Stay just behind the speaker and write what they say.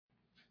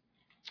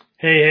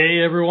Hey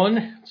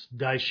everyone, it's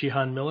Dai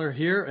Shihan Miller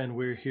here, and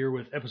we're here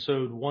with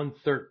episode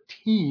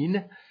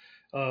 113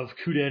 of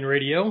Kuden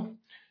Radio.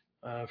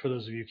 For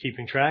those of you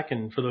keeping track,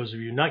 and for those of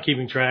you not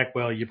keeping track,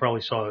 well, you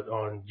probably saw it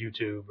on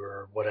YouTube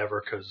or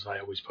whatever, because I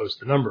always post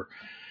the number.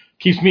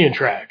 Keeps me in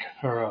track,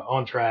 or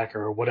on track,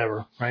 or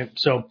whatever, right?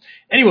 So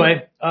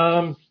anyway,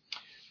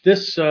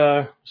 this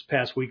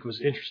past week was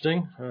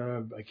interesting.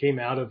 I came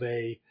out of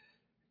we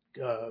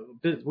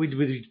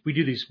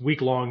do these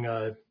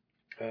week-long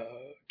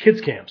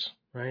kids camps,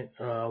 right?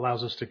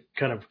 Allows us to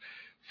kind of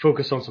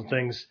focus on some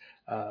things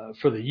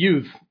for the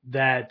youth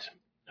that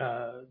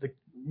the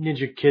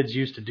Ninja kids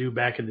used to do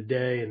back in the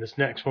day, and this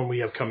next one we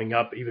have coming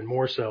up even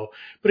more so.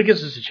 But it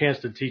gives us a chance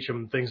to teach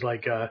them things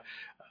like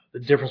the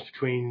difference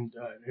between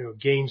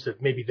games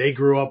that maybe they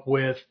grew up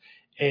with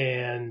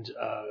and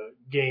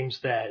games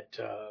that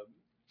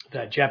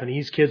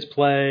Japanese kids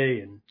play,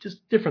 and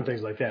just different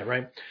things like that,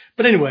 right?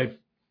 But anyway,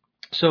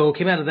 so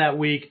came out of that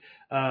week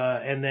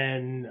and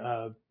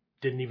then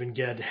didn't even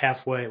get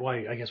halfway. Well,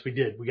 I guess we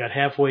did. We got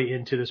halfway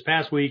into this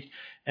past week,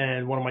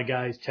 and one of my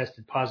guys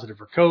tested positive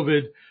for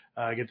COVID.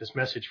 I get this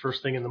message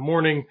first thing in the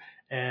morning,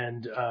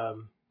 and I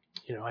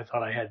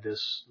thought I had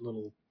this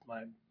little,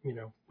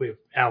 we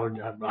have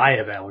I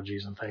have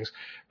allergies and things,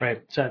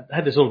 right? So I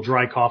had this little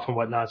dry cough and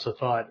whatnot. So I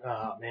thought,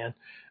 oh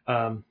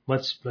man,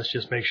 let's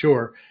just make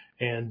sure.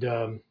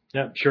 And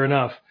yeah, sure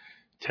enough,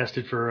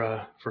 tested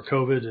for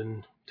COVID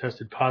and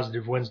tested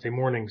positive Wednesday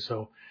morning.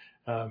 So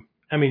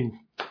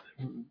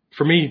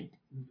for me,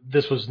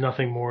 this was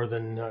nothing more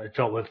than, it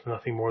felt like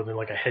nothing more than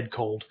like a head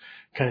cold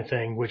kind of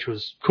thing, which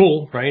was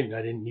cool, right?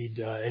 I didn't need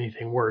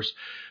anything worse.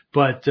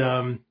 But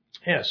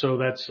yeah, so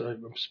that's,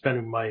 I'm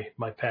spending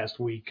my past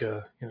week,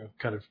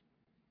 kind of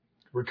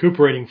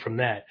recuperating from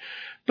that.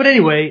 But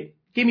anyway,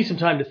 gave me some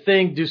time to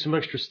think, do some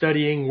extra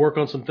studying, work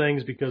on some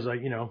things because I,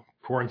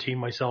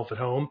 quarantined myself at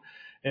home.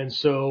 And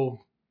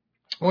so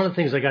one of the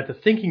things I got to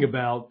thinking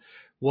about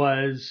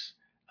was,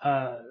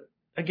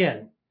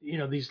 again,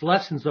 these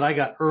lessons that I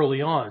got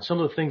early on, some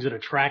of the things that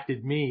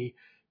attracted me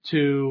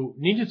to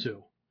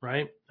ninjutsu,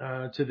 right?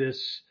 To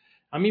this,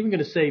 I'm even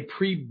going to say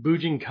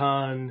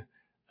pre-Bujinkan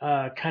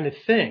kind of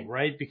thing,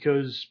 right?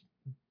 Because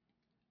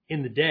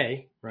in the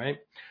day, right,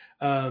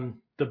 the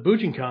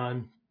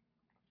Bujinkan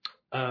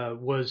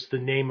was the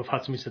name of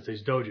Hatsumi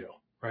Sensei's dojo,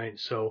 right?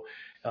 So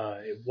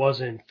it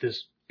wasn't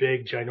this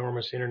big,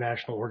 ginormous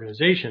international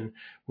organization.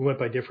 We went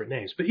by different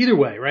names, but either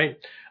way, right?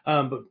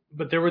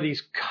 But there were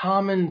these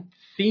common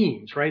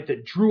themes, right,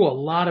 that drew a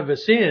lot of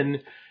us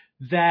in,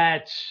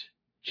 that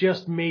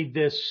just made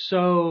this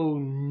so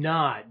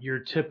not your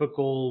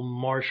typical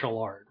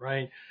martial art,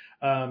 right?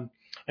 And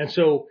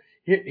so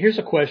here's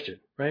a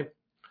question, right?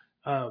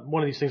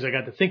 One of these things I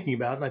got to thinking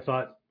about, and I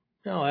thought,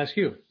 I'll ask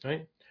you,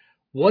 right?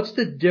 What's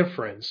the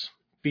difference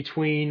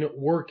between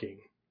working,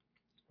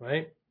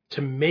 right,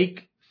 to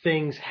make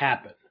things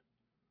happen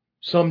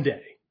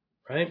someday,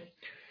 right,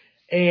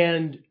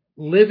 and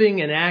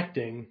living and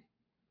acting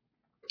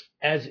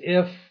as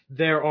if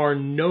there are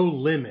no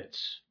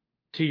limits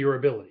to your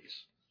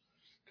abilities?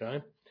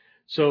 Okay.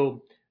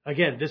 So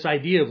again, this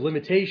idea of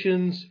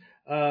limitations,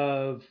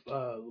 of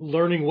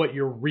learning what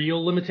your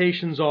real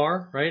limitations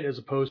are, right, as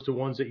opposed to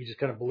ones that you just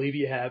kind of believe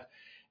you have,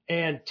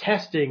 and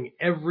testing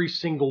every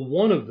single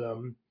one of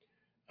them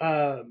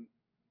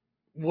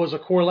was a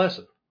core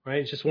lesson, right?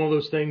 It's just one of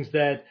those things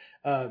that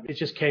it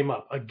just came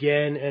up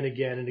again and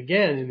again and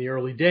again in the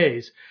early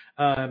days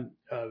of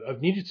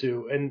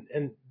ninjutsu,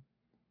 and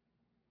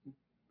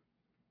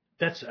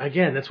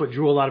that's what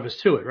drew a lot of us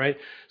to it, right?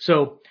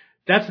 So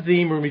that's the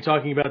theme. We're going to be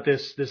talking about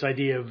this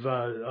idea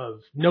of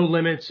no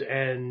limits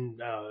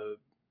and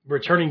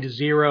returning to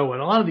zero,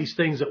 and a lot of these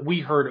things that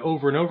we heard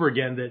over and over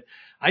again that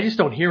I just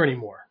don't hear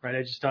anymore,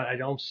 right? I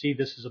don't see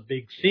this as a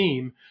big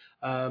theme,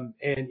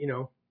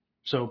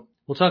 so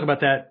we'll talk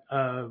about that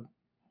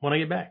when I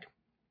get back.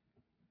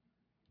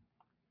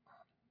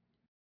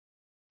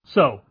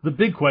 So, the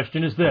big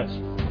question is this: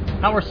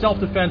 how are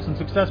self-defense and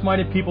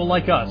success-minded people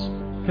like us,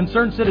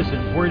 concerned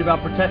citizens worried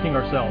about protecting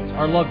ourselves,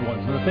 our loved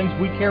ones, and the things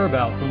we care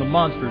about from the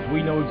monsters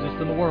we know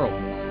exist in the world?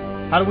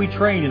 How do we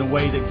train in a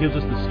way that gives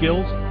us the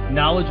skills,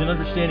 knowledge, and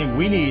understanding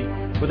we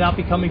need without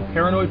becoming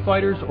paranoid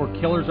fighters or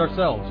killers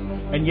ourselves,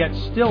 and yet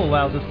still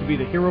allows us to be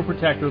the hero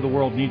protector the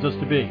world needs us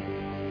to be?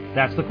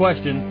 That's the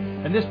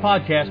question, and this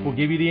podcast will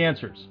give you the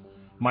answers.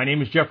 My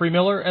name is Jeffrey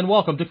Miller, and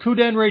welcome to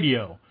Kuden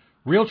Radio,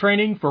 real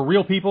training for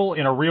real people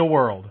in a real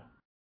world.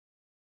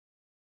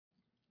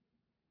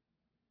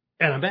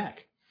 And I'm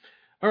back.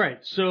 All right,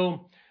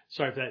 so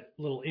sorry if that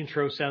little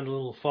intro sounded a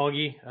little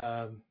foggy.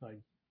 I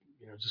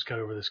just got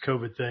over this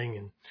COVID thing,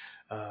 and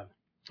I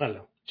don't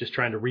know, just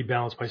trying to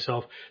rebalance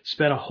myself.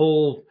 Spent a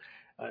whole,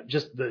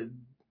 just the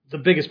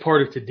biggest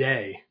part of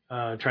today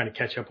trying to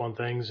catch up on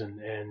things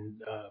and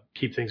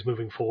keep things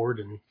moving forward,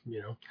 and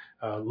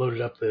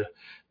loaded up the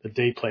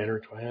day planner.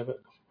 Do I have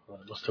it?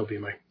 It'll still be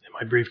in my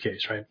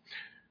briefcase, right?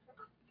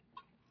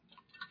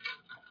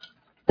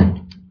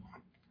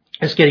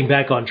 It's getting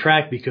back on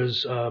track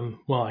because,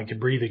 I could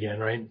breathe again,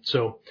 right?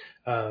 So,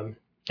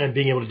 and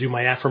being able to do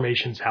my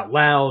affirmations out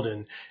loud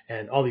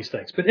and all these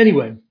things. But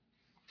anyway,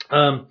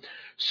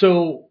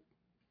 so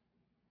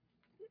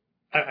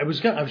I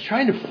was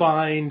trying to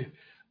find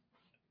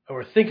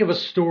or think of a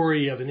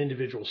story of an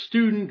individual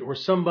student or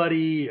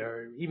somebody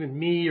or even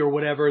me or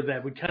whatever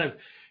that would kind of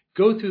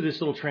go through this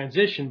little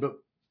transition. But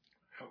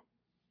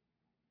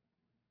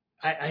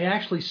I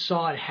actually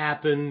saw it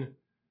happen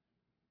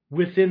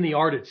within the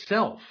art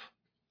itself,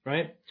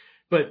 right?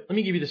 But let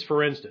me give you this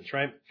for instance,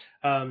 right?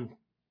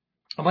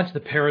 A bunch of the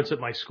parents at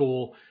my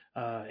school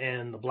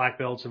and the black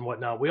belts and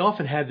whatnot, we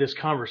often had this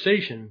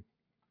conversation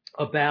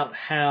about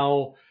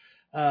how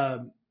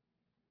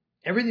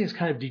everything's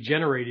kind of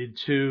degenerated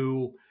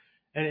to,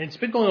 and it's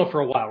been going on for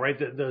a while, right?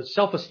 The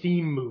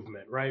self-esteem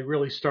movement, right,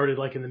 really started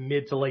like in the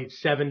mid to late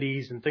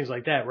 70s and things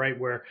like that, right?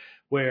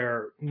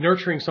 Where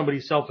nurturing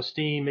somebody's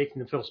self-esteem, making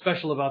them feel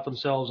special about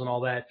themselves and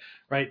all that,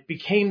 right,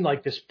 became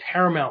like this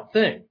paramount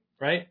thing,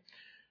 right?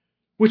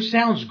 Which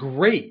sounds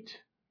great,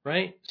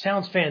 right?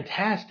 Sounds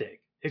fantastic.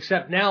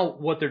 Except now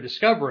what they're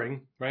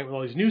discovering, right, with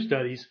all these new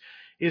studies,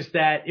 is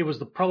that it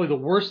was probably the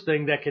worst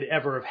thing that could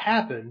ever have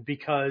happened,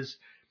 because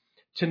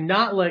to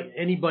not let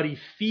anybody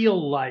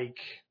feel like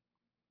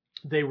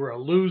they were a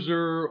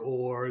loser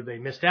or they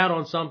missed out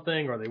on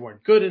something or they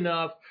weren't good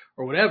enough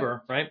or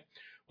whatever, right?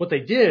 What they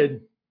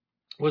did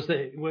was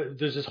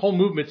there's this whole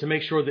movement to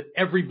make sure that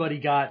everybody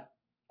got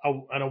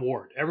an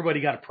award,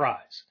 everybody got a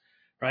prize,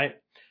 right?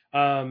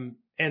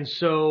 And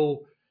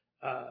so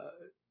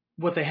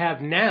what they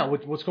have now,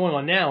 what's going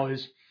on now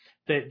is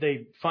that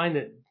they find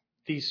that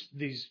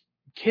these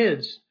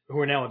kids who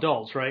are now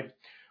adults, right,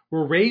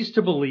 were raised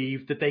to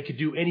believe that they could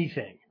do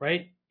anything,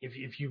 right?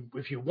 If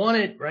you want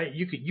it, right,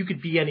 you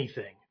could be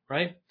anything,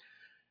 right?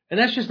 And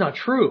that's just not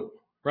true,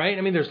 right?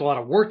 I mean, there's a lot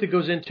of work that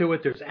goes into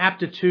it. There's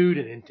aptitude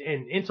and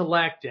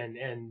intellect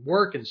and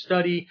work and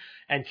study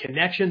and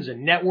connections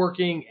and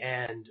networking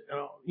and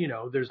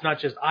there's not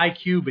just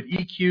IQ but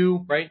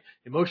EQ, right?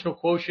 Emotional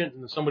quotient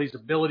and somebody's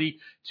ability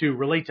to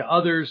relate to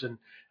others, and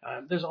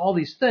there's all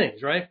these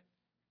things, right?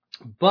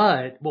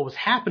 But what was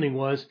happening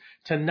was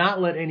to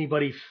not let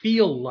anybody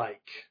feel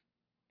like,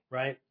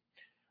 right,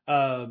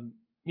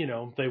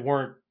 they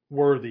weren't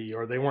worthy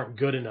or they weren't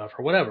good enough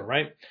or whatever,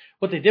 right?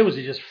 What they did was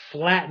they just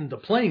flattened the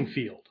playing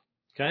field.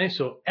 Okay,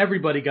 so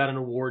everybody got an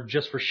award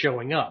just for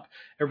showing up.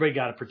 Everybody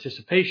got a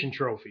participation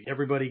trophy.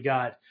 Everybody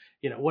got,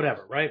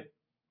 whatever, right?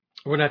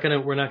 We're not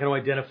gonna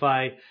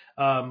identify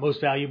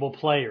most valuable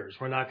players.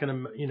 We're not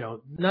gonna,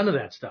 none of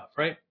that stuff,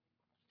 right?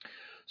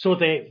 So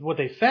what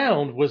they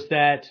found was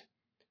that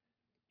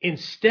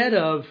instead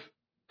of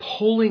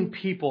pulling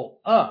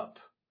people up,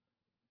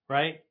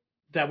 right,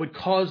 that would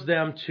cause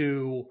them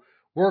to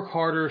work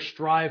harder,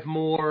 strive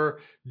more,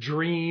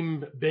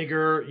 dream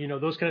bigger,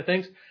 those kind of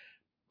things,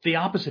 the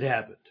opposite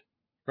happened,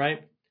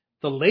 right?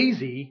 The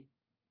lazy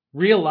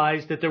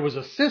realized that there was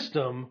a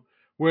system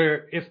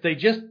where if they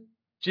just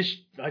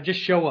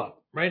show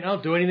up, right? I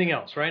don't do anything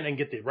else, right? And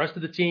get the rest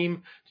of the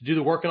team to do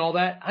the work and all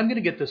that, I'm going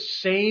to get the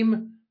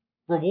same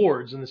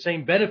rewards and the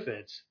same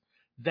benefits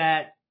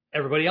that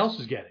everybody else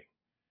is getting,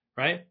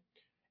 right?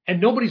 And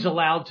nobody's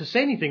allowed to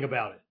say anything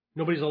about it.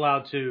 Nobody's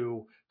allowed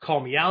to call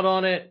me out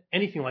on it,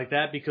 anything like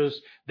that,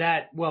 because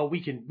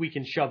we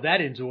can shove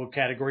that into a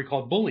category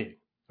called bullying,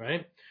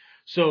 right?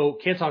 So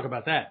can't talk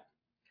about that.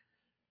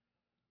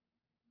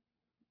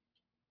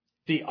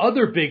 The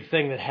other big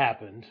thing that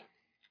happened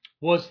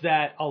was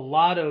that a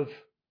lot of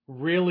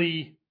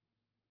really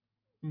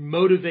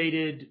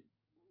motivated,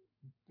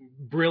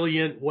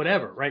 brilliant,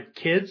 whatever, right,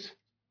 kids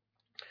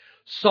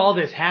saw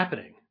this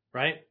happening,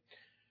 right?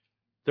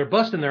 They're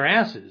busting their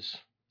asses.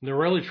 They're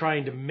really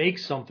trying to make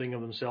something of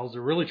themselves.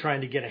 They're really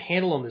trying to get a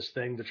handle on this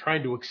thing. They're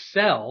trying to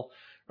excel,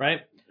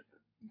 right?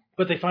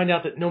 But they find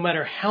out that no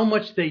matter how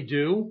much they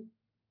do,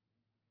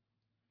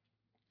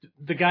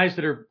 the guys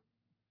that are,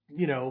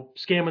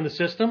 scamming the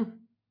system,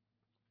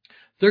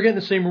 they're getting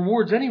the same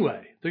rewards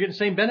anyway. They're getting the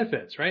same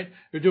benefits, right?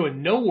 They're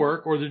doing no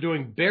work or they're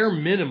doing bare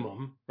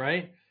minimum,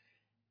 right?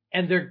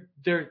 And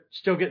they're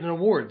still getting an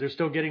award. They're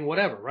still getting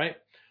whatever, right?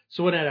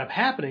 So what ended up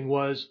happening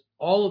was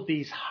all of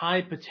these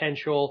high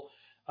potential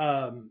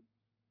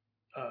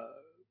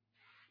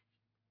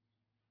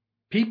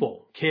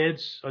people,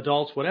 kids,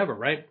 adults, whatever,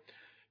 right,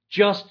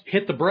 just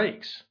hit the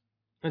brakes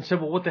and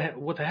said, well, what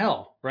the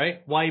hell,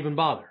 right? Why even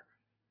bother,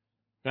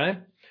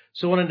 right?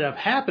 So what ended up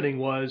happening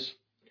was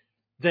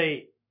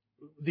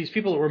these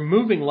people that were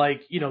moving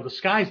like, the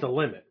sky's the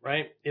limit,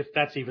 right? If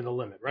that's even the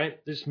limit,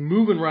 right? Just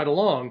moving right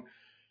along.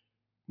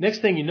 Next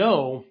thing you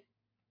know,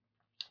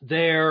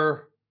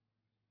 they're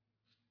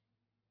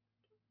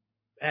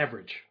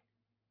average,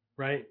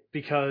 right?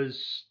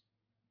 Because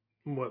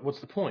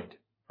what's the point,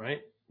 right?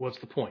 What's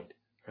the point,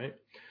 right?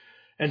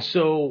 And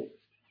so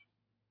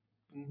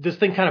this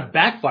thing kind of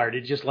backfired.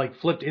 It just like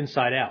flipped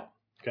inside out,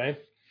 okay?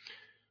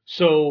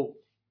 So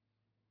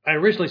I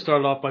originally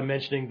started off by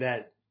mentioning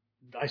that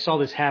I saw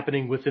this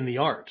happening within the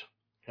art,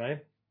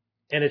 okay?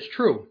 And it's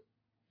true.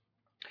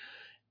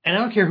 And I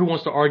don't care who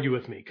wants to argue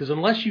with me, because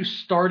unless you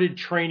started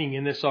training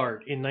in this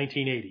art in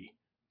 1980,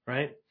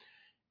 right,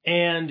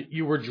 and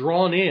you were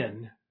drawn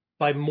in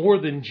by more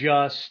than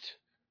just,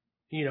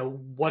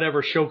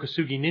 whatever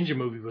Shokasugi Ninja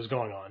movie was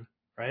going on,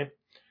 right?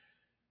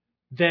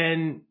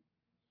 Then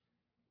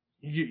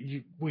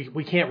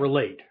we can't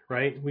relate,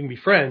 right? We can be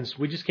friends,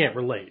 we just can't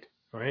relate,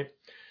 right?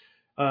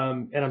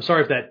 And I'm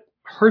sorry if that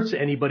hurts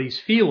anybody's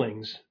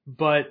feelings,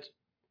 but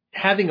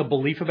having a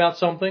belief about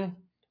something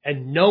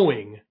and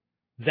knowing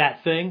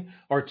that thing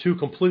are two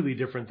completely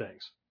different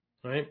things,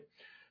 right?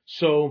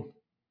 So,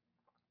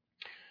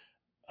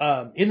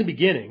 in the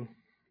beginning,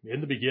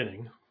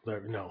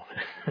 no,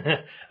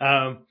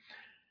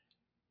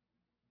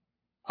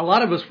 a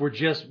lot of us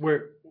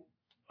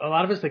a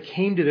lot of us that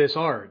came to this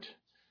art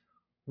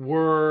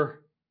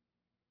were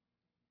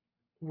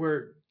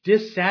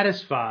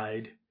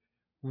dissatisfied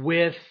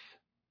with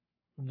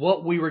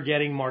what we were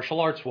getting martial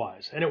arts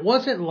wise. And it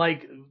wasn't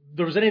like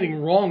there was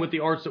anything wrong with the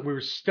arts that we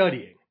were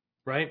studying,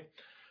 right?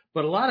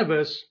 But a lot of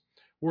us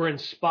were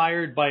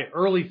inspired by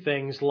early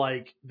things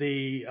like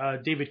the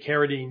David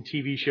Carradine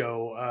TV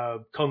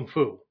show, Kung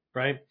Fu,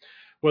 right?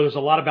 Where there's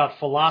a lot about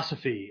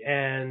philosophy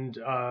and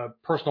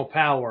personal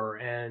power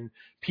and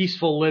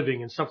peaceful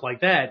living and stuff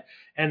like that.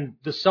 And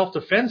the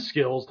self-defense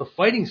skills, the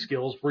fighting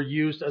skills were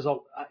used as a,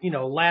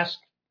 last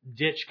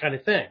ditch kind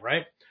of thing,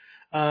 right?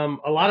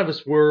 A lot of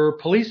us were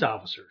police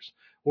officers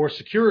or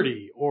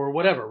security or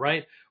whatever,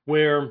 right?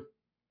 Where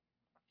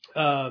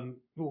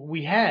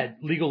we had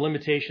legal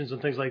limitations and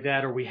things like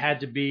that, or we had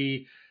to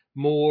be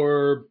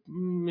more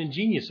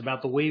ingenious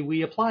about the way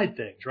we applied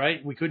things,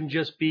 right? We couldn't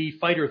just be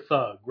fighter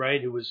thug,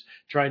 right? Who was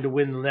trying to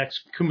win the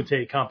next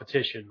kumite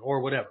competition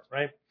or whatever,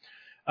 right?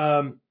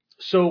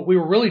 So we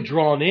were really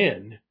drawn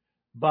in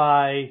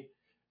by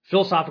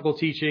philosophical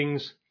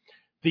teachings,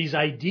 these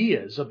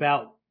ideas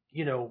about,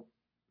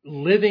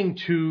 living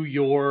to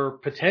your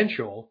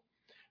potential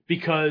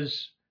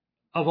because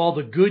of all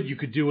the good you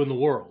could do in the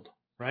world,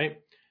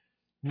 right?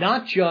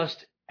 Not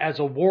just as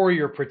a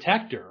warrior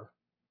protector,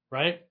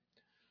 right?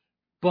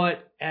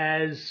 But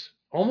as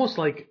almost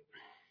like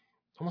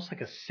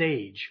a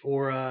sage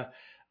or a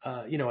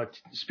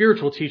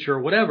spiritual teacher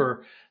or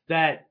whatever,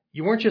 that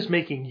you weren't just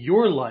making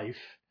your life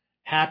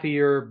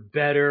happier,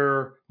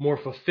 better, more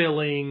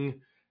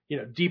fulfilling,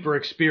 deeper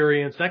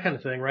experience, that kind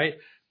of thing, right?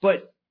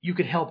 But you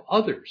could help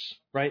others,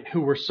 right, who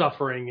were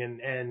suffering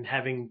and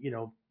having,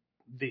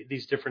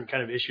 these different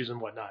kind of issues and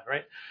whatnot,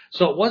 right?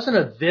 So it wasn't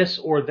a this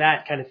or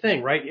that kind of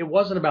thing, right? It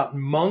wasn't about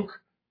monk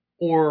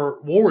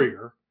or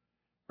warrior,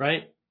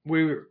 right?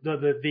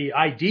 The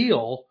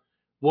ideal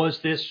was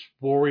this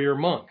warrior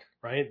monk,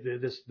 right?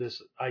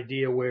 This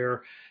idea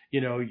where,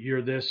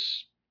 you're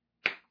this.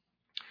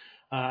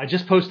 I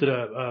just posted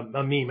a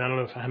meme. I don't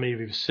know how many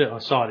of you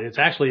saw it. It's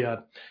actually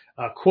a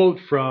quote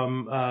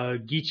from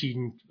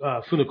Gichin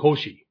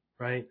Funakoshi,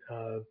 right?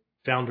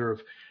 Founder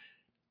of,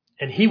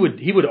 and he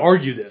would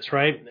argue this,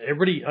 right?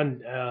 Everybody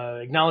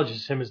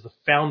acknowledges him as the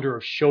founder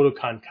of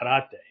Shotokan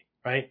Karate,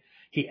 right?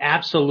 He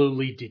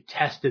absolutely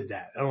detested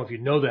that. I don't know if you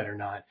know that or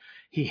not.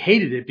 He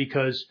hated it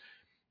because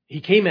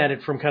he came at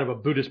it from kind of a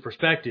Buddhist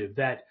perspective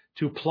that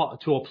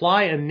to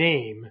apply a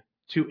name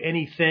to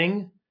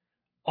anything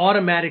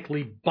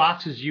automatically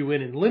boxes you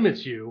in and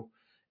limits you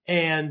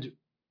and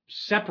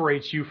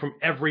separates you from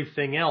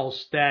everything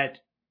else that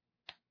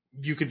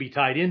you could be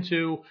tied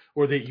into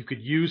or that you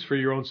could use for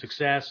your own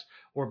success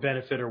or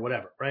benefit or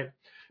whatever, right?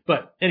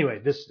 But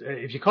anyway,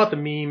 if you caught the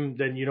meme,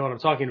 then you know what I'm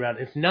talking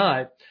about. If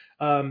not,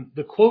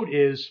 the quote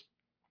is,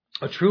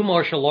 a true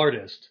martial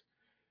artist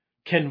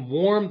can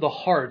warm the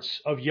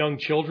hearts of young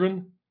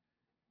children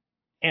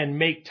and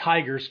make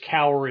tigers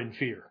cower in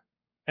fear.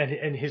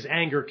 And his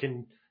anger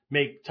can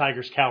make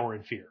tigers cower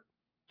in fear.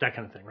 That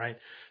kind of thing, right?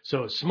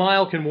 So a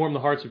smile can warm the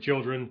hearts of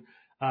children.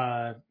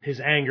 His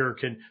anger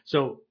can.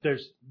 So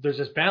there's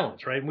this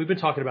balance, right? And we've been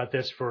talking about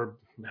this for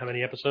how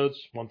many episodes?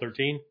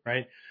 113,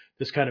 right?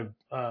 This kind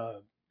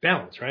of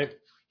balance, right?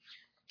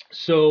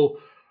 So,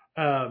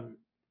 but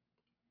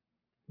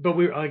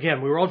we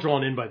were all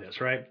drawn in by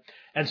this, right?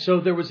 And so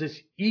there was this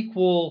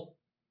equal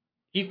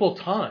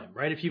time,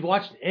 right? If you've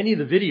watched any of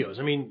the videos,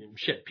 I mean,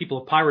 shit, people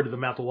have pirated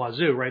them out the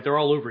wazoo, right? They're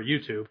all over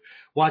YouTube.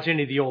 Watch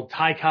any of the old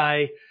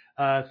Taikai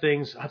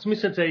things. Hatsumi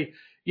Sensei,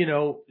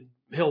 he'll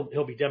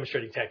be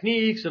demonstrating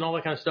techniques and all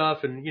that kind of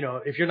stuff. And,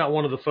 if you're not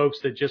one of the folks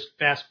that just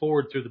fast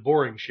forward through the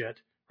boring shit,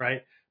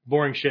 right?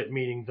 Boring shit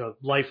meaning the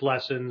life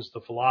lessons,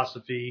 the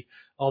philosophy,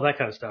 all that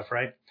kind of stuff,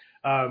 right?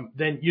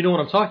 Then you know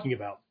what I'm talking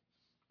about.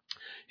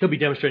 He'll be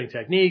demonstrating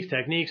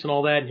techniques and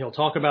all that, and he'll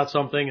talk about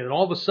something, and then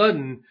all of a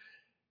sudden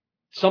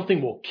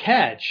something will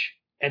catch,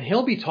 and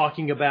he'll be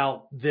talking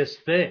about this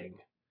thing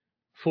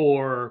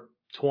for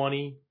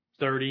 20,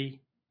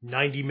 30,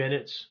 90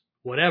 minutes,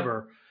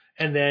 whatever,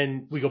 and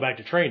then we go back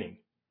to training,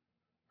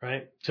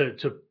 right? To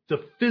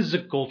the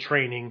physical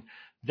training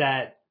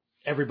that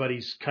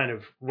everybody's kind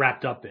of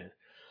wrapped up in.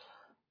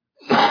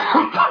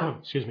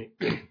 Excuse me.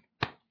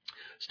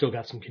 Still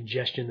got some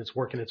congestion that's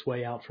working its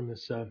way out from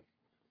this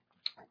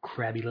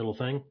crabby little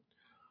thing.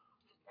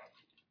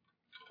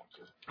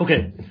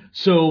 Okay,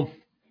 so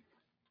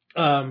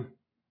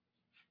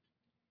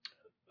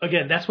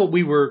again, that's what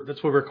we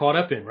were caught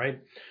up in,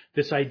 right?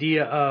 This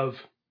idea of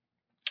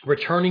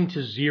returning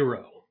to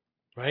zero,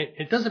 right?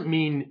 It doesn't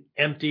mean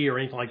empty or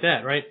anything like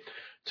that, right?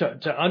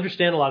 To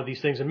understand a lot of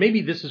these things, and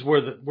maybe this is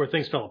where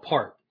things fell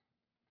apart.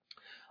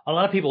 A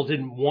lot of people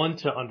didn't want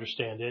to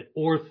understand it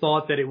or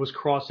thought that it was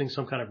crossing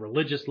some kind of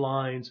religious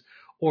lines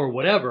or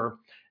whatever.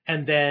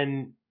 And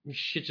then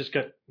shit just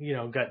got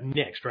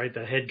nixed, right?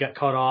 The head got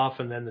cut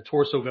off and then the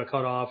torso got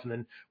cut off. And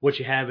then what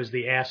you have is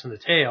the ass and the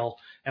tail.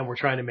 And we're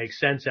trying to make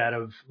sense out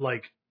of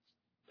like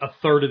a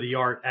third of the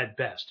art at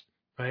best,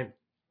 right?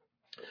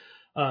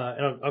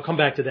 And I'll come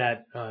back to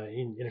that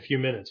in a few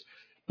minutes.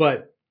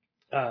 But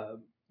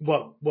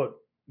what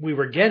we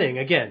were getting,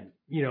 again,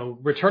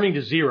 returning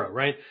to zero,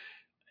 right?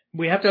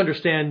 We have to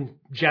understand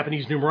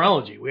Japanese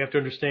numerology. We have to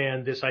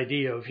understand this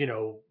idea of,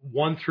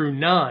 1 through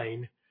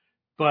 9,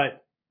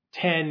 but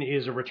 10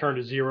 is a return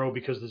to zero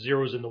because the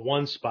zero is in the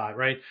one spot,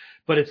 right?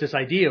 But it's this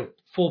idea of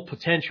full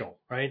potential,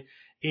 right?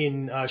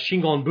 In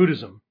Shingon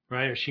Buddhism,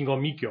 right, or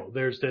Shingon Mikyo,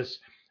 there's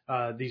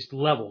these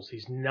levels,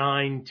 these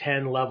 9,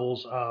 10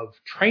 levels of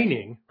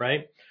training,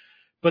 right?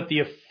 But the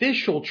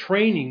official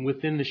training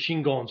within the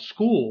Shingon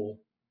school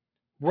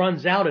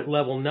runs out at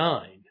level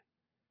 9,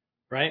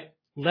 right?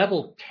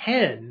 Level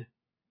 10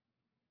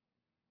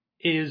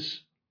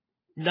 is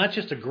not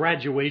just a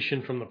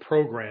graduation from the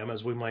program,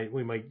 as we might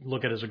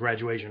look at as a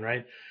graduation,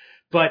 right?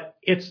 But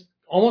it's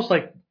almost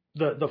like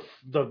the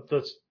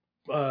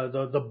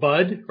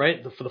bud,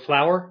 right? For the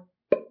flower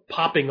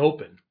popping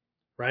open,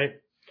 right?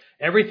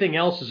 Everything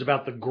else is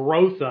about the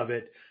growth of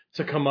it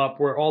to come up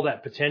where all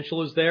that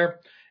potential is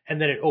there,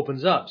 and then it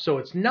opens up. So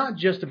it's not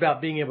just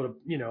about being able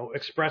to,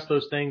 express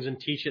those things and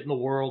teach it in the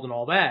world and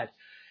all that.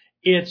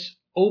 It's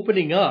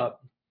opening up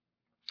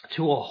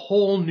to a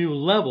whole new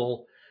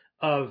level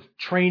of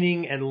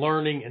training and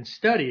learning and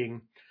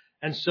studying.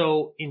 And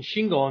so in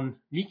Shingon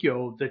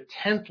Mikyo, the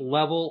 10th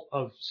level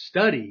of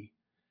study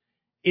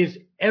is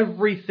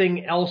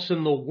everything else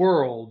in the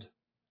world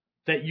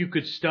that you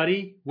could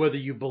study, whether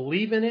you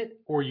believe in it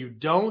or you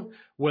don't,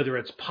 whether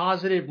it's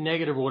positive,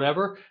 negative, or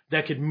whatever,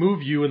 that could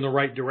move you in the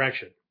right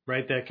direction,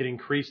 right? That could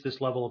increase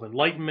this level of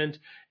enlightenment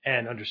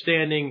and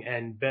understanding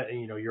and,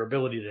 your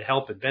ability to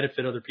help and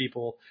benefit other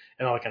people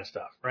and all that kind of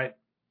stuff, right?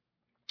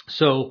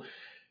 So,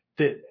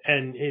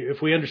 and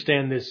if we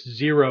understand this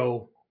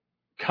zero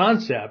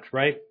concept,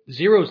 right?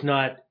 Zero is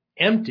not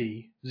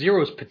empty.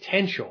 Zero is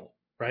potential,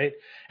 right?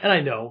 And I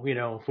know,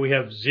 if we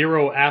have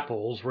 0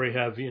 apples, we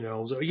have,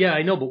 yeah,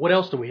 I know, but what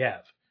else do we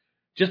have?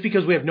 Just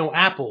because we have no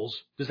apples,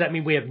 does that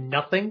mean we have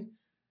nothing,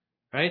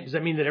 right? Does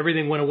that mean that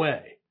everything went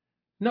away?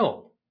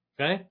 No,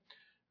 okay?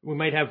 We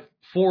might have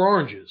 4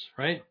 oranges,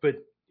 right? But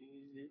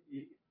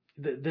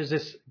there's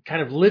this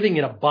kind of living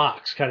in a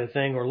box kind of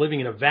thing, or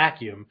living in a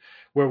vacuum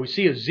where we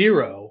see a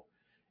 0,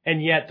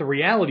 and yet the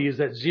reality is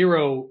that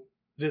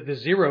the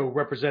 0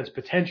 represents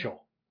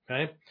potential,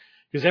 okay?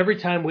 Because every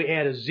time we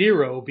add a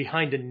 0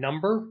 behind a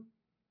number,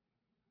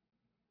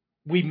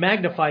 we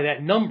magnify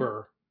that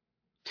number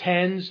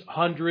tens,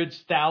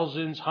 hundreds,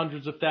 thousands,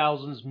 hundreds of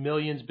thousands,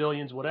 millions,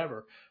 billions,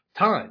 whatever,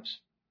 times,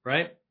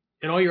 right?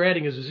 And all you're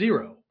adding is a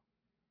 0,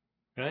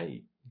 right?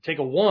 You take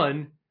a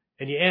 1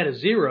 and you add a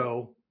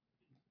 0,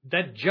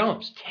 that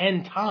jumps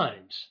 10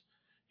 times.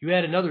 You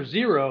add another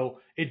 0,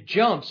 it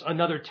jumps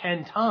another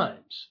 10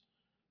 times,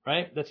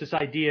 right? That's this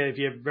idea, if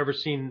you've ever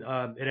seen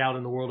it out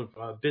in the world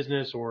of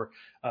business or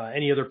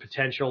any other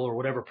potential or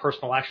whatever,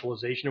 personal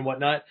actualization and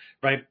whatnot,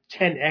 right?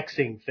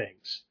 10xing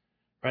things,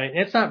 right? And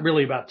it's not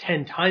really about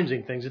 10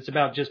 timesing things. It's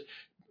about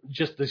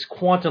just this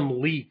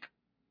quantum leap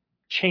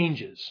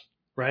changes,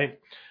 right?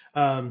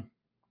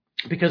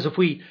 Because if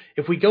we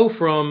go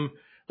from,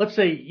 let's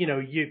say,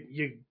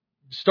 you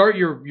start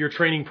your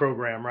training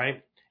program,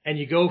 right? And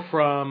you go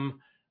from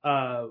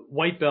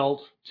white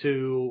belt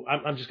to,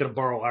 I'm just going to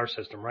borrow our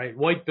system, right?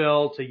 White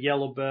belt to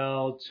yellow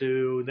belt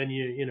to, then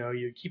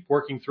you keep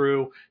working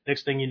through.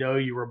 Next thing you know,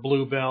 you're a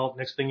blue belt.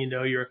 Next thing you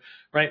know, you're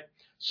right.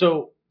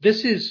 So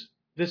this is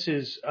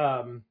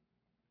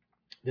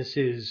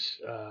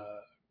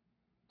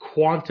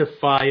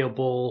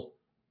quantifiable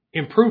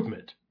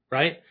improvement,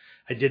 right?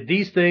 I did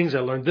these things. I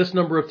learned this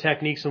number of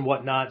techniques and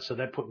whatnot. So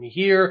that put me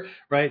here,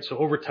 right? So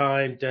over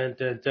time,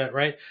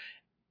 right?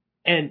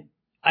 And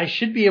I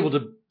should be able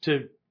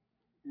to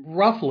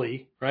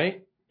roughly,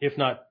 right, if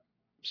not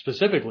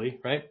specifically,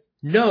 right,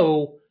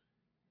 know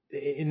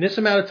in this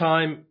amount of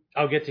time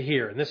I'll get to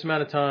here. In this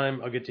amount of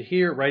time I'll get to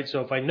here, right? So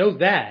if I know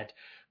that,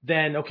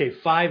 then okay,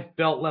 5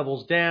 belt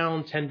levels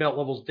down, 10 belt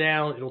levels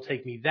down, it'll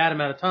take me that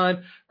amount of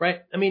time,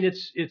 right? I mean,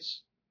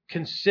 it's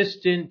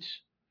consistent,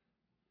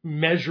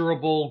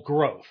 measurable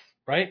growth,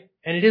 right?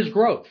 And it is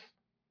growth,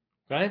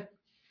 right?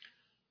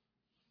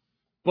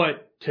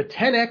 But to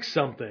 10x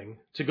something,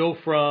 to go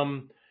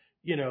from,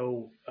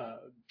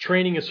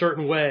 training a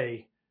certain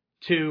way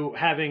to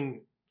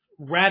having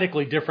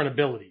radically different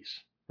abilities,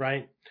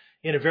 right?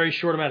 In a very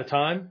short amount of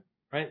time,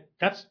 right?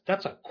 That's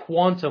a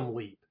quantum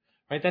leap,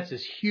 right? That's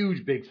this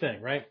huge big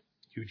thing, right?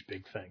 Huge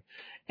big thing.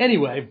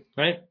 Anyway,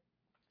 right?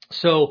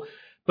 So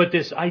But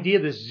this idea,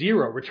 this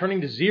zero,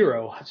 returning to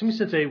zero, Hatsumi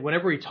Sensei,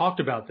 whenever he talked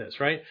about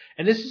this, right?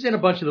 And this is in a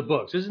bunch of the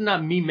books. This is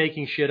not me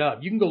making shit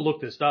up. You can go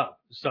look this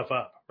stuff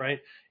up, right?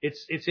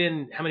 It's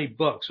in how many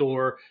books,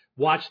 or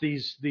watch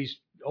these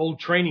old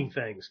training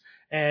things,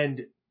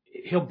 and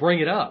he'll bring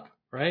it up,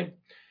 right?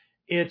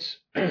 It's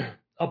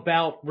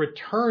about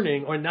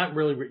returning, or not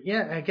really.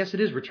 Yeah, I guess it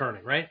is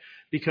returning, right?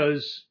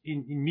 Because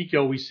in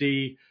Mikyo we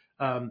see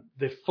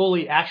the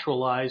fully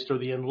actualized or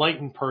the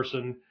enlightened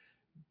person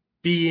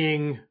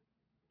being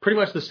pretty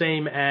much the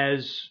same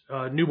as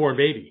a newborn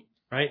baby,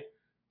 right?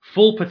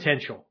 Full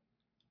potential.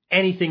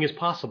 Anything is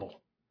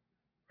possible,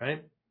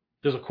 right?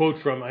 There's a quote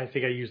from, I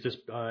think I used this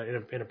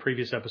in a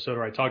previous episode,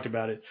 or I talked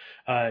about it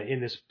in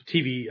this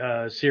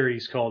TV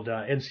series called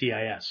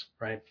NCIS,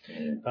 right?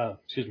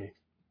 Excuse me.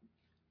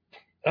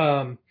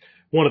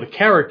 One of the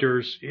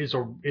characters is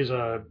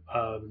a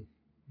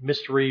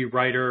mystery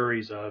writer.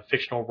 He's a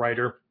fictional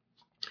writer.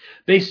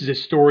 Bases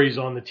his stories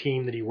on the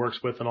team that he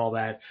works with and all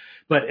that.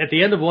 But at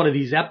the end of one of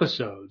these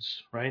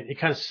episodes, right, it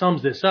kind of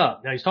sums this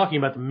up. Now he's talking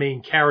about the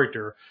main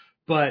character,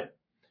 but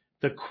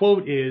the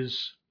quote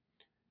is,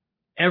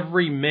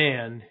 "Every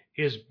man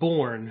is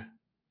born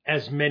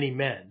as many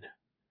men,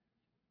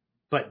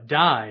 but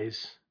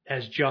dies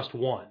as just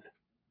one."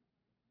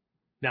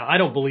 Now, I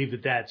don't believe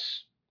that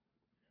that's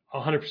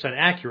 100%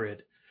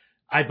 accurate.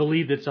 I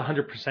believe that's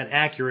 100%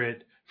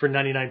 accurate for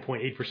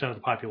 99.8% of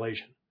the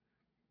population.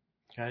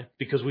 Okay?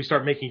 Because we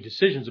start making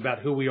decisions about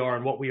who we are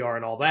and what we are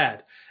and all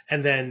that,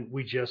 and then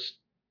we just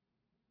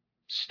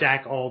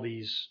stack all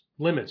these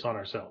limits on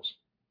ourselves,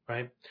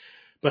 right?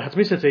 But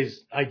Hatsumi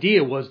Sensei's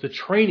idea was the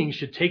training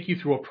should take you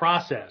through a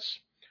process,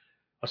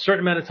 a certain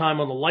amount of time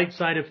on the light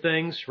side of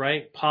things,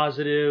 right?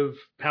 Positive,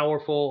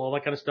 powerful, all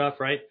that kind of stuff,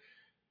 right?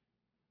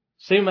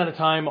 Same amount of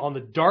time on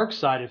the dark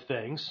side of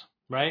things,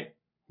 right?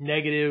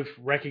 Negative,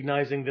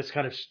 recognizing this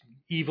kind of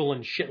evil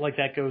and shit like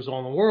that goes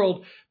on in the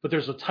world, but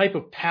there's a type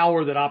of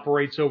power that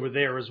operates over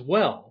there as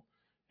well,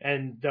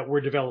 and that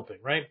we're developing,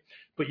 right?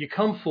 But you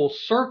come full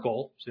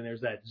circle, so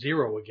there's that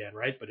zero again,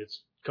 right? But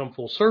it's come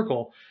full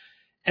circle,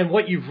 and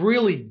what you've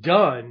really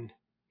done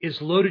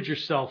is loaded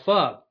yourself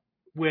up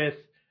with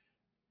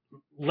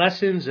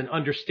lessons and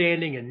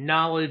understanding and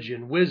knowledge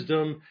and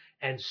wisdom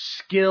and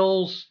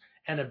skills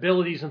and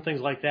abilities and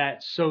things like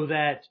that, so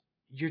that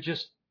you're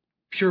just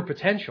pure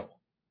potential,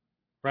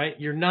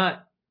 right? You're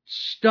not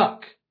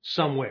stuck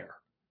somewhere,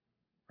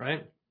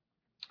 right?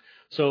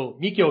 So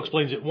Mikyo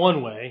explains it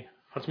one way.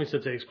 Hatsumi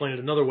Sensei explained it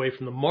another way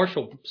from the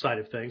martial side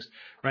of things,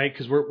 right?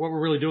 Because what we're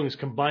really doing is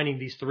combining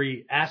these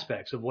three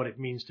aspects of what it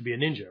means to be a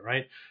ninja,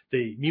 right?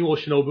 The Miwo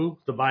Shinobu,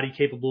 the body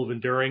capable of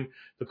enduring;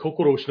 the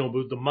Kokoro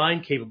Shinobu, the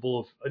mind capable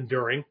of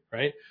enduring,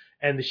 right?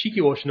 And the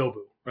Shikiwo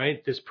Shinobu,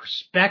 right? This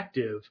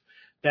perspective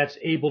that's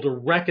able to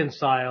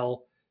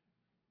reconcile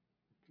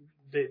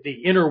the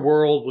inner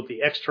world with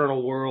the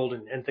external world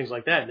and things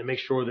like that, and to make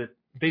sure that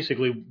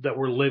basically that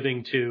we're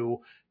living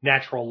to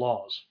natural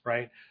laws,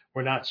 right?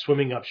 We're not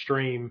swimming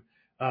upstream,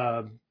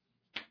 trying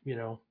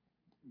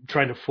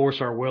to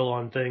force our will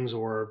on things,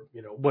 or,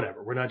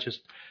 whatever. We're not just,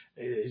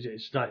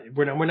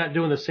 we're not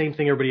doing the same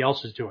thing everybody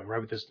else is doing,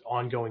 right? With this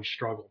ongoing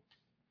struggle.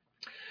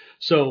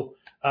 So,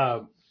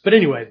 but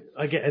anyway,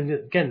 again,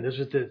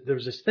 there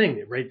was this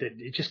thing, right, that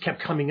it just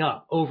kept coming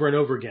up over and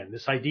over again.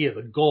 This idea,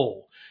 the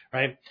goal,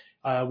 right?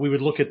 We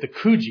would look at the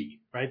Kuji,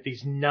 right?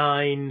 These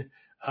 9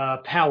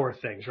 power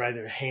things, right?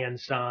 They're hand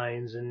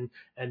signs and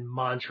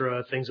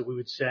mantra things that we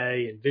would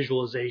say, and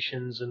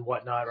visualizations and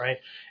whatnot, right?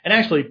 And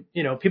actually,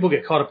 people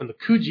get caught up in the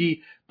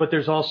Kuji, but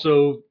there's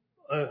also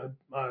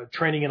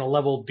training in a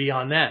level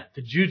beyond that,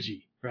 the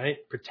Juji, right?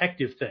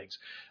 Protective things.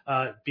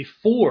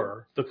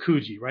 Before the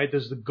Kuji, right?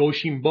 There's the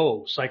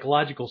Goshimbo,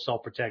 psychological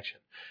self-protection.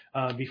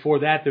 Before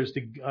that, there's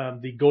the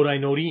Godai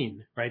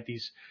Norin, right?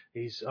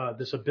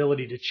 This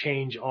ability to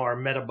change our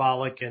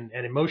metabolic and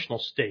emotional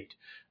state.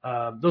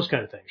 Those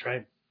kind of things,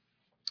 right?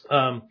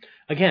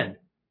 Again,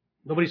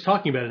 nobody's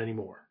talking about it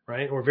anymore,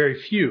 right? Or very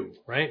few,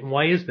 right? And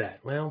why is that?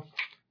 Well,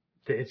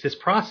 it's this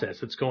process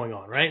that's going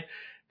on, right?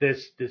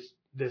 This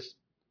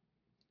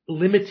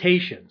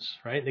limitations,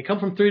 right? They come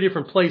from 3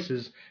 different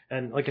places,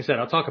 and like I said,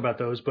 I'll talk about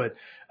those. But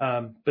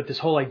this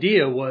whole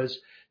idea was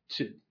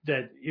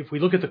that if we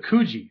look at the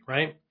Kuji,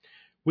 right,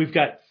 we've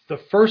got the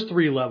first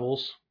 3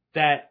 levels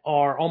that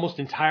are almost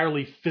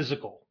entirely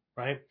physical,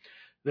 right?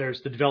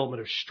 There's the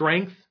development of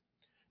strength,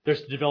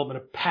 there's the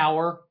development of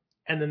power,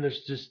 and then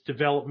there's this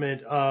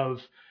development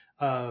of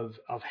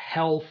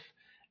health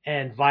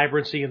and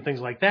vibrancy and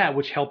things like that,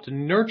 which help to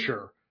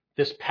nurture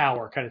this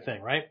power kind of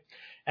thing, right?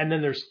 And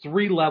then there's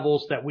 3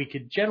 levels that we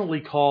could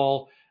generally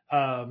call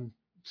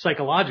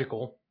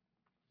psychological,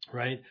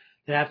 right?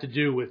 That have to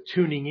do with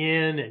tuning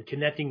in and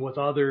connecting with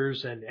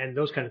others and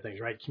those kind of things,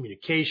 right?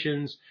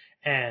 Communications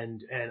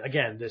and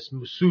again, this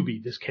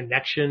musubi, this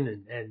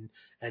connection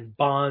and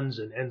bonds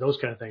and those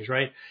kind of things,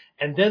 right?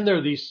 And then there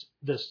are these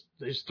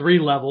 3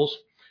 levels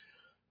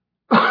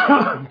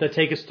that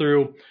take us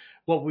through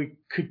what we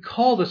could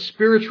call the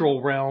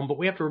spiritual realm, but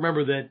we have to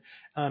remember that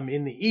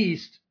in the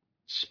East,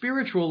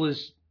 spiritual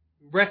is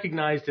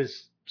recognized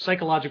as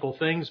psychological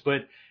things,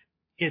 but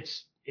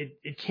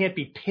it can't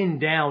be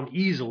pinned down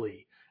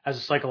easily as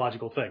a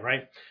psychological thing,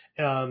 right?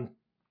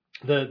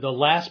 The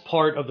last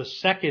part of the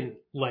second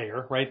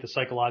layer, right, the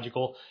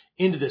psychological,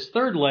 into this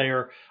third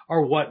layer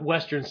are what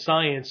Western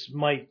science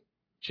might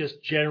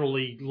just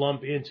generally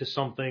lump into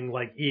something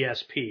like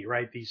ESP,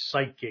 right? These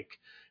psychic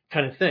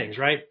kind of things,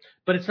 right?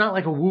 But it's not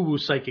like a woo-woo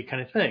psychic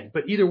kind of thing.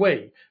 But either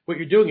way, what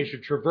you're doing is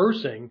you're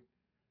traversing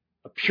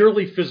a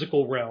purely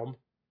physical realm,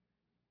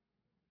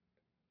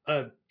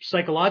 a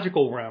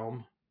psychological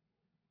realm,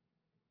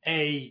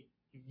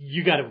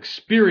 you got to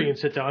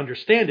experience it to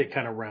understand it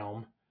kind of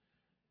realm,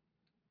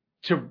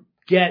 to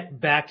get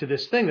back to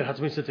this thing that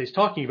Hatsumi Sensei is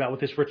talking about with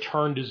this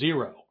return to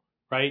zero,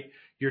 right?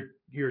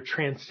 You're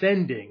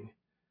transcending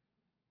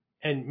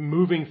and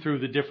moving through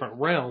the different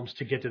realms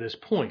to get to this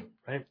point,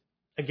 right?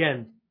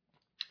 Again,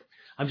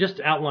 I'm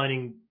just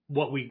outlining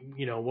what we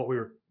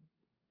were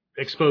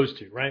exposed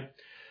to, right?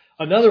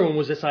 Another one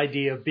was this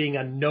idea of being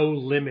a no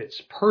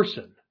limits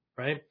person,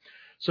 right?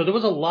 So there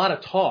was a lot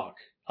of talk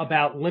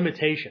about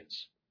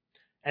limitations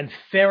and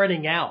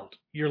ferreting out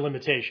your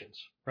limitations,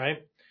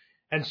 right?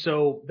 And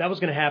so that was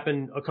going to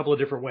happen a couple of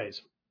different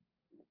ways.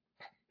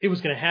 It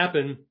was going to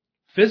happen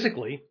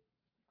physically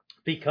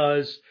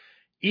because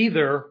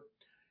either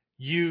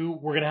you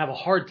were going to have a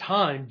hard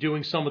time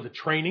doing some of the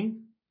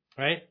training,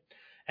 right?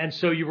 And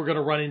so you were going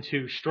to run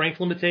into strength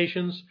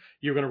limitations.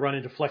 You're going to run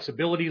into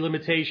flexibility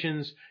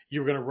limitations.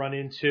 You're going to run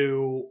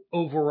into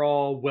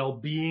overall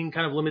well-being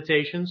kind of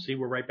limitations. See,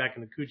 we're right back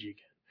in the Kuji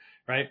again,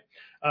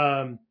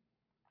 right?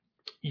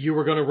 You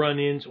were going to run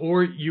into,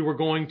 or you were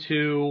going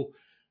to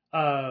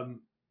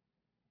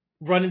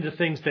run into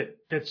things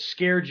that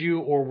scared you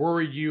or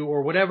worried you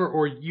or whatever,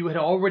 or you had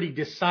already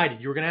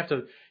decided you're going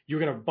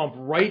to bump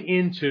right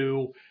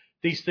into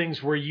these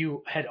things where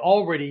you had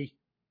already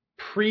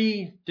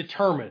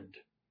predetermined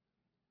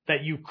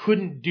that you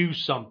couldn't do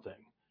something,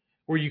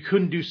 or you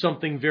couldn't do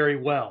something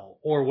very well,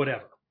 or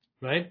whatever,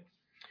 right?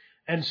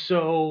 And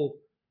so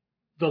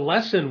the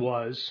lesson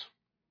was,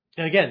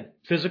 and again,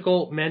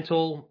 physical,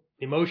 mental,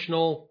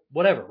 emotional,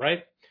 whatever,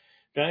 right?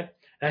 Okay?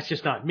 That's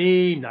just not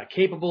me. I'm not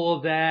capable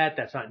of that.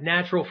 That's not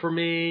natural for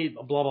me,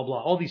 blah, blah,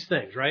 blah, all these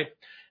things, right?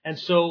 And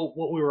so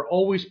what we were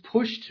always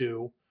pushed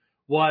to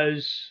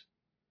was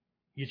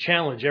you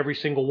challenge every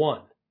single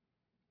one,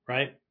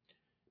 right?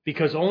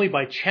 Because only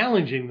by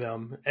challenging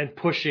them and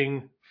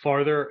pushing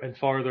farther and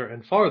farther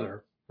and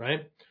farther,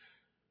 right,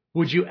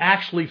 would you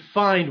actually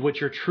find what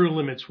your true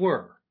limits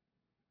were,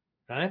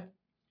 right?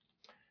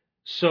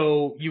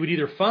 So you would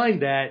either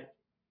find that,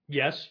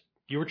 yes,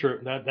 you were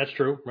true. That's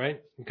true, right?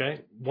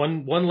 Okay.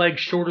 One leg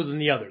shorter than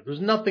the other. There's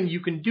nothing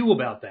you can do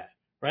about that,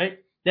 right?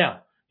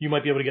 Now, you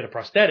might be able to get a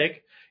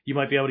prosthetic. You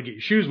might be able to get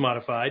your shoes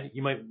modified.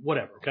 You might,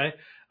 whatever, okay?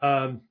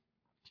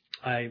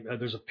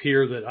 There's a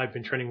peer that I've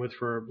been training with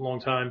for a long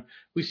time.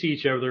 We see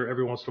each other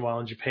every once in a while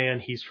in Japan.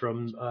 He's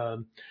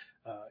from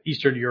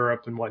Eastern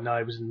Europe and whatnot.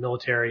 He was in the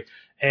military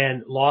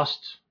and lost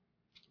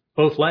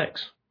both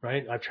legs,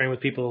 right? I've trained with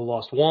people who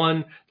lost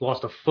one,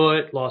 lost a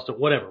foot, lost a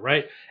whatever,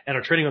 right? And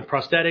are training with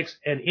prosthetics,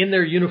 and in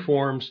their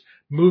uniforms,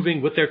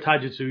 moving with their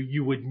taijutsu,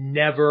 you would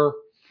never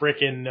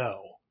frickin'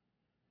 know,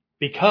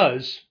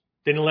 because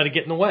they didn't let it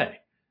get in the way,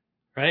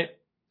 right?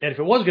 And if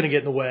it was going to get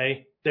in the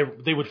way,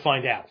 they would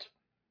find out.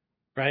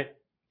 Right?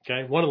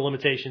 Okay. One of the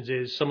limitations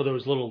is some of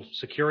those little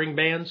securing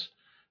bands,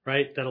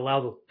 right, that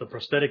allow the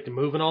prosthetic to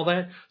move and all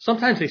that.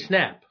 Sometimes they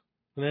snap,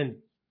 and then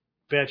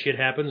bad shit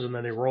happens, and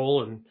then they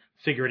roll and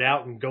figure it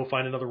out and go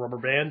find another rubber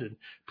band and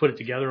put it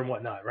together and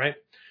whatnot, right?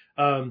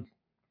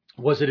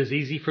 Was it as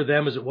easy for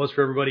them as it was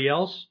for everybody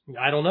else?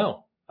 I don't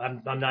know.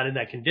 I'm not in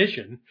that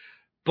condition,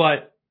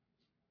 but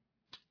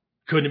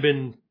couldn't have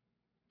been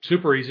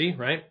super easy,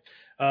 right?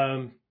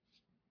 A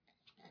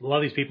lot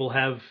of these people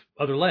have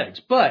other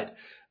legs, but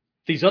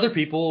these other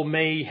people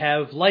may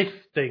have life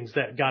things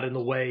that got in the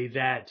way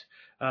that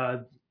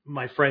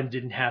my friend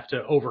didn't have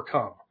to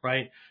overcome,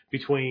 right?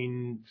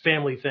 Between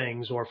family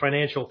things or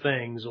financial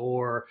things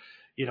or,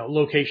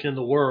 location in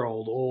the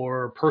world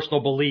or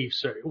personal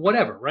beliefs or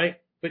whatever, right?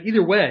 But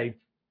either way,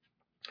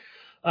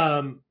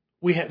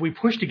 we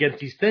pushed against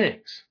these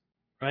things,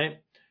 right?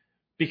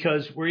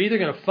 Because we're either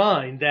going to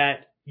find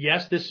that,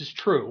 yes, this is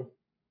true,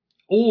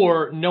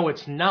 or no,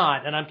 it's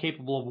not, and I'm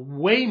capable of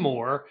way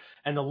more,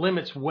 and the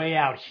limit's way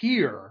out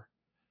here.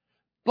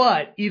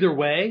 But either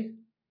way,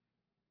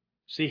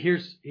 see,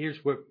 here's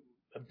what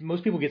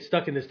most people get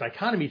stuck in, this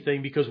dichotomy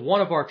thing, because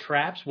one of our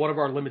traps, one of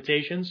our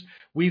limitations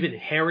we've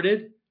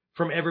inherited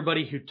from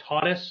everybody who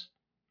taught us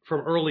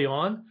from early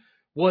on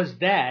was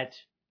that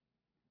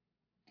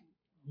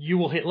you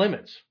will hit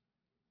limits.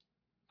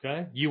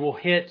 Okay? You will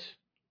hit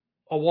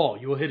a wall.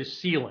 You will hit a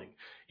ceiling.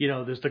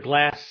 There's the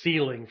glass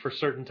ceiling for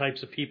certain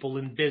types of people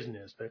in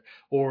business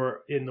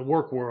or in the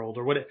work world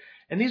or whatever.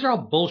 And these are all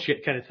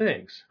bullshit kind of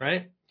things,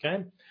 right?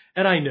 Okay.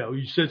 And I know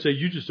you said,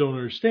 you just don't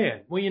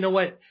understand. Well, you know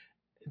what?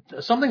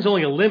 Something's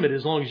only a limit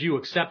as long as you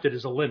accept it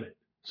as a limit.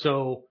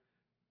 So,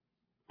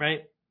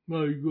 right?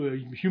 Well,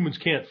 humans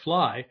can't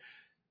fly.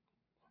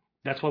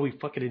 That's why we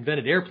fucking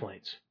invented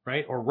airplanes,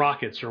 right? Or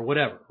rockets or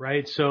whatever,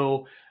 right?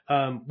 So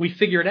we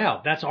figure it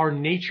out. That's our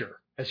nature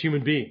as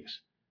human beings,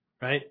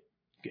 right?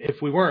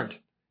 If it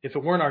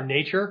weren't our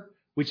nature,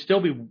 we'd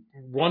still be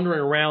wandering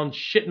around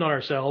shitting on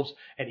ourselves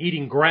and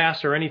eating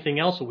grass or anything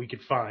else that we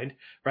could find,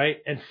 right?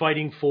 And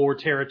fighting for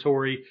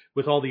territory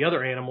with all the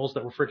other animals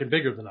that were freaking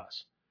bigger than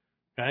us,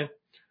 okay?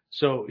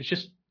 So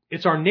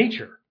it's our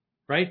nature,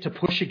 right? To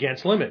push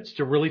against limits,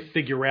 to really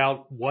figure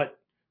out what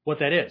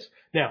that is.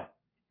 Now,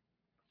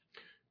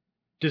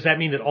 does that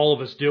mean that all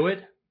of us do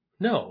it?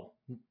 No.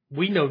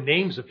 We know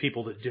names of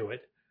people that do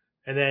it.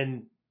 And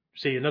then,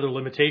 see, another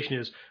limitation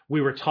is we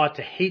were taught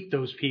to hate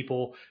those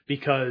people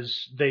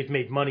because they've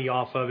made money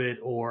off of it,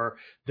 or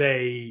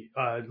they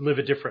live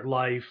a different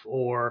life,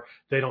 or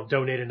they don't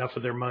donate enough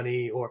of their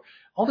money, or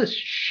all this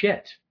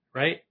shit,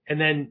 right?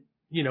 And then,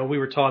 we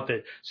were taught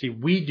that, see,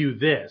 we do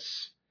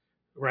this,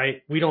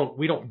 right? We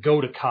don't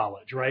go to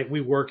college, right?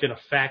 We work in a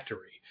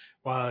factory.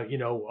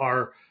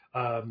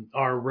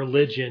 Our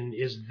religion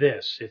is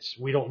this.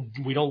 We don't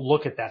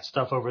look at that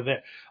stuff over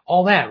there.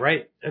 All that,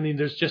 right? I mean,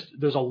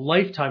 there's a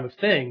lifetime of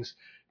things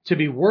to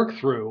be worked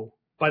through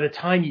by the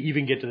time you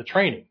even get to the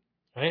training,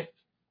 right?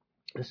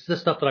 This is the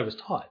stuff that I was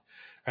taught,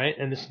 right?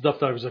 And this is stuff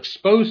that I was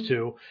exposed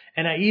to,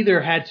 and I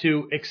either had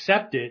to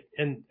accept it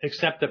and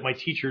accept that my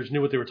teachers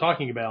knew what they were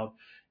talking about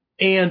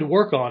and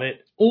work on it,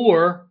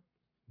 or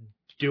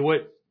do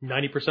what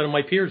 90% of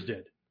my peers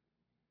did.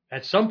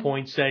 At some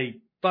point say,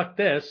 fuck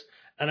this,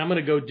 and I'm going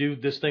to go do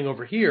this thing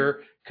over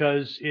here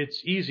because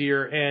it's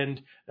easier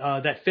and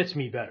that fits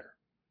me better.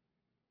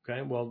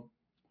 Okay, well,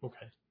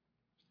 okay.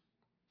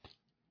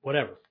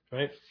 Whatever,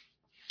 right?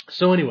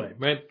 So anyway,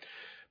 right?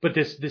 But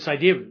this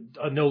idea of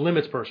a no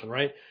limits person,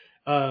 right?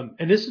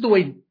 And this is the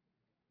way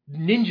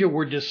ninja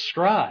were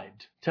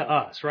described to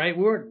us, right?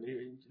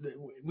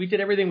 We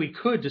did everything we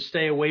could to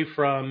stay away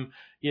from,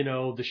 the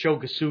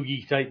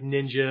Shokasugi type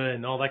ninja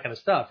and all that kind of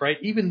stuff, right?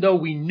 Even though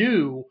we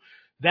knew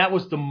that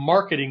was the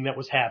marketing that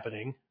was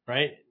happening,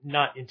 right?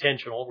 Not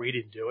intentional. We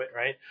didn't do it,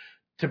 right?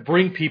 To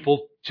bring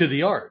people to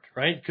the art,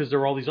 right? Because there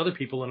were all these other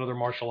people in other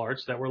martial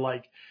arts that were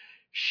like,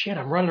 shit,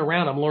 I'm running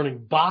around. I'm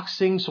learning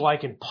boxing so I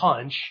can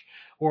punch,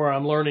 or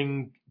I'm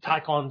learning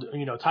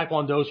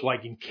taekwondo so I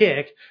can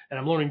kick, and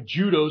I'm learning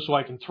judo so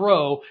I can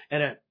throw,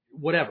 and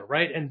whatever,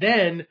 right? And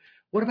then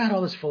what about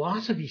all this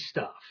philosophy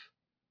stuff,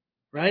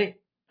 right?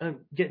 I'm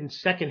getting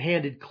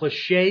second-handed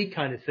cliche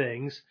kind of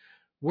things.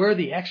 Where are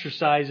the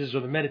exercises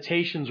or the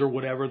meditations or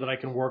whatever that I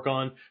can work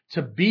on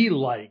to be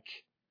like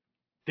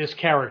this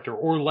character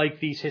or like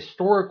these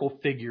historical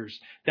figures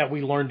that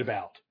we learned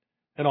about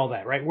and all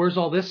that, right? Where's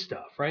all this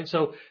stuff, right?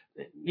 So,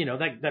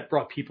 that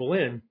brought people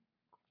in.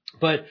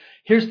 But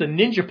here's the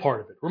ninja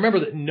part of it. Remember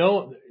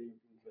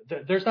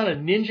that there's not a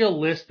ninja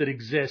list that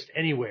exists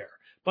anywhere.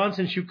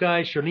 Bansen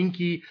Shukai,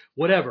 Shoninki,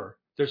 whatever.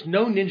 There's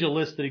no ninja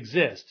list that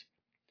exists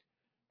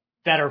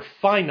that are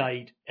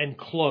finite and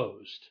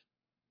closed,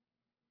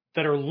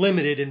 that are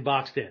limited and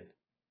boxed in.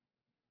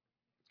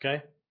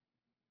 Okay?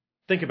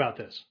 Think about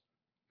this.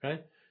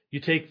 Okay?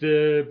 You take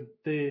the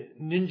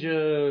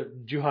ninja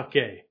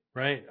juhake,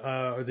 right?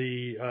 Or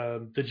the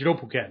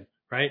jidopuken,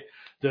 right?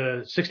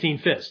 The 16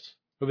 fists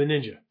of a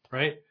ninja,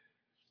 right?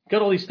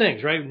 Got all these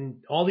things, right?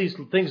 And all these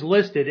things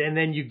listed, and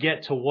then you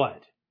get to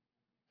what?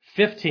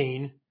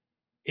 15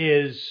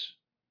 is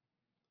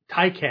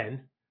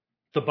taiken.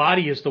 The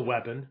body is the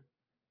weapon,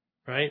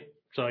 right?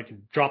 So I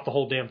can drop the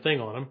whole damn thing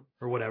on him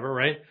or whatever,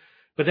 right?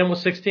 But then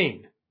what's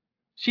 16?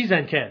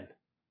 Shizenken.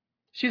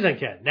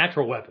 Shizenken,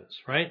 natural weapons,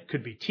 right?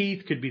 Could be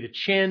teeth, could be the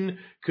chin,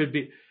 could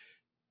be...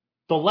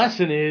 The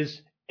lesson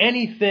is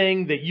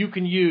anything that you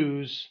can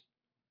use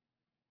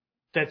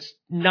that's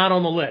not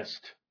on the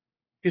list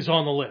is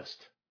on the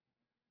list,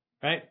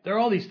 right? There are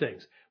all these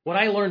things. What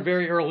I learned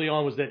very early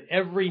on was that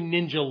every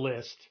ninja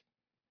list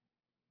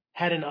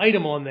had an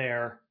item on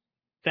there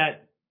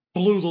that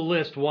blew the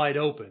list wide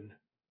open,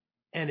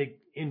 and it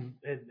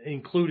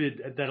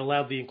included, that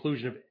allowed the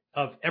inclusion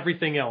of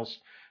everything else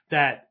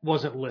that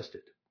wasn't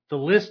listed. The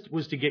list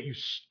was to get you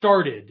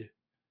started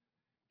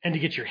and to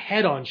get your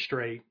head on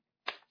straight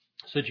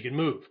so that you can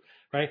move,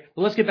 right?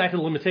 But let's get back to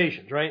the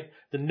limitations, right?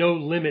 The no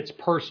limits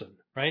person,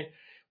 right?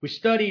 We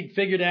studied,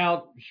 figured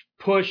out,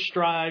 push,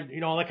 strive,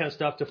 all that kind of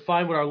stuff to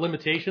find what our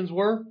limitations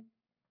were.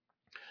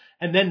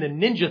 And then the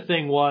ninja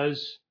thing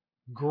was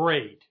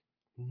great.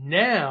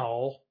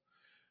 Now,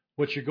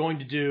 what you're going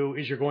to do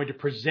is you're going to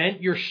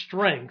present your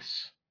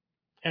strengths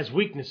as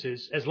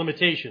weaknesses, as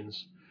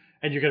limitations,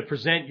 and you're going to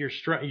present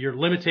your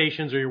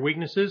limitations or your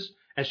weaknesses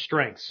as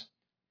strengths,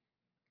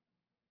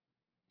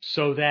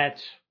 so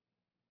that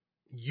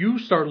you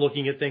start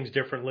looking at things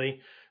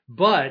differently,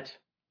 but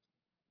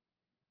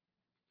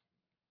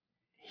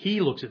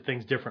he looks at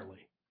things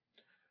differently.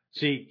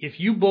 See, if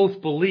you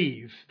both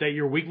believe that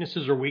your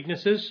weaknesses are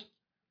weaknesses,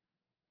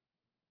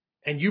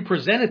 and you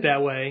present it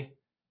that way,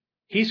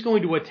 he's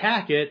going to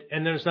attack it,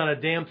 and there's not a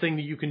damn thing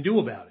that you can do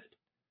about it.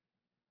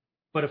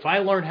 But if I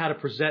learn how to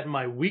present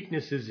my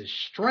weaknesses as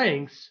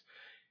strengths,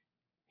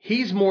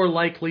 he's more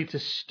likely to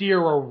steer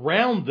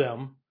around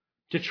them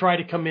to try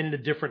to come in a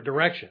different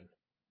direction,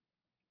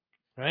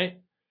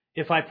 right?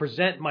 If I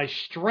present my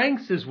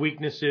strengths as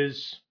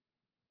weaknesses,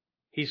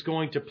 he's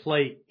going to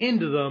play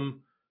into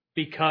them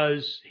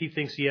because he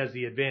thinks he has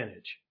the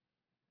advantage.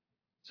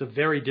 It's a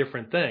very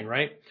different thing,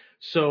 right?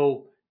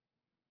 So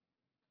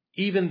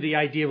even the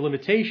idea of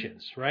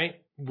limitations,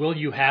 right? Will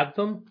you have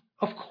them?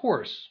 Of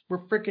course.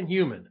 We're freaking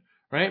human,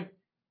 right?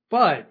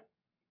 But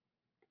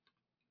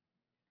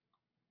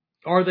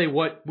are they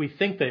what we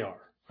think they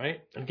are,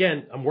 right?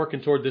 Again, I'm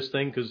working toward this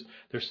thing because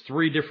there's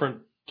 3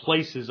 different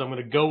places I'm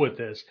going to go with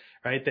this,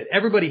 right? That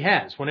everybody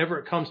has whenever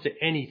it comes to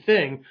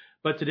anything.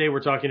 But today we're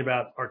talking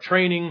about our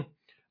training,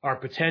 our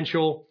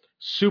potential,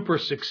 super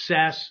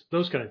success,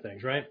 those kind of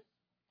things, right?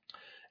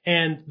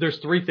 And there's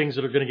 3 things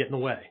that are going to get in the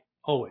way,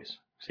 always.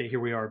 See, here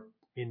we are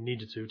in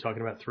Nijutsu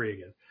talking about 3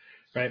 again,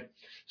 right?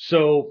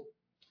 So,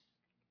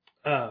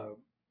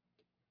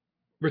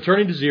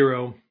 returning to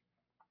 0,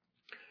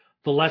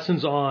 the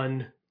lessons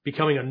on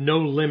becoming a no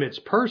limits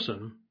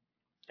person.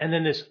 And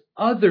then this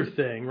other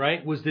thing,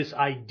 right, was this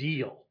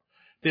ideal,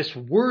 this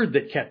word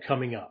that kept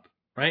coming up,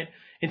 right?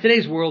 In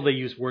today's world, they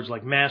use words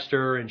like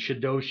master and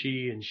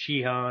shidoshi and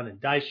shihan and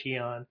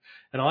daishihan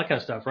and all that kind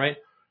of stuff, right?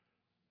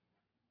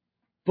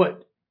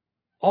 But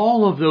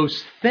all of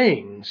those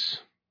things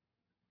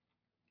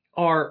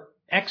are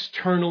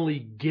externally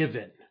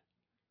given.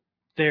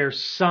 They're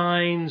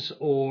signs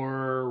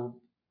or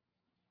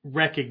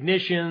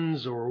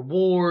recognitions or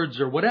awards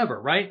or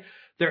whatever, right?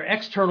 They're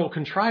external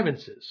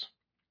contrivances.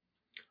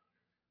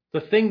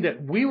 The thing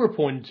that we were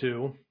pointing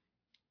to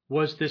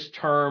was this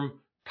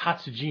term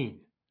Tatsujin.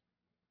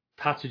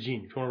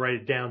 Tatsujin, if you want to write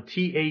it down,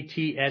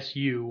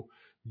 Tatsujin.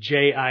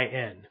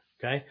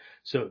 Okay?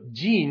 So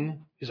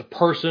Jin is a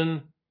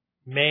person,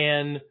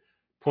 man,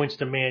 points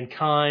to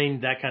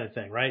mankind, that kind of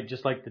thing, right?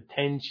 Just like the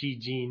Tenchi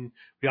Jin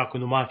Ryaku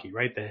no Maki,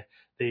 right?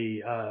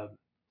 The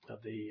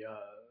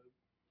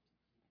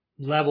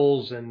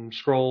levels and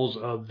scrolls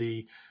of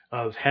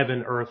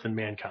heaven, earth, and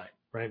mankind,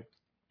 right?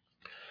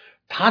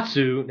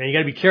 Tatsu, now you got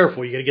to be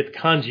careful. You got to get the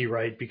kanji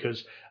right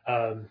because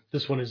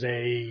this one is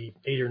a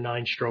 8 or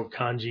 9 stroke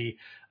kanji,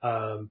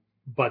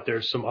 but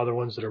there's some other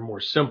ones that are more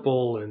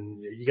simple,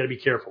 and you got to be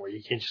careful.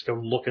 You can't just go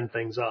looking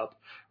things up,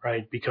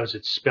 right? Because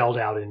it's spelled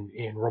out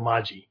in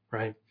Romaji,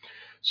 right?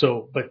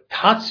 So, but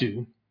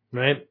Tatsu,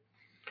 right?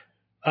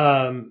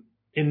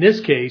 In this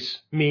case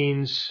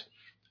means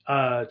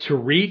to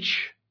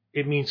reach.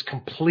 It means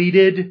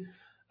completed.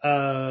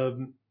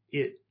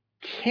 It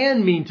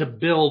can mean to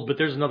build, but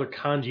there's another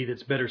kanji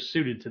that's better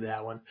suited to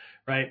that one,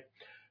 right?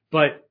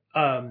 But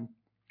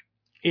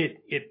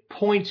it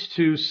points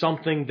to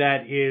something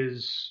that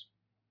is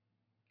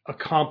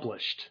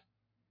accomplished,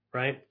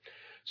 right?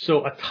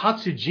 So a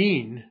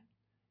tatsujin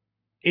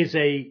is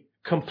a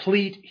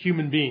complete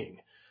human being.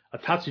 A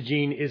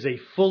tatsujin is a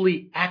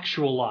fully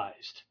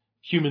actualized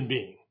human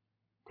being,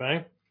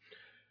 okay?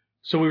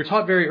 So we were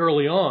taught very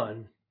early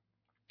on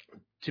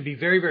to be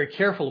very, very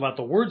careful about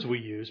the words we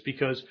use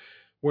because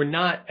we're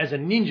not, as a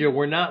ninja,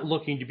 we're not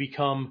looking to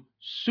become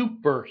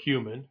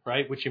superhuman,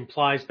 right? Which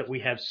implies that we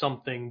have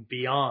something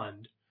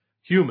beyond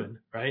human,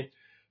 right?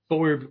 But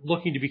we're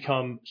looking to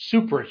become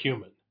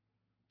superhuman,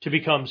 to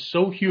become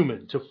so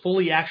human, to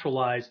fully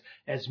actualize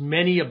as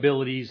many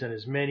abilities and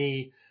as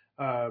many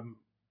of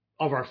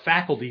our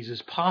faculties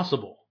as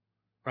possible,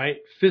 right?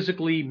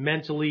 Physically,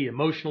 mentally,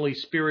 emotionally,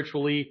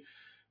 spiritually,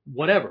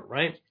 whatever,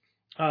 right?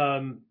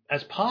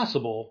 As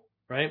possible,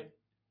 right?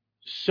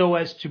 So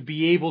as to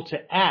be able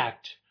to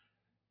act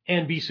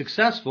and be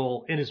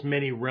successful in as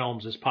many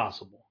realms as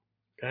possible.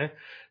 Okay.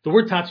 The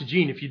word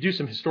Tatsujin, if you do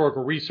some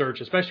historical research,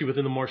 especially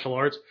within the martial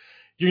arts,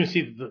 you're going to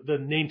see the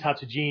name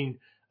Tatsujin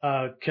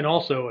can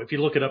also, if you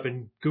look it up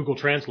in Google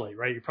Translate,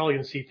 right, you're probably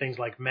going to see things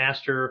like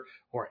master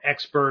or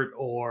expert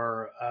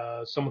or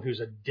someone who's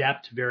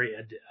adept,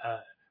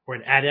 or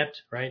an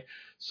adept, right?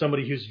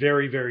 Somebody who's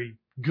very, very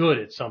good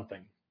at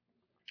something,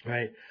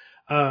 right?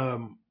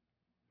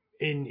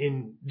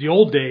 In the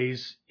old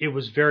days, it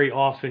was very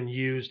often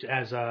used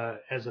as an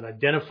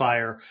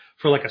identifier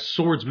for like a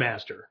swords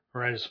master,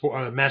 right?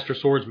 A master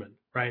swordsman,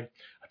 right?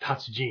 A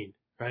tatsujin,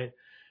 right?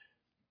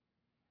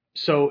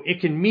 So it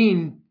can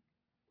mean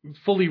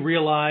fully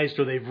realized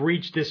or they've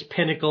reached this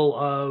pinnacle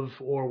of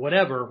or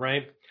whatever,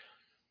 right?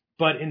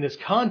 But in this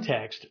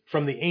context,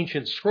 from the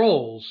ancient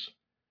scrolls,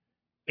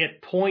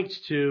 it points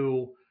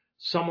to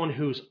someone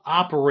who's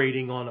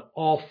operating on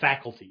all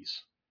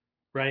faculties,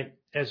 right?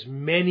 As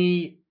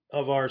many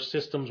of our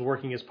systems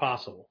working as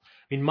possible.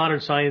 I mean, modern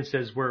science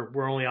says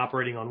we're only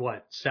operating on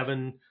what,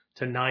 7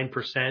 to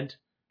 9%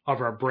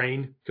 of our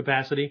brain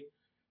capacity,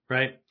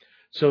 right?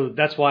 So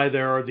that's why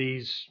there are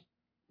these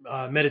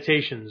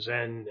meditations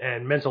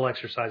and mental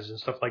exercises and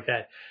stuff like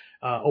that,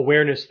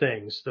 awareness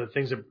things, the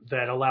things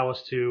that allow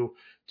us to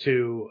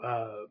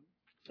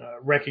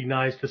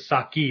recognize the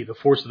saki, the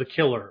force of the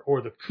killer,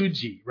 or the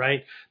kuji,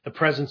 right? The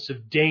presence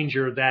of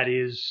danger that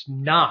is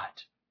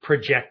not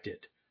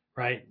projected,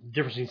 right? The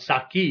difference between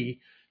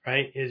saki,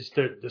 right, is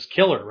this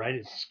killer, right?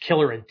 It's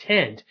killer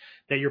intent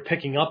that you're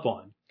picking up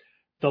on.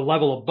 The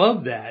level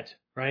above that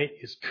right,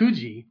 is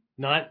Kuji,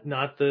 not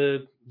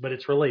but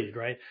it's related,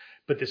 right?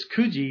 But this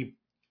Kuji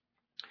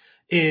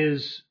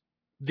is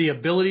the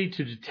ability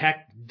to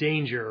detect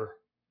danger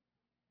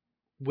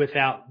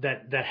without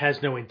that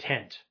has no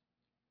intent.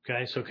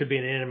 Okay, so it could be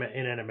an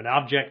inanimate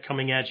object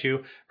coming at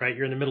you, right?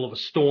 You're in the middle of a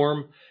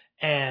storm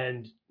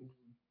and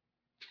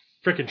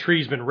freaking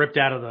tree's been ripped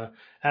out of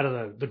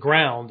the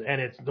ground and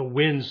it's the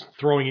wind's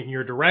throwing it in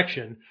your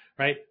direction,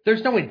 right?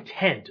 There's no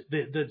intent.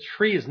 The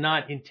tree is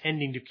not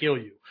intending to kill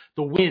you.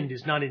 The wind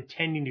is not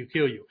intending to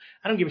kill you.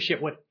 I don't give a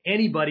shit what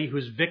anybody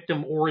who's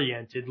victim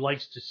oriented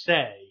likes to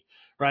say,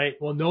 right?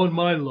 Well, knowing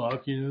my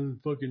luck,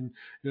 fucking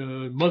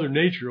Mother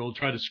Nature will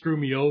try to screw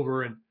me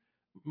over, and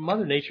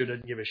Mother Nature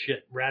doesn't give a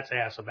shit rat's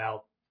ass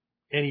about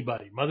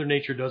anybody. Mother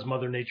Nature does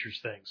Mother Nature's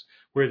things.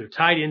 We're either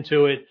tied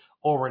into it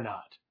or we're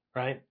not,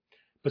 right?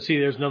 But see,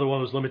 there's another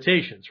one of those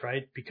limitations,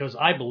 right? Because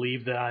I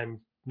believe that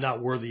I'm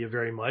not worthy of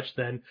very much,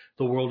 then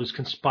the world is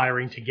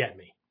conspiring to get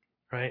me,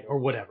 right? Or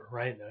whatever,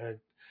 right?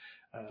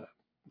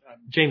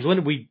 James, when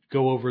did we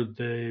go over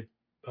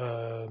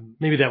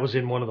maybe that was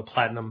in one of the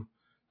platinum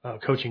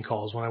coaching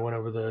calls when I went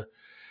over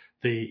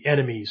the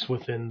enemies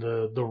within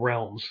the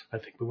realms. I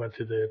think we went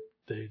through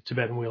the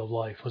Tibetan Wheel of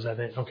Life. Was that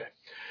it? Okay.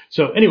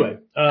 So anyway,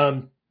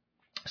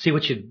 see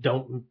what you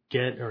don't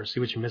get or see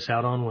what you miss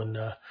out on when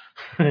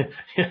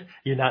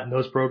you're not in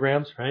those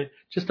programs, right?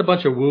 Just a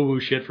bunch of woo-woo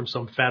shit from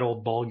some fat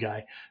old bald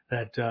guy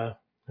that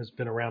has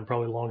been around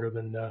probably longer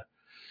than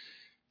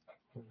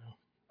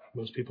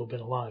most people have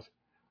been alive.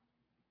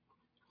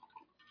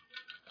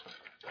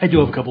 I do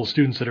have a couple of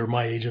students that are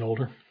my age and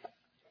older.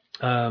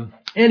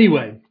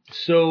 Anyway,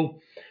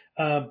 so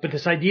but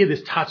this idea,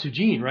 this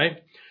Tatsujin,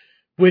 right,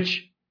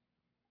 which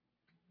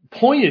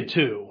pointed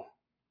to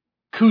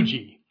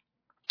Kuji,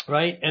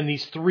 right? And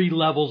these 3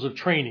 levels of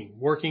training,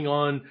 working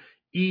on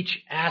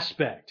each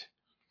aspect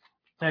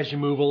as you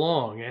move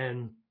along,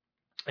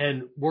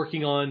 and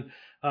working on,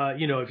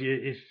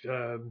 if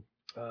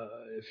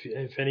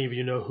any of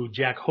you know who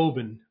Jack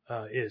Hoban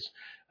is,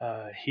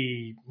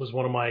 he was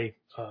one of my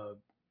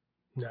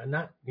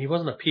he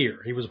wasn't a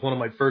peer. He was one of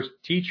my first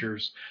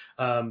teachers.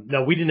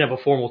 No, we didn't have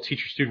a formal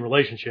teacher-student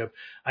relationship.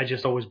 I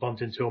just always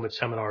bumped into him at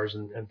seminars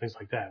and things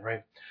like that,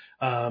 right?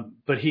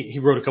 But he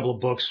wrote a couple of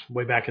books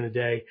way back in the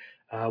day.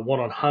 One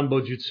on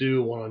Hanbo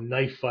Jutsu, one on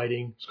knife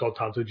fighting. It's called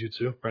Tanto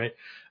Jutsu, right?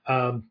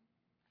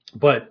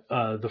 But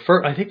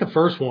I think the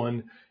first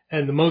one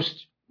and the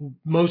most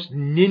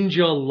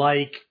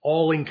ninja-like,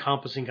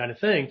 all-encompassing kind of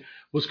thing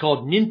was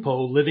called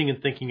Ninpo, Living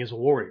and Thinking as a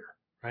Warrior,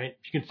 right?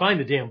 If you can find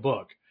the damn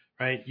book,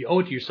 right? You owe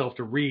it to yourself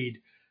to read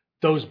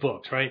those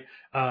books, right?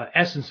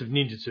 Essence of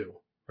Ninjutsu,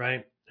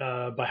 right?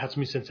 By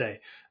Hatsumi Sensei.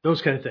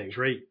 Those kind of things,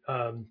 right?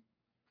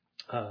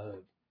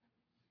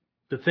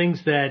 The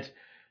things that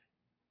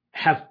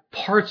have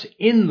parts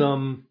in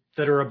them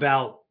that are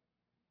about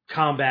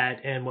combat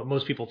and what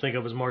most people think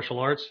of as martial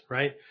arts,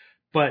 right?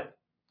 But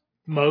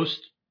most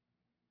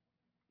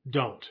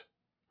don't,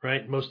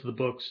 right? Most of the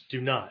books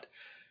do not.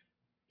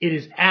 It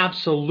is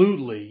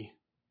absolutely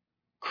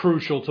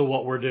crucial to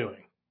what we're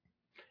doing.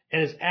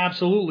 And it's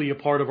absolutely a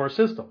part of our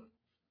system.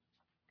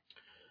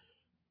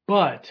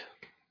 But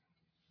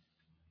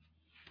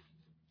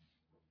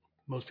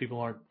most people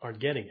aren't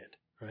getting it,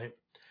 right?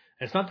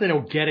 And it's not that they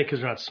don't get it because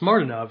they're not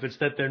smart enough. It's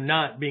that they're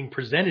not being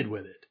presented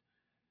with it,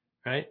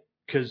 right?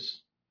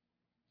 Because,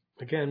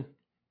 again,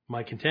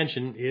 my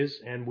contention is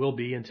and will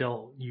be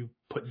until you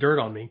put dirt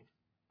on me,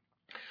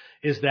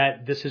 is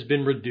that this has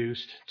been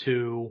reduced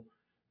to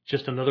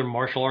just another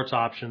martial arts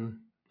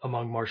option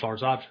among martial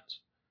arts options.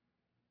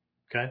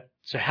 Okay?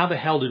 So how the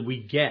hell did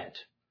we get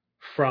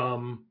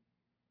from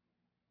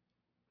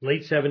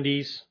late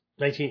 70s,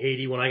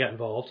 1980 when I got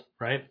involved,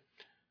 right?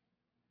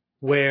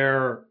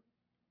 Where,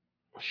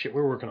 we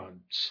were working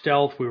on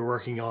stealth, we were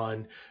working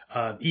on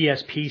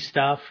ESP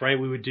stuff, right?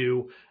 We would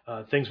do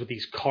things with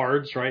these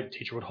cards, right? The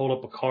teacher would hold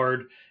up a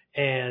card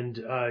and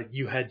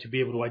you had to be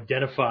able to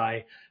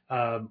identify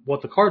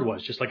what the card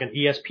was, just like an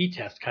ESP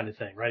test kind of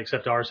thing, right?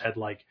 Except ours had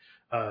like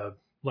a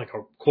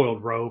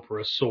coiled rope or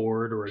a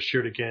sword or a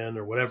shuriken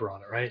or whatever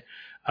on it, right?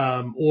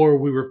 Or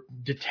we were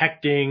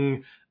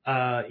detecting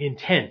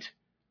intent,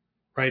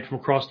 right, from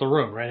across the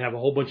room, right? Have a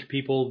whole bunch of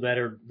people that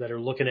are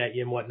looking at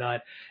you and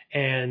whatnot,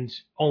 and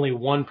only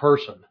one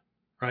person,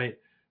 right,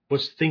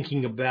 was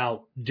thinking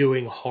about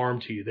doing harm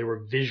to you. They were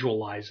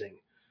visualizing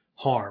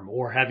harm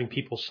or having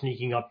people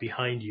sneaking up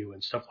behind you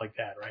and stuff like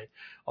that, right?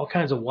 All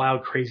kinds of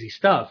wild, crazy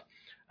stuff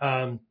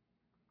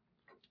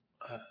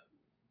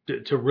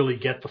to really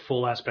get the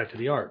full aspect of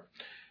the art.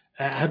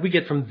 How'd we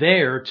get from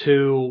there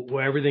to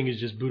where everything is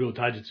just Budo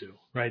Taijutsu,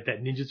 right?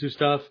 That ninjutsu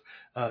stuff.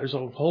 There's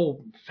a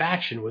whole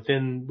faction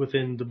within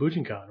the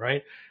Bujinkan,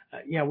 right?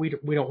 We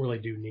don't really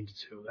do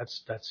ninjutsu.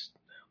 That's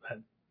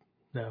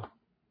no.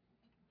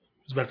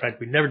 As a matter of fact,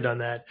 we've never done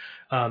that.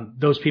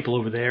 Those people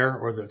over there,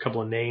 or the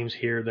couple of names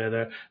here,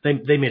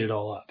 they made it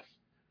all up.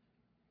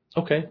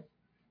 Okay,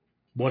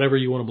 whatever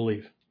you want to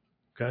believe.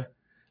 Okay,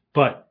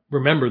 but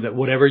remember that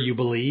whatever you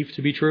believe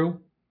to be true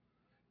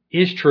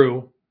is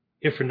true,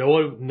 if for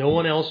no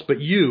one else but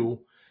you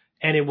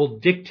and it will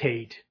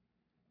dictate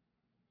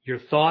your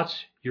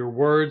thoughts, your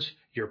words,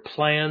 your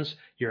plans,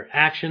 your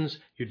actions,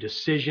 your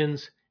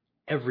decisions,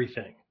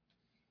 everything,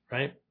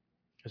 right?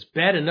 It's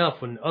bad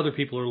enough when other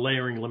people are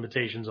layering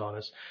limitations on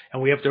us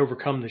and we have to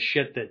overcome the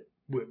shit that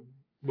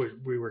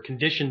we were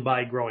conditioned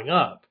by growing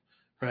up,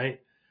 right?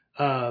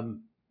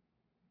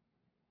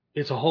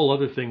 It's a whole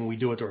other thing when we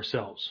do it to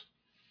ourselves.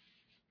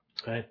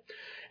 Okay.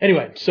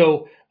 Anyway,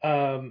 so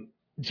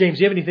James,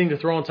 do you have anything to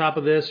throw on top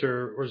of this,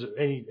 or is it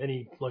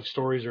any like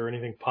stories or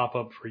anything pop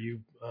up for you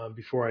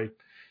before I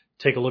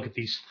take a look at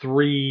these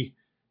three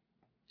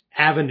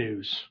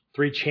avenues,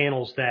 three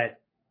channels that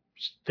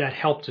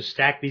help to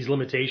stack these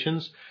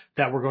limitations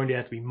that we're going to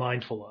have to be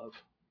mindful of?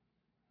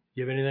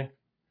 You have anything?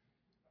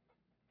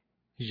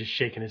 He's just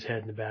shaking his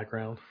head in the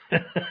background.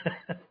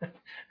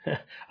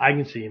 I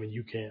can see him and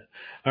you can't.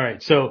 All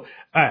right. So,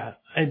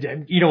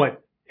 and you know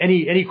what?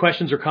 Any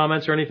questions or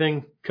comments or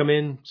anything come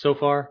in so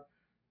far?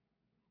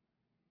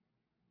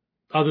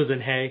 Other than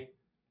hey?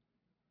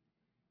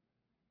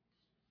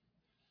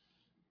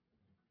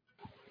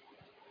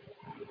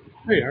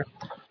 There you are.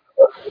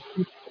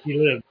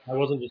 You live. I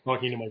wasn't just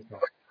talking to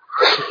myself.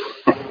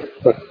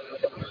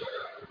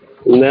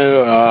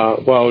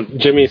 No, well,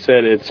 Jimmy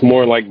said it's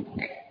more like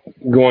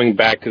going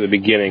back to the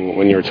beginning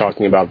when you were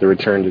talking about the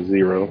return to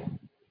zero.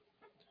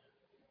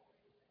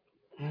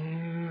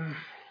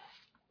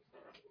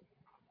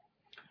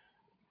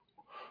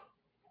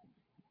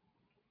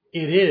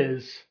 It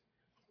is,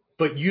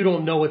 but you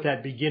don't know what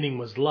that beginning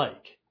was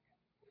like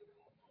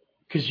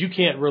because you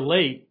can't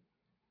relate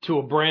to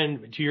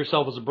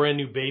yourself as a brand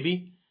new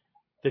baby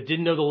that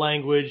didn't know the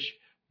language,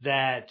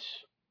 that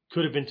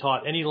could have been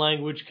taught any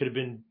language, could have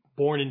been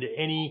born into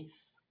any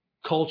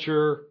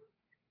culture,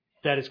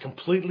 that is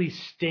completely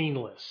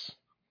stainless,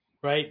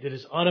 right? That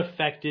is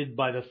unaffected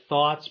by the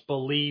thoughts,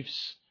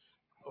 beliefs,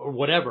 or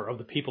whatever of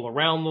the people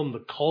around them,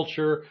 the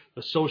culture,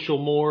 the social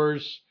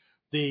mores,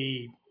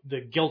 the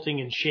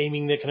guilting and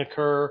shaming that can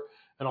occur,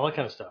 and all that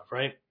kind of stuff,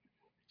 right?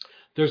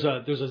 There's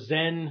a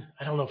Zen,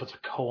 I don't know if it's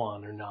a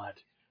koan or not.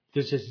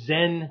 There's a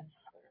Zen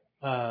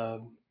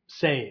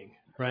saying,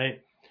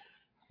 right,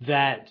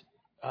 that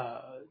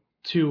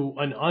to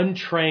an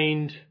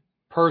untrained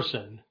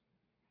person,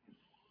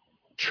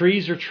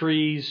 trees are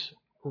trees,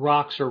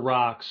 rocks are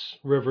rocks,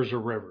 rivers are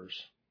rivers.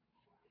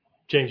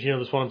 James, you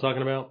know this one I'm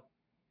talking about?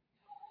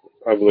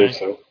 I believe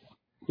so.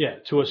 Yeah.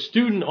 To a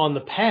student on the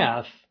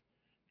path,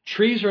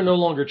 trees are no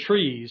longer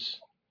trees,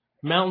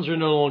 mountains are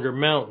no longer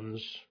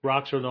mountains,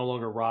 rocks are no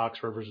longer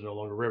rocks, rivers are no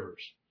longer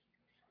rivers.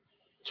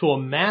 To a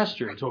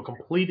master, to a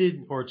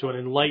completed or to an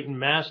enlightened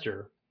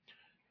master,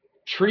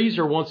 trees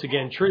are once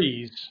again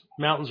trees,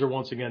 mountains are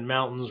once again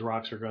mountains,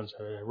 rocks are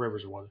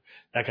rivers are one,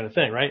 that kind of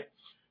thing, right?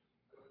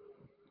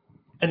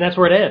 And that's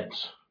where it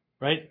ends,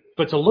 right?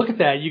 But to look at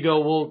that, you go,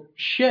 well,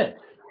 shit.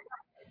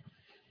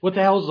 What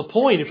the hell is the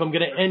point if I'm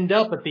going to end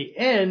up at the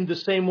end the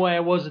same way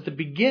I was at the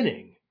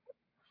beginning?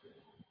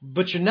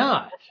 But you're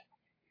not.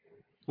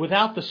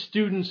 Without the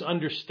student's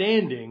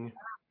understanding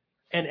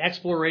and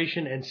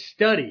exploration and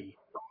study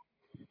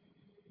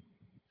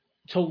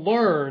to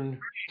learn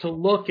to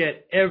look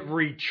at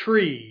every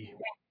tree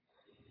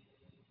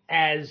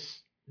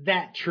as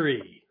that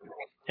tree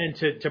and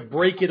to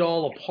break it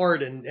all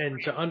apart and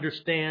to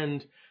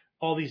understand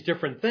all these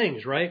different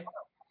things, right?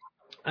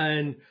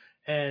 And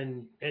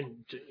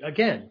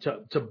again,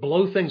 to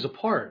blow things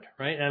apart,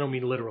 right? I don't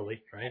mean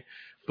literally, right?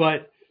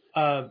 But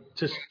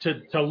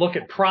to look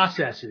at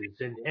processes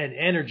and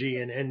energy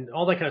and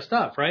all that kind of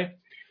stuff, right?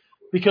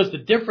 Because the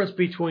difference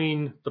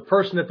between the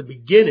person at the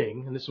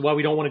beginning, and this is why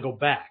we don't want to go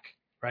back,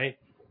 right?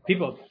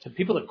 People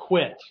that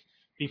quit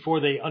before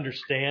they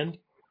understand,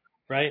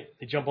 right?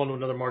 They jump onto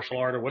another martial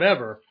art or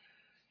whatever.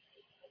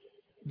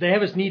 They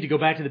have this need to go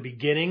back to the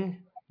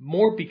beginning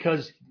more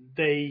because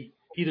they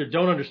either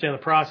don't understand the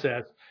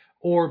process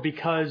or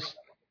because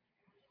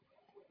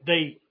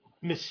they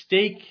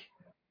mistake,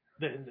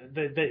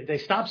 they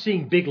stop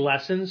seeing big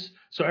lessons.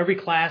 So every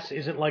class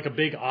isn't like a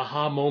big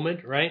aha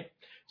moment, right?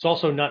 It's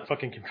also not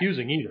fucking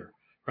confusing either,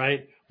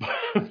 right?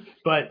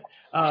 But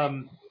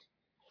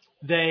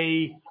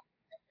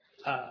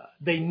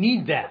they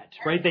need that,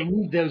 right? They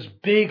need those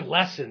big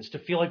lessons to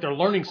feel like they're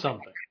learning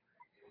something.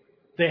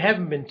 They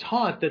haven't been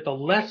taught that the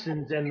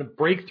lessons and the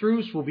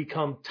breakthroughs will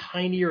become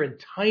tinier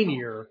and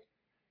tinier.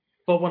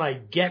 But when I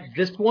get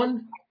this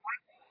one,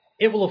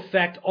 it will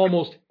affect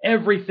almost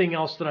everything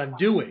else that I'm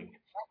doing.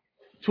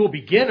 To a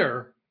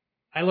beginner,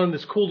 I learned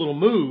this cool little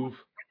move.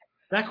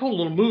 That cool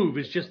little move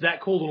is just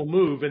that cool little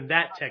move and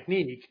that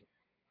technique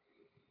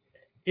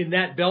in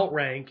that belt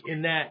rank,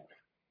 in that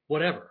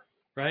whatever,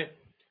 right?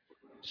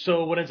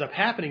 So what ends up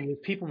happening is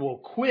people will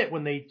quit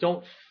when they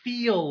don't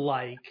feel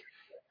like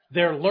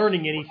they're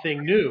learning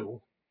anything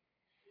new.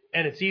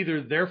 And it's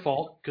either their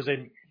fault because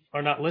they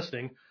are not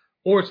listening,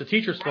 or it's the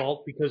teacher's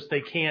fault because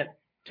they can't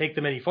take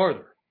them any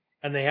farther.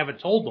 And they haven't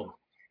told them,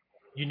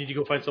 you need to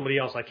go find somebody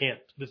else. I can't.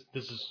 This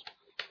is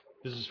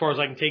as far as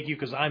I can take you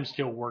because I'm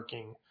still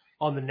working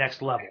on the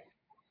next level.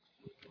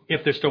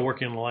 if they're still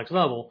working on the next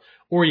level,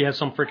 or you have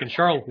some freaking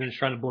charlatan who's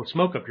trying to blow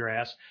smoke up your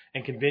ass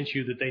and convince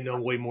you that they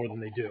know way more than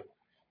they do.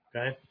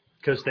 Okay?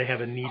 Because they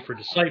have a need for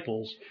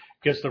disciples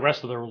because the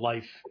rest of their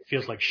life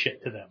feels like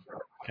shit to them.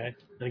 Okay?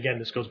 And again,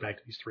 this goes back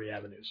to these three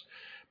avenues.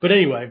 But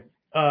anyway,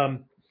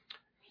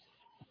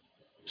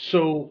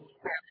 so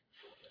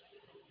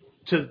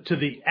to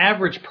the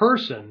average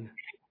person,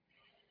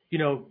 you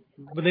know,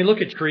 when they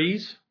look at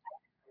trees,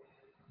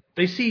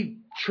 they see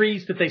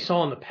trees that they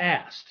saw in the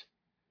past.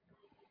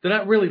 They're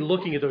not really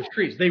looking at those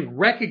trees. They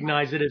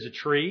recognize it as a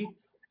tree,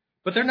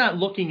 but they're not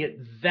looking at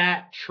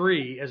that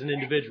tree as an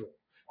individual.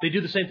 They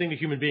do the same thing to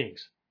human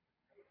beings,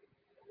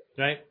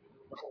 right?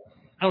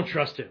 I don't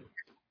trust him.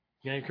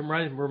 You know, it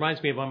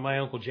reminds me of my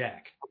Uncle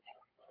Jack.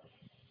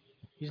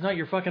 He's not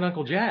your fucking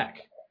Uncle Jack.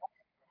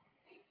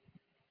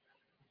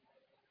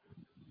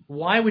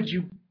 Why would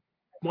you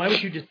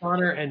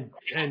dishonor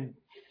and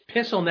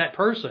piss on that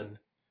person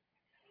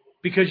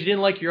because you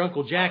didn't like your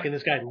Uncle Jack and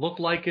this guy looked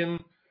like him,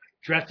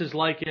 dressed as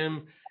like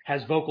him,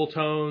 has vocal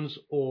tones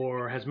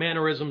or has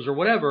mannerisms or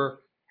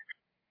whatever?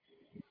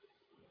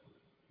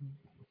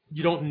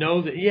 You don't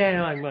know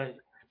that,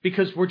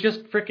 because we're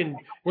just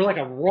we're like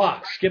a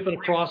rock skipping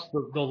across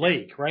the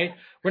lake, right?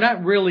 We're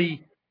not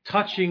really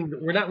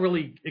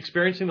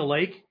experiencing the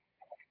lake.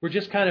 We're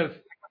just kind of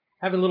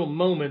having little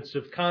moments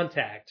of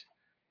contact,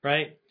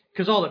 right?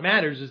 Because all that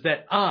matters is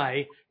that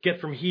I get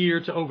from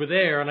here to over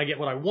there and I get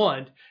what I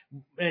want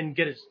and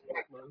get it,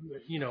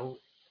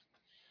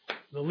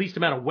 the least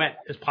amount of wet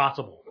as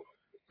possible,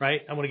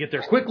 right? I want to get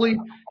there quickly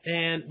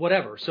and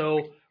whatever.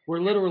 So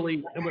we're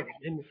literally,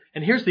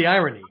 and here's the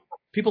irony.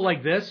 People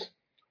like this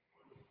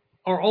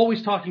are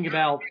always talking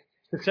about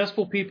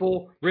successful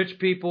people, rich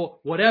people,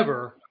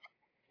 whatever,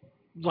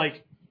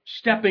 like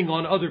stepping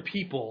on other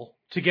people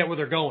to get where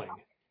they're going.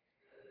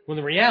 When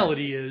the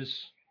reality is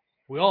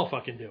we all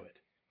fucking do it.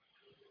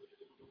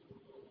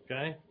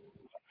 Okay?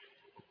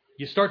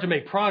 You start to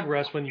make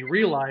progress when you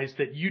realize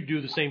that you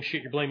do the same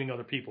shit you're blaming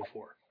other people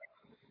for.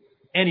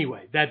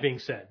 Anyway, that being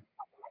said,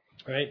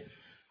 right?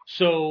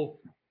 So,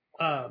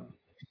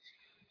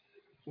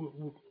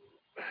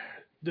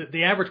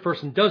 the average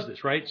person does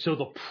this, right? So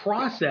the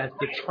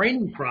the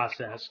training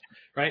process,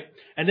 right?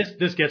 And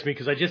this gets me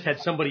because I just had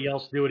somebody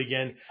else do it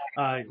again.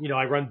 I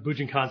run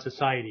Bujinkan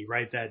Society,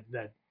 right?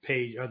 That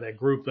page or that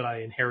group that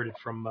I inherited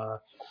from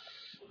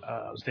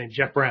his name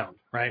Jeff Brown,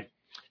 right?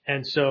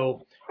 And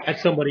so I had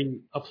somebody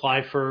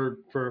apply for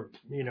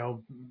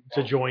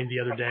to join the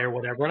other day or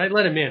whatever, and I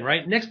let him in,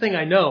 right? Next thing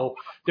I know,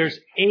 there's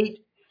 8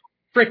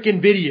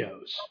 freaking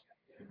videos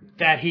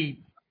that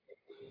he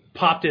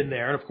popped in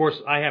there, and of course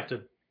I have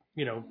to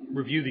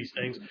review these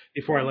things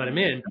before I let him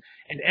in,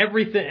 and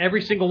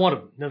every single one of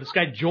them. Now this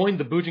guy joined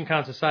the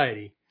Bujinkan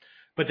Society,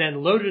 but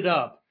then loaded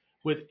up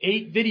with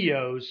 8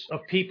 videos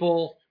of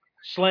people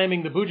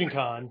slamming the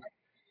Bujinkan,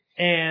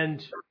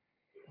 and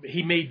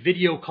he made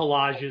video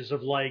collages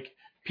of like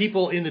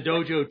people in the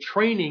dojo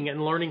training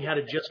and learning how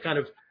to just kind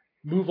of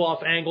move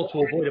off angle to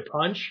avoid a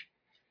punch,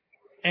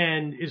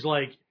 and is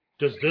like,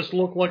 does this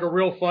look like a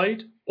real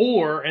fight?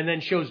 And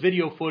then shows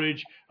video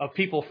footage of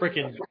people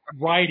freaking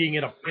riding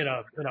in a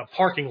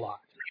parking lot,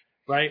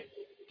 right?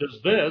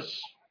 Does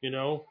this,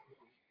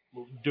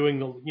 doing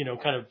the,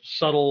 kind of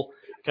subtle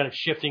kind of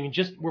shifting and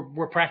just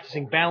we're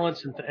practicing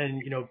balance and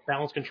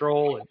balance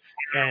control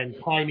and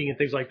timing and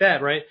things like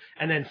that, right?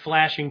 And then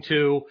flashing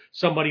to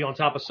somebody on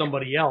top of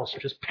somebody else,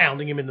 just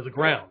pounding him into the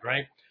ground,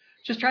 right?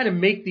 Just trying to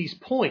make these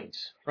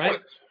points, right?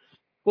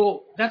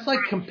 Well, that's like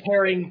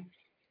comparing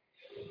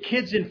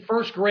kids in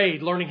first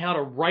grade learning how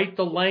to write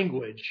the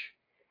language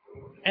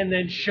and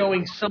then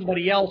showing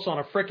somebody else on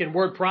a frickin'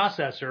 word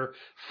processor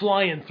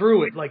flying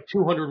through it like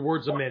 200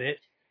 words a minute,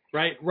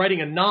 right?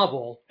 Writing a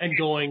novel and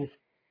going,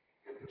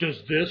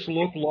 does this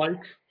look like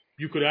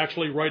you could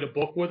actually write a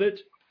book with it?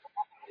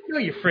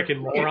 You frickin'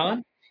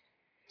 moron.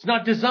 It's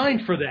not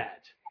designed for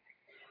that.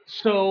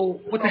 So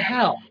what the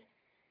hell,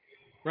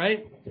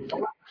 right?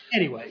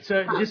 Anyway,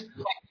 so just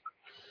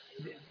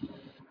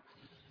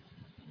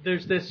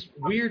there's this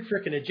weird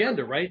frickin'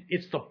 agenda, right?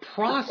 It's the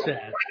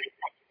process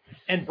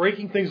and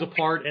breaking things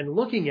apart and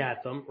looking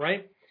at them,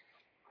 right?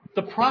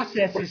 The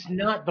process is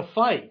not the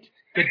fight.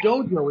 The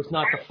dojo is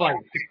not the fight.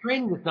 The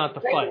training is not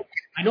the fight.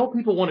 I know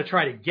people want to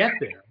try to get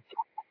there,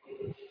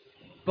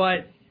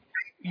 but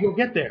you'll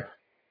get there,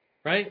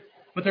 right?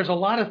 But there's a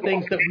lot of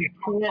things that we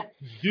can't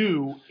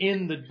do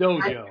in the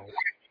dojo.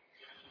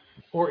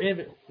 Why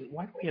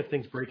do we have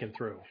things breaking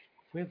through? Do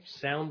we have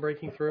sound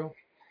breaking through?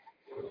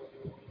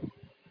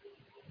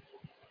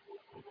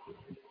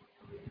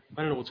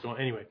 I don't know what's going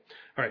on. Anyway,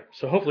 all right.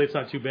 So hopefully it's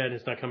not too bad and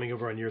it's not coming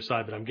over on your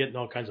side, but I'm getting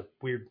all kinds of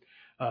weird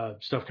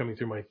stuff coming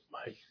through my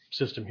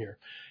system here.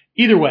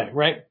 Either way,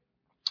 right?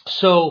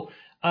 So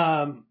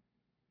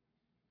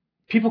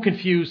people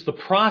confuse the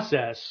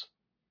process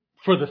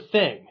for the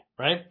thing,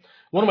 right?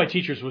 One of my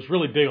teachers was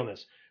really big on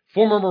this.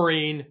 Former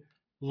Marine,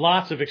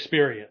 lots of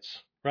experience,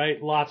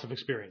 right? Lots of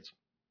experience.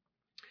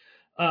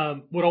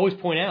 Would always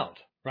point out,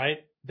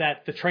 right,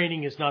 that the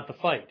training is not the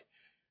fight.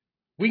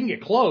 We can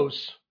get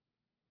close,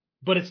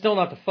 but it's still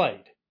not the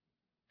fight.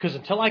 Because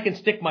until I can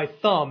stick my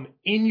thumb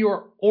in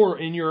your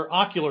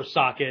ocular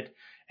socket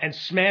and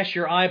smash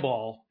your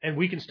eyeball and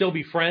we can still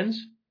be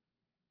friends,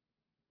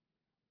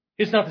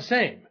 it's not the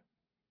same.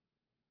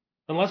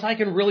 Unless I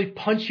can really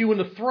punch you in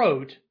the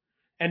throat,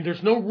 and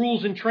there's no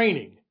rules in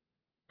training,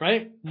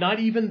 right?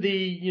 Not even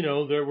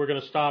we're going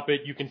to stop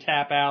it, you can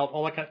tap out,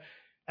 all that kind of.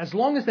 As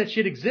long as that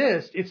shit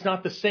exists, it's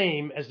not the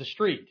same as the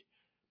street,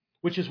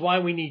 which is why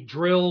we need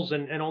drills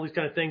and all these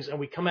kind of things, and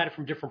we come at it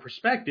from different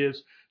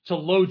perspectives to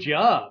load you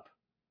up.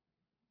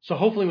 So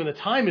hopefully when the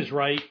time is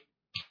right,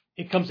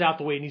 it comes out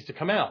the way it needs to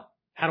come out.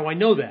 How do I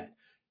know that?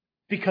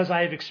 Because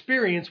I have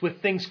experience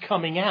with things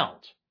coming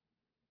out,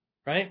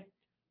 right?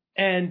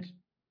 And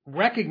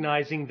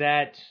recognizing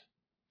that,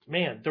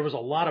 man, there was a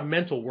lot of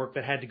mental work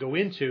that had to go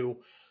into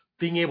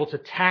being able to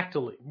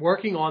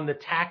working on the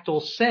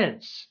tactile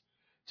sense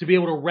to be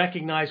able to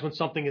recognize when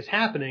something is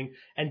happening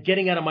and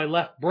getting out of my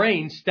left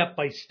brain step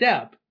by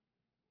step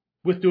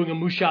with doing a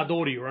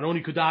mushadori or an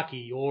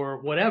onikudaki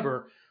or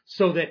whatever,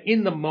 so that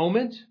in the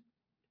moment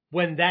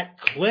when that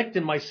clicked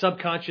in my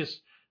subconscious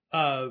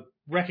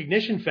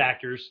recognition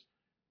factors,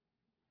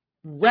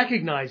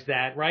 recognize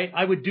that, right?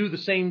 I would do the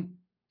same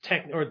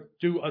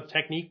do a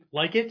technique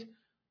like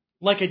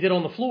I did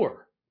on the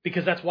floor,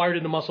 because that's wired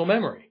into muscle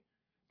memory.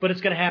 But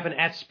it's going to happen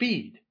at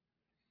speed,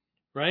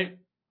 right?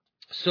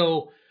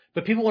 So,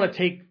 but people want to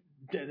take,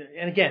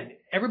 and again,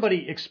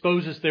 everybody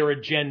exposes their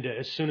agenda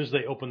as soon as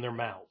they open their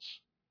mouths,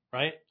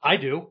 right? I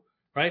do,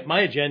 right? My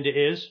agenda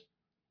is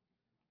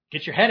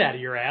get your head out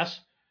of your ass,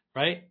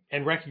 right?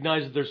 And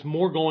recognize that there's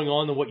more going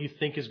on than what you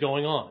think is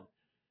going on,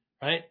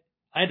 right?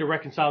 I had to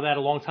reconcile that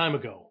a long time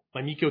ago.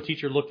 My Nikko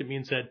teacher looked at me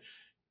and said,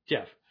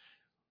 Jeff,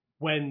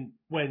 when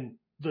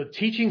the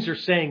teachings are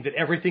saying that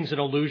everything's an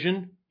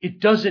illusion,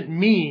 it doesn't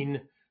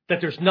mean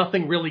that there's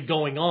nothing really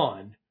going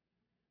on.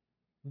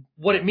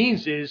 What it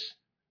means is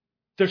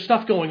there's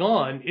stuff going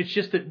on. It's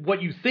just that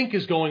what you think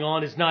is going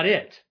on is not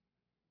it,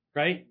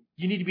 right?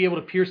 You need to be able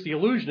to pierce the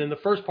illusion. And the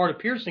first part of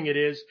piercing it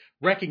is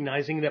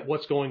recognizing that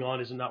what's going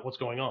on is not what's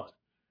going on,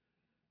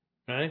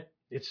 right?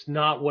 It's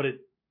not what it,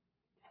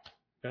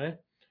 okay?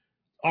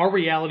 Our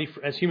reality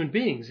as human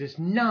beings is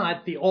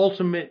not the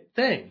ultimate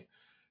thing.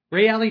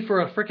 Reality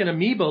for a frickin'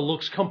 amoeba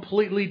looks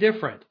completely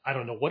different. I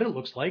don't know what it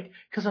looks like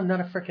because I'm not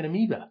a frickin'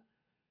 amoeba,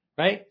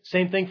 right?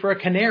 Same thing for a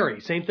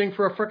canary. Same thing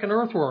for a frickin'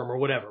 earthworm or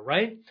whatever,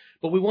 right?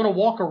 But we want to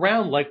walk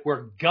around like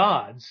we're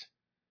gods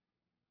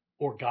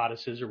or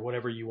goddesses or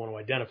whatever you want to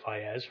identify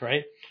as,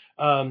 right?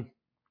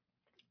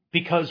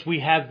 Because we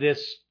have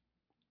this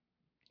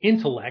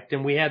intellect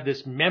and we have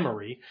this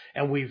memory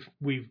and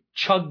we've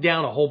chugged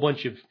down a whole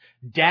bunch of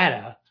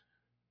data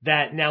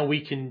that now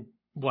we can,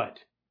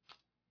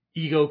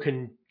 ego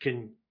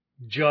can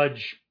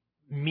judge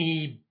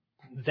me,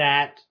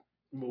 that,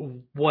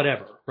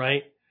 whatever,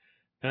 right?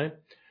 Okay?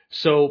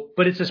 So,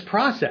 but it's this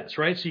process,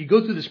 right? So you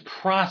go through this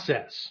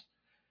process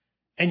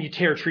and you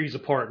tear trees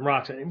apart and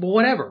rocks and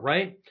whatever,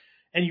 right?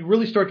 And you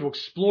really start to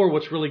explore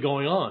what's really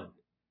going on.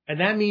 And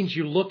that means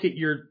you look at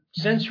your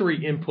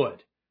sensory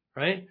input,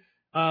 right?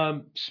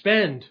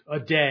 Spend a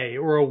day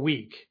or a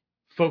week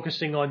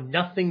focusing on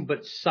nothing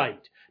but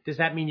sight. Does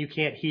that mean you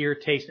can't hear,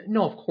 taste?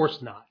 No, of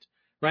course not,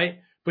 right?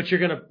 But you're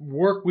going to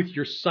work with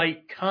your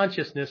sight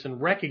consciousness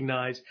and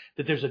recognize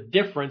that there's a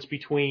difference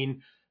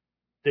between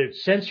the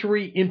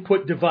sensory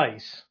input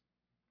device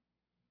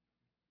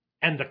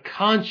and the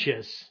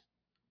conscious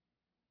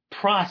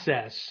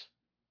process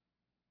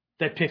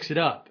that picks it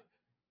up,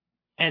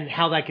 and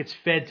how that gets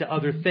fed to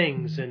other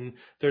things. And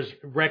there's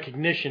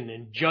recognition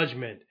and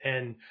judgment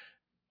and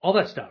all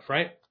that stuff,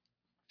 right?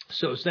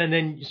 So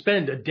then you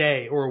spend a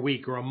day or a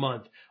week or a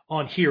month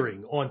on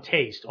hearing, on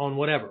taste, on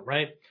whatever,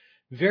 right?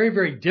 Very,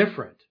 very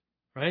different,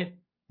 right?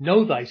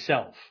 Know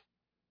thyself,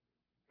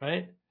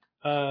 right?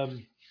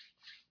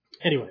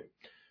 Anyway,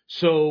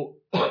 so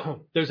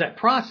there's that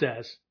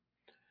process.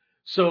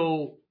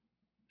 So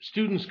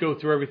students go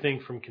through everything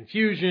from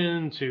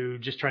confusion to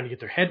just trying to get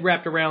their head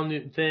wrapped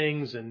around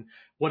things and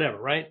whatever,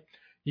 right?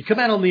 You come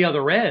out on the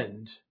other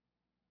end,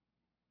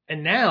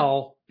 and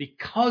now,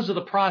 because of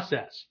the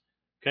process,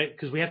 okay,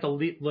 because we have to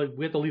leave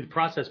the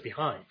process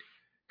behind,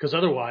 because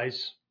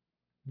otherwise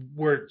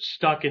we're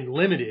stuck and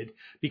limited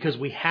because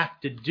we have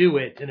to do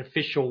it an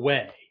official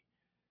way.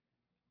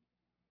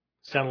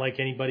 Sound like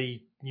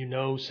anybody you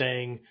know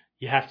saying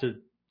you have to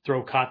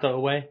throw kata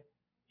away?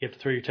 You have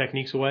to throw your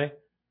techniques away?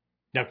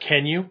 Now,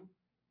 can you?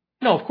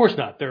 No, of course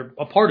not. They're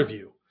a part of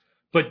you.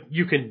 But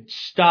you can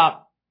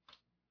stop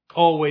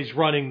always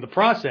running the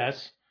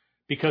process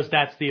because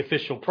that's the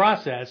official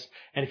process.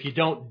 And if you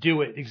don't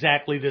do it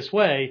exactly this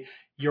way,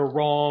 you're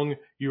wrong,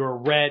 you're a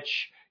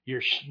wretch,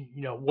 you're,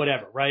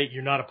 whatever, right?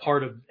 You're not a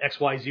part of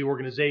XYZ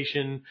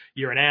organization,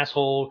 you're an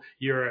asshole,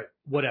 you're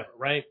whatever,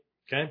 right?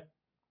 Okay?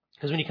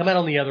 Because when you come out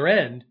on the other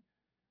end,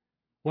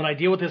 when I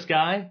deal with this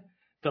guy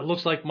that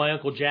looks like my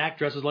Uncle Jack,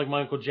 dresses like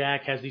my Uncle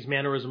Jack, has these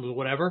mannerisms or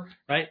whatever,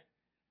 right?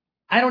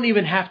 I don't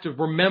even have to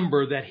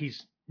remember that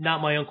he's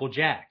not my Uncle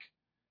Jack.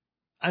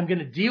 I'm going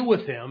to deal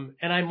with him,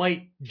 and I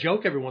might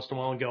joke every once in a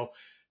while and go,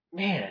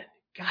 man,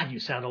 God, you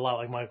sound a lot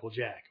like Michael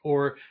Jack,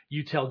 or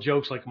you tell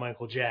jokes like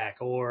Michael Jack,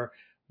 or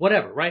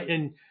whatever, right?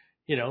 And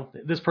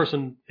this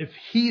person, if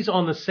he's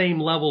on the same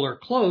level or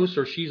close,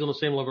 or she's on the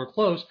same level or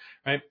close,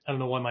 right? I don't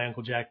know why my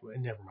Uncle Jack.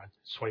 Never mind,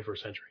 it's 21st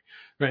century,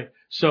 right?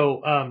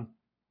 So,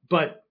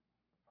 but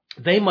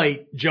they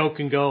might joke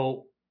and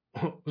go,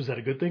 "Was that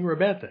a good thing or a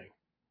bad thing?"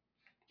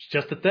 It's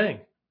just a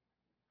thing,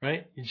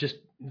 right? It's just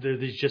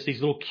there's just these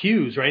little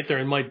cues, right? They're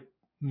in my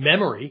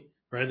memory,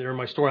 right? They're in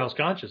my storehouse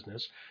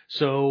consciousness.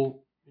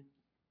 So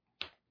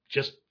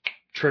just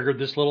triggered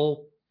this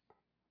little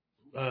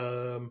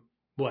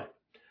what?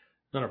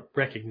 Not a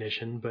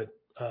recognition, but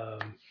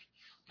kind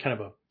of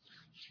a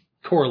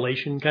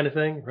correlation kind of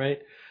thing, right?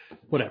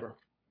 Whatever.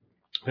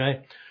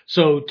 Okay.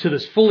 So to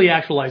this fully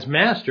actualized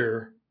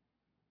master,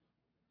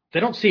 they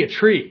don't see a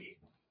tree.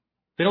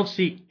 They don't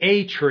see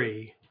a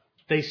tree.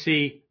 They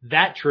see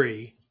that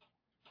tree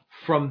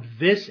from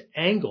this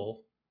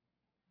angle,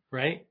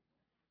 right?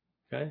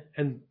 Okay.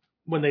 And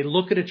when they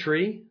look at a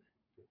tree,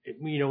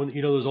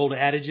 those old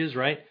adages,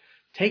 right?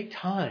 Take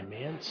time,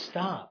 man.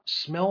 Stop.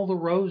 Smell the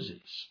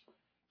roses,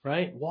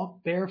 right?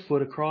 Walk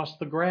barefoot across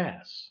the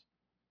grass.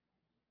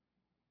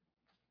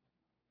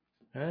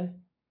 Okay?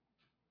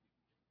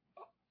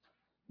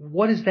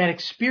 What is that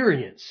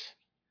experience?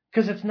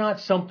 Because it's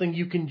not something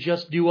you can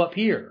just do up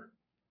here.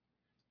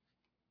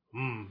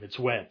 It's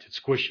wet.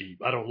 It's squishy.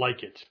 I don't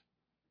like it.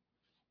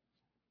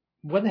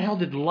 When the hell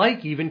did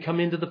like even come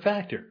into the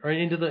factor or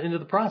into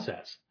the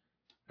process,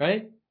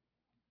 right?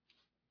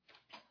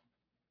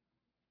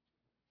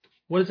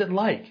 What is it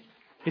like?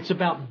 It's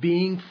about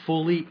being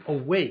fully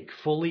awake,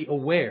 fully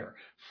aware,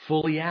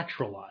 fully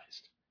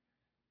actualized,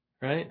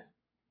 right?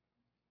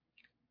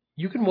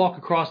 You can walk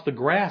across the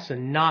grass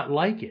and not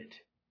like it.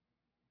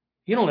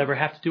 You don't ever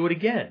have to do it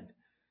again.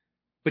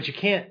 But you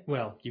can't,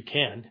 well, you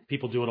can.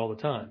 People do it all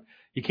the time.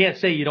 You can't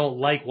say you don't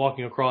like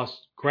walking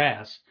across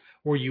grass,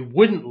 or you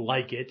wouldn't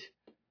like it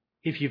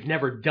if you've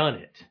never done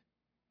it.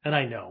 And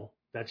I know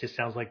that just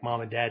sounds like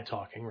mom and dad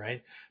talking,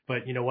 right?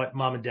 But you know what?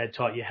 Mom and dad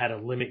taught you how to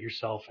limit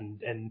yourself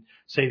and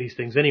say these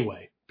things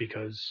anyway,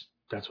 because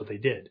that's what they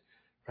did,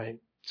 right?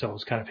 So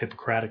it's kind of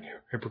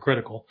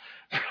hypocritical,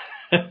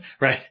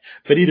 right?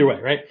 But either way,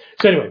 right?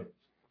 So anyway,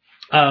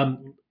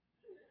 and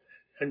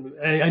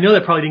I know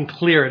that probably didn't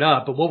clear it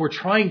up, but what we're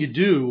trying to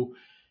do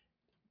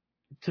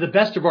to the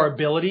best of our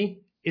ability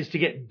is to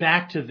get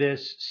back to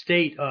this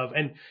state of,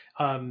 and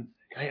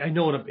I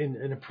know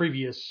in a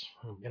previous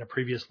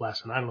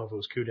lesson, I don't know if it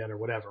was Kuden or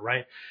whatever,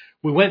 right?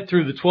 We went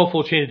through the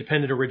 12-fold chain of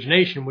dependent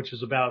origination, which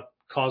is about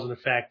cause and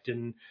effect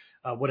and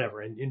whatever.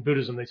 And in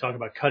Buddhism, they talk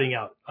about cutting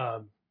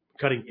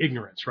cutting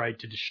ignorance, right?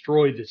 To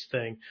destroy this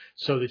thing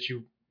so that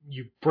you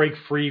break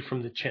free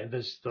from the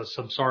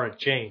samsaric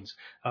chains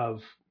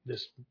of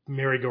this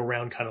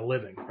merry-go-round kind of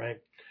living, right?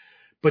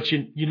 But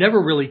you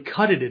never really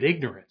cut it at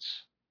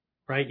ignorance,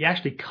 right? You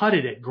actually cut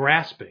it at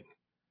grasping,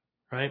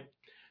 right?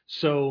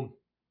 So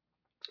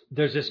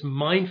there's this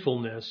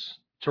mindfulness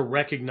to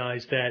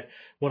recognize that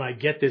when I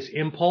get this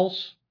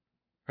impulse,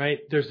 right,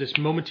 there's this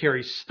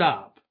momentary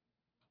stop.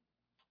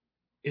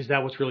 Is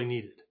that what's really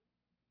needed?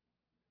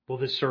 Will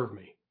this serve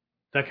me?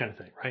 That kind of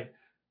thing, right?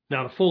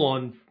 Now, the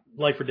full-on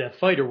life or death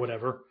fight or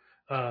whatever,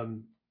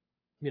 you're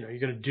going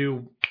to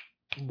do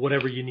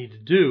whatever you need to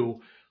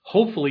do.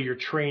 Hopefully your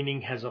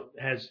training has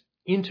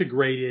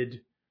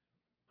integrated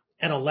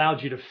and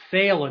allowed you to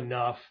fail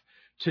enough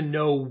to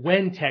know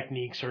when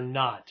techniques are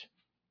not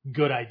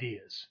good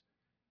ideas,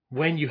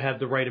 when you have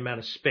the right amount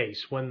of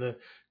space, when the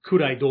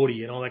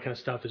kudaidori and all that kind of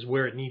stuff is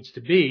where it needs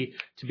to be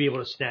able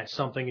to snatch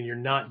something, and you're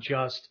not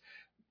just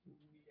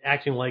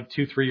acting like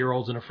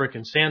 2-3-year-olds in a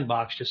frickin'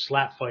 sandbox just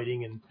slap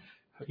fighting and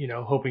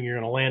hoping you're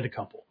going to land a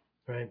couple,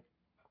 right?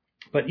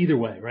 But either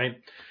way,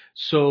 right?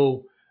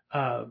 So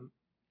the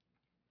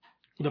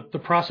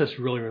process is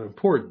really, really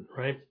important,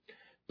 right?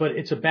 But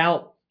it's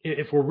about,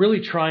 if we're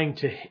really trying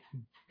to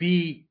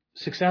be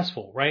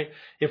successful, right?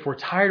 If we're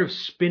tired of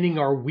spinning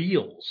our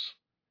wheels,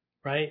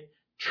 right?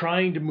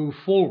 Trying to move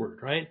forward,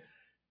 right?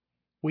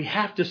 We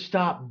have to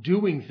stop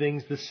doing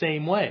things the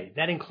same way.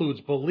 That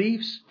includes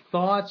beliefs,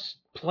 thoughts,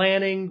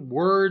 planning,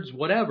 words,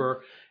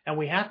 whatever. And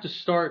we have to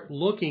start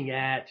looking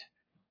at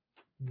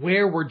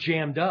where we're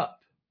jammed up,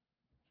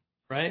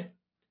 right?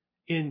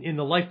 In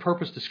the life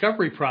purpose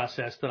discovery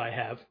process that I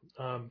have,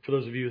 for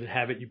those of you that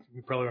have it, you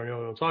probably already know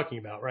what I'm talking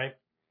about, right?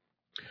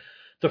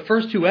 The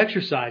first two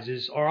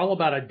exercises are all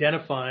about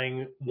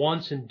identifying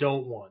wants and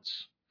don't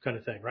wants kind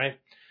of thing, right?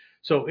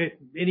 So and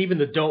even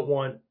the don't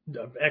want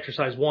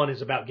exercise 1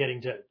 is about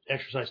getting to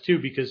exercise 2,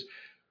 because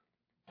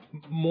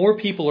more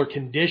people are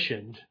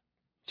conditioned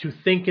to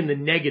think in the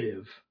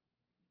negative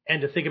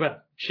and to think about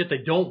shit they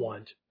don't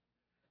want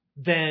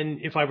than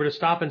if I were to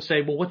stop and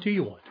say, well, what do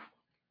you want?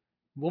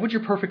 What would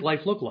your perfect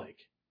life look like?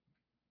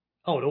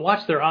 Oh, to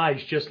watch their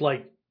eyes just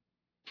like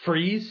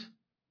freeze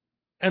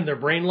and their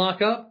brain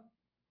lock up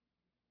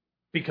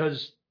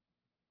because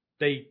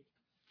they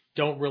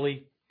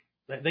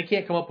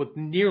can't come up with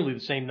nearly the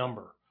same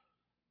number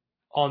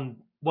on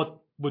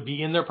what would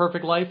be in their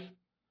perfect life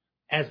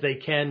as they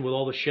can with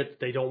all the shit that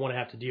they don't want to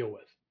have to deal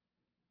with.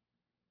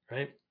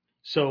 right?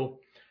 So,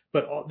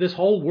 but this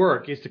whole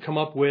work is to come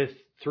up with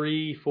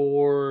 3,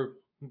 4,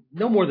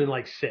 no more than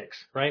like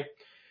 6, right?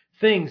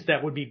 Things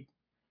that would be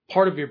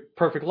part of your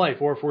perfect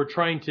life. Or if we're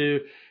trying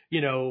to,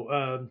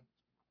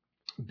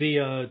 be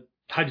a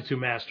taijutsu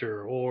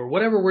master or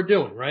whatever we're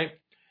doing, right?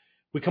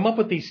 We come up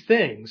with these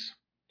things,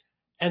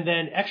 and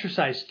then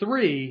exercise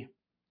 3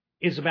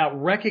 is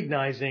about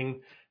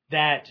recognizing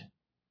that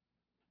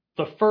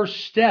the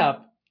first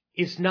step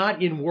is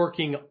not in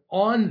working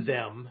on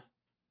them,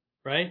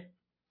 right?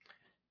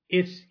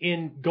 It's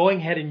in going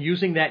ahead and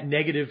using that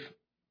negative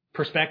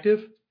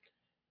perspective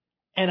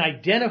and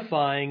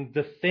identifying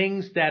the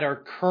things that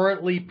are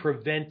currently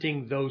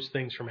preventing those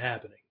things from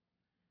happening.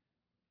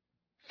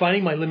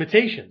 Finding my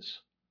limitations.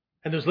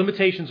 And those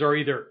limitations are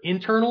either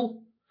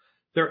internal,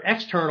 they're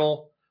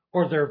external,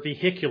 or they're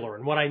vehicular.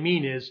 And what I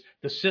mean is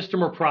the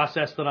system or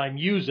process that I'm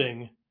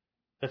using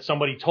that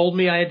somebody told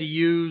me I had to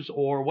use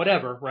or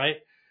whatever, right?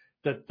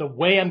 The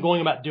way I'm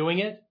going about doing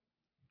it,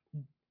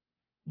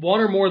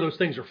 one or more of those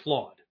things are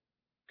flawed.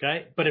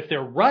 Okay? But if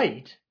they're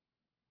right,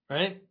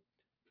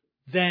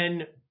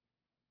 then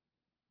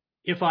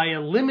if I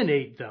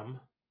eliminate them,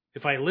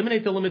 if I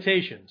eliminate the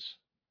limitations,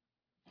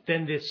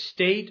 then this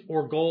state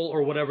or goal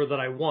or whatever that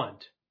I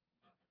want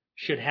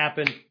should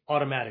happen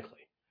automatically.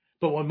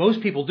 But what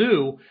most people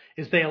do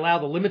is they allow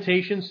the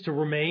limitations to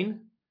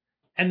remain,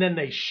 and then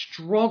they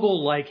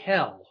struggle like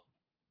hell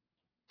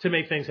to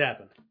make things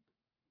happen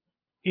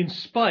in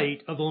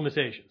spite of the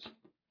limitations.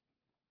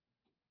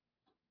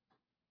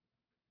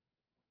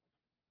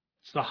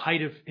 It's the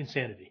height of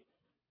insanity,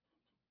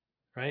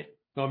 right?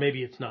 Well,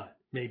 maybe it's not.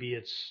 Maybe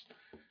it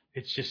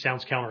just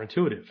sounds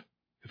counterintuitive.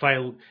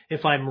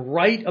 If I'm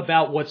right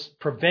about what's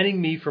preventing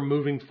me from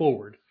moving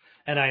forward,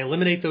 and I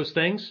eliminate those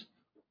things,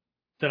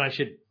 then I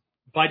should,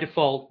 by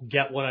default,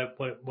 get what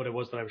it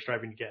was that I was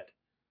striving to get.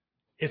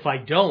 If I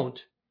don't,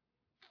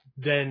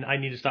 then I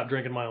need to stop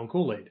drinking my own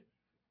Kool-Aid,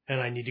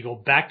 and I need to go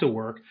back to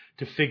work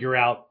to figure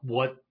out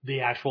what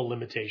the actual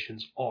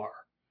limitations are.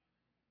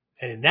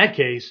 And in that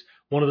case,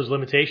 one of those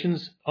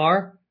limitations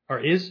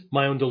is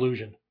my own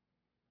delusion,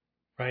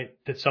 right?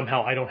 That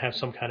somehow I don't have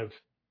some kind of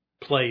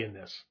play in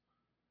this,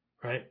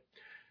 right?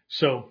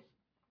 So,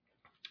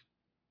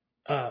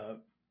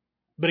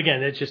 but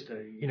again, it's just,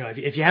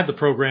 if you have the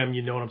program,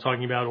 you know what I'm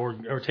talking about,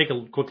 or take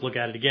a quick look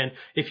at it again.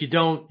 If you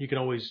don't, you can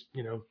always,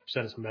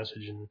 send us a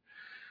message and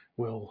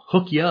we'll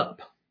hook you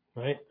up,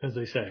 right? As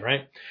they say,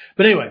 right?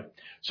 But anyway,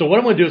 so what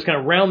I'm going to do is kind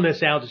of round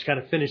this out, just kind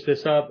of finish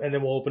this up, and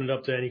then we'll open it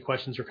up to any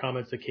questions or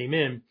comments that came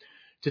in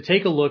to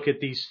take a look at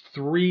these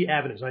 3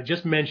 avenues. I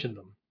just mentioned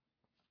them.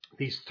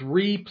 These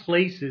 3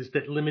 places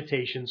that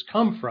limitations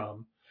come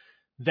from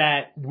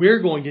that we're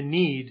going to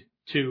need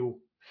to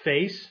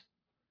face,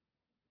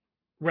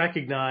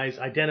 recognize,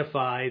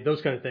 identify,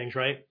 those kind of things,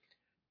 right?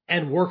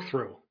 And work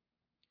through,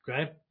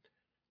 okay?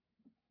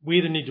 We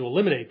either need to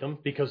eliminate them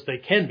because they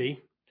can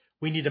be.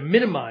 We need to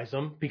minimize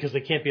them because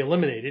they can't be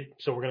eliminated.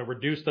 So we're going to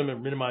reduce them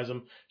and minimize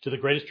them to the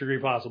greatest degree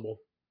possible,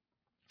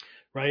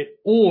 right?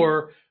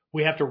 Or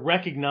we have to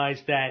recognize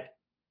that,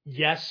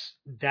 yes,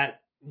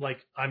 that like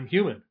I'm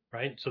human,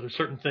 right? So there's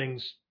certain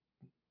things,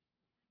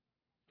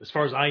 as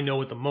far as I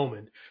know at the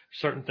moment,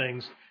 certain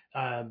things,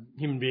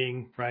 human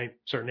being, right?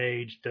 Certain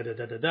age,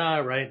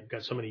 right?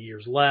 Got so many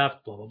years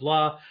left, blah, blah,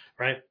 blah,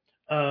 right?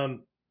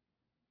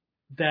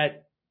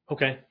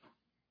 Okay,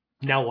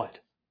 now what?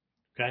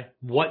 Okay,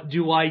 what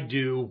do I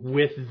do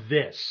with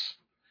this?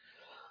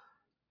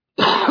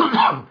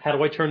 How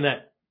do I turn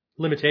that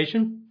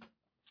limitation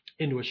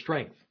into a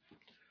strength?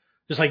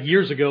 Just like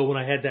years ago when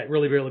I had that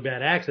really, really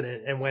bad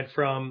accident and went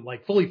from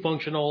like fully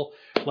functional,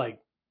 like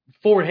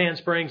forward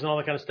handsprings and all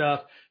that kind of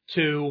stuff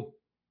to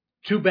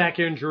 2 back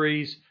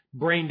injuries,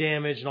 brain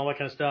damage and all that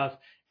kind of stuff,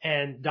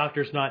 and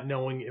doctors not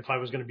knowing if I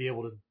was going to be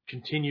able to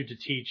continue to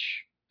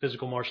teach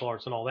physical martial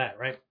arts and all that,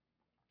 right?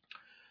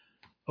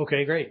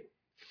 Okay, great.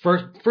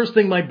 First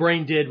thing my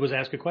brain did was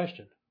ask a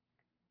question.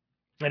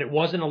 And it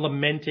wasn't a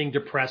lamenting,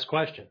 depressed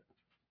question.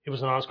 It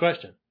was an honest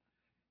question.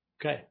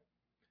 Okay.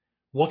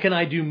 What can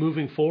I do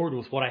moving forward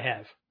with what I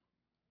have?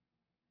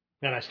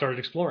 And I started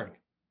exploring.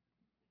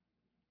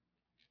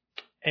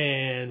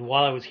 And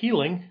while I was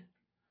healing,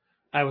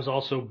 I was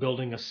also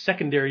building a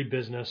secondary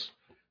business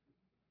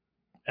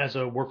as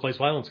a workplace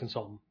violence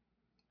consultant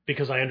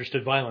because I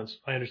understood violence.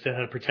 I understood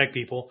how to protect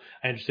people.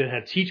 I understood how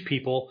to teach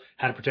people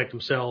how to protect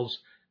themselves,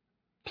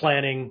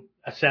 planning,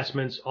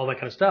 assessments, all that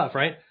kind of stuff,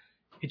 right?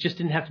 It just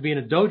didn't have to be in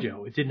a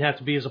dojo. It didn't have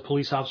to be as a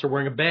police officer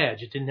wearing a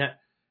badge. It didn't have,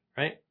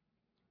 right?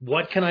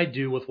 What can I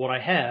do with what I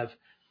have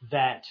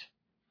that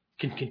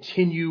can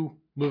continue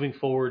moving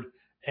forward,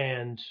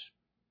 and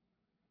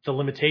the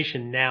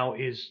limitation now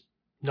is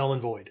null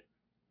and void?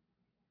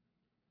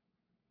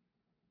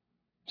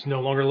 It's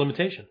no longer a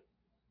limitation.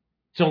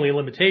 It's only a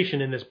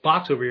limitation in this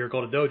box over here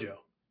called a dojo.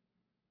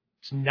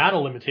 It's not a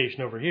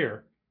limitation over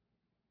here.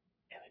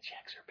 And the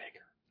checks are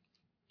bigger.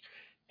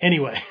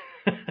 Anyway.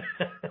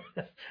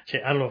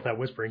 I don't know if that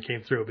whispering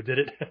came through, but did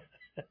it?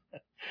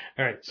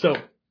 All right. So,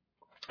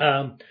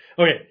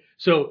 okay.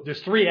 So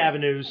there's 3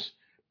 avenues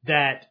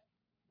that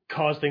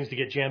cause things to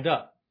get jammed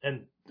up.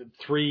 And the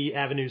three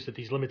avenues that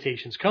these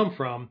limitations come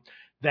from,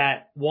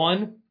 that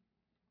one,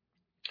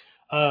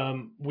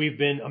 we've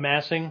been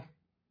amassing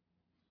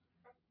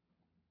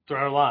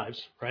throughout our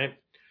lives, right?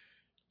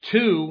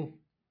 Two,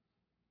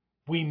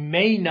 we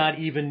may not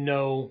even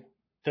know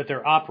that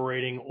they're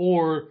operating,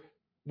 or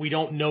we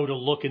don't know to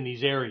look in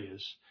these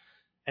areas.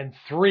 And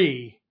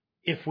three,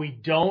 if we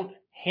don't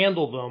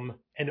handle them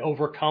and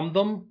overcome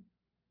them,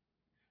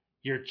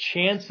 your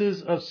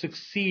chances of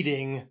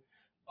succeeding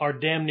are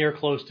damn near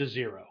close to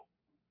zero.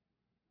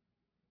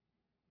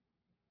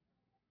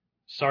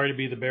 Sorry to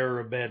be the bearer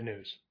of bad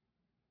news.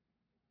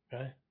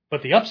 Okay?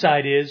 But the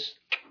upside is,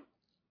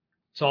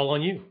 it's all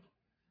on you.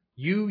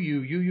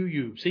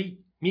 You. See?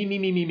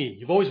 Me.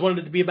 You've always wanted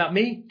it to be about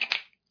me?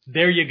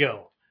 There you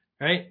go.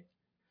 Right?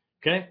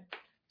 Okay?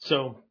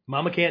 So,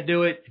 mama can't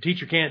do it. Your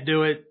teacher can't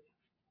do it.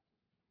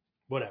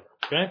 Whatever.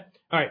 Okay?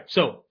 All right.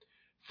 So,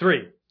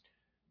 3.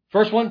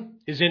 First one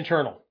is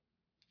internal.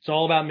 It's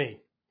all about me.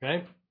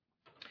 Okay?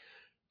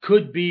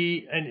 Could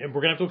be, and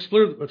we're going to have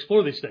to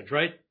explore these things,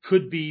 right?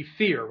 Could be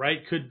fear,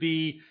 right? Could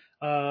be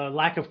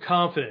lack of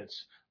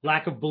confidence,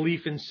 lack of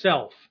belief in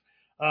self,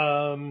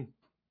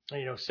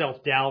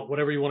 self-doubt,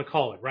 whatever you want to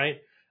call it, right?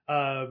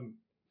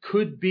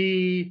 Could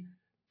be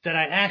that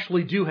I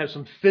actually do have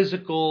some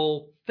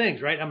physical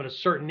things, right? I'm at a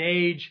certain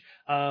age.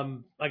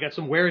 I got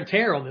some wear and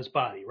tear on this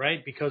body,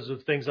 right? Because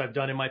of things I've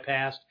done in my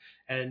past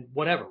and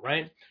whatever,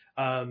 right?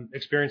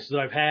 Experiences that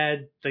I've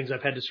had, things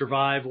I've had to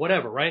survive,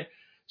 whatever, right?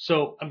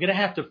 So I'm going to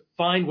have to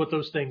find what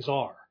those things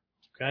are,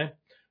 okay?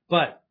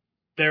 But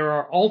there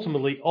are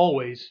ultimately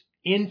always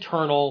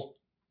internal,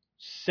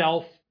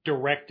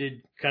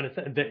 self-directed kind of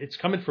thing. It's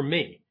coming from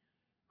me,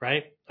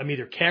 right? I'm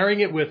either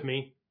carrying it with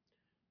me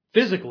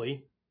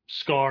physically,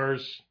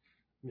 scars,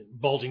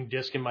 bulging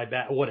disc in my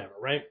back, whatever,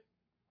 right?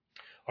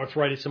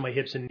 Arthritis in my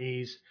hips and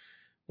knees,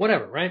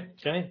 whatever, right?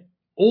 Okay?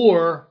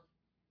 Or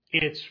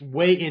it's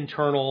way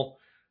internal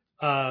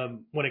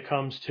when it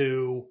comes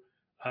to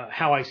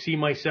how I see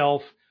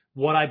myself,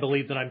 what I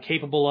believe that I'm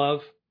capable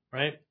of,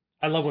 right?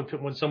 I love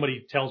when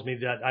somebody tells me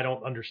that I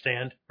don't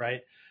understand,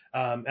 right?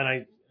 And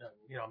I'm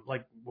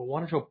like, well, why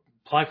don't you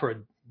apply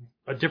for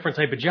a different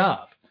type of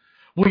job?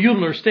 Well, you don't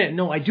understand.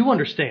 No, I do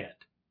understand,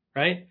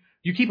 right?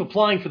 You keep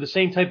applying for the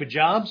same type of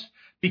jobs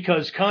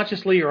because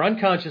consciously or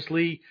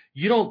unconsciously,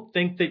 you don't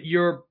think that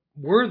you're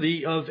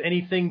worthy of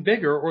anything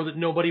bigger or that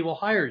nobody will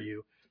hire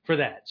you for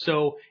that.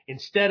 So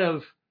instead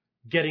of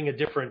getting a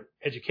different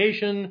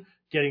education,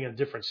 getting a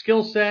different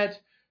skill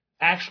set,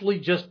 actually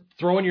just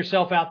throwing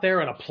yourself out there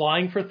and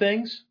applying for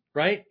things,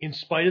 right? In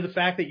spite of the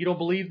fact that you don't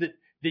believe that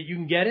you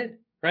can get it,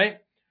 right?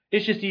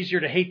 It's just easier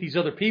to hate these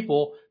other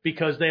people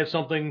because they have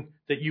something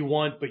that you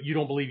want, but you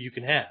don't believe you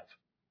can have.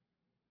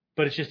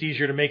 But it's just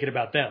easier to make it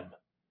about them.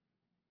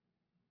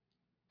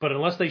 But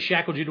unless they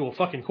shackled you to a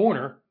fucking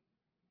corner,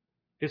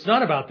 it's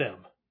not about them.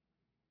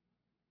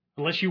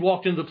 Unless you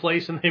walked into the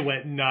place and they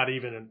went, not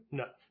in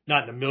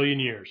a million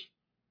years.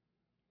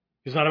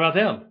 It's not about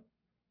them.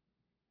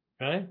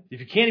 Okay? If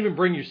you can't even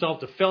bring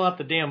yourself to fill out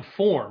the damn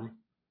form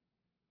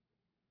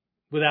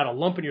without a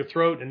lump in your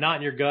throat and knot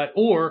in your gut,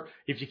 or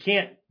if you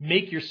can't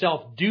make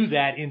yourself do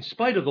that in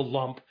spite of the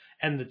lump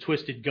and the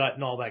twisted gut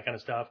and all that kind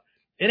of stuff,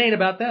 it ain't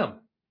about them.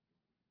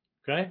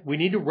 Okay? We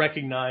need to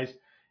recognize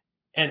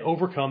and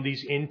overcome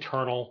these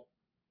internal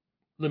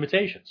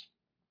limitations,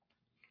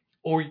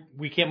 or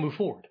we can't move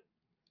forward.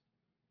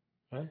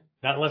 Okay?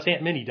 Not unless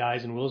Aunt Minnie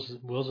dies and wills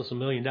us $1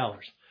 million. And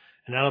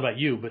I don't know about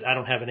you, but I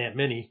don't have an Aunt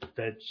Minnie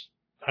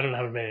I don't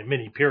have an Aunt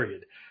Minnie,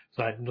 period.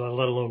 So let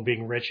alone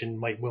being rich and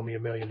might will me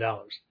 $1 million.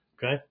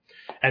 Okay?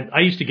 And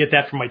I used to get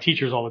that from my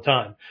teachers all the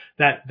time.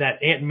 That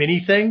Aunt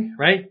Minnie thing,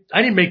 right?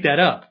 I didn't make that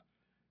up.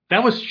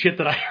 That was shit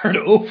that I heard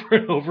over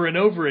and over and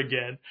over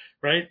again,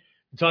 right?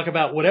 Talk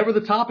about whatever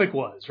the topic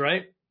was,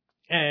 right?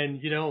 And,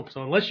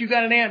 so unless you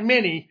got an Aunt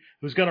Minnie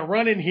who's going to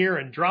run in here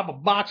and drop a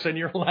box on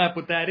your lap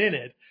with that in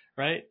it,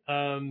 right?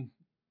 You're going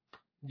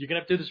to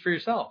have to do this for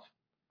yourself.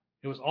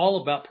 It was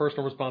all about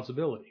personal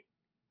responsibility.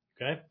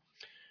 Okay?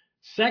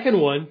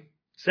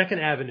 Second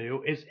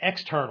avenue is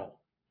external,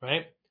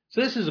 right?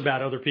 So this is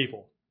about other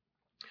people.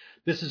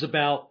 This is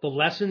about the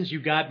lessons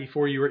you got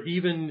before you were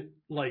even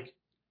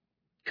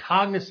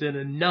cognizant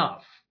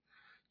enough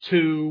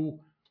to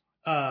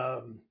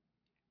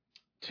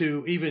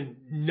even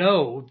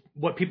know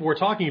what people were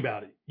talking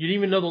about. You didn't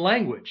even know the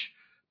language,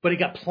 but it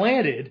got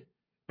planted,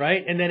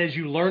 right? And then as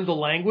you learned the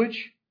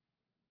language,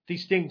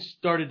 these things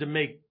started to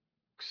make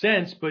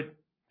sense, but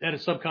at a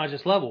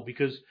subconscious level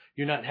because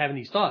you're not having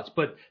these thoughts,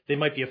 but they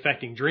might be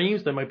affecting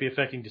dreams. They might be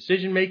affecting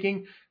decision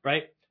making,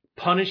 right?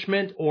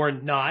 Punishment or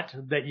not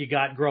that you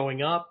got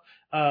growing up,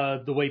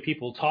 the way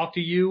people talk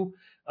to you.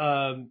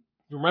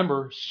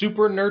 Remember,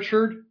 super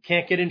nurtured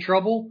can't get in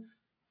trouble.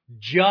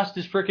 Just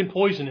as freaking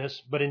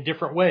poisonous, but in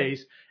different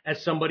ways,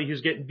 as somebody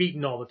who's getting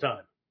beaten all the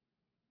time.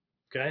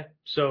 Okay?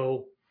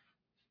 So,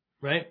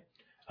 right?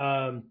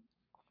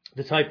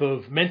 The type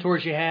of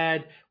mentors you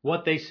had,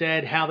 what they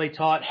said, how they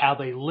taught, how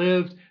they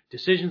lived,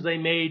 decisions they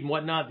made and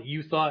whatnot that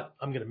you thought,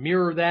 I'm going to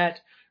mirror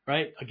that,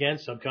 right? Again,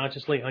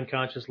 subconsciously,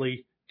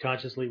 unconsciously,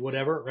 consciously,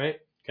 whatever, right?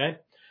 Okay.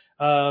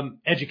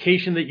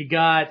 Education that you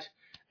got,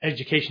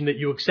 education that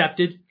you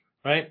accepted,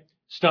 right?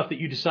 Stuff that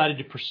you decided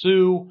to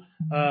pursue,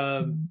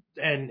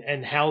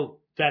 and how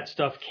that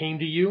stuff came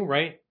to you,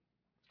 right?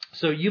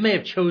 So you may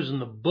have chosen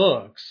the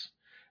books,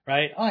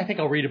 right? Oh, I think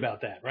I'll read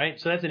about that, right?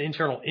 So that's an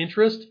internal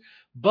interest,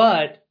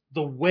 but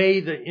the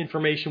way the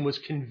information was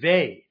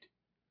conveyed,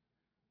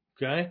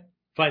 okay?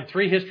 Find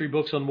 3 history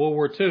books on World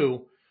War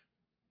II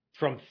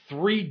from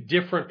 3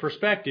 different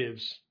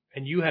perspectives,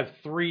 and you have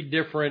 3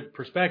 different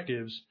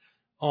perspectives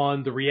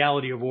on the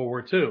reality of World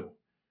War II.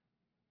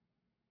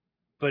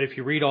 But if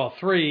you read all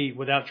 3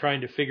 without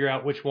trying to figure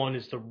out which one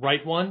is the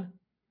right one,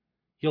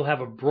 you'll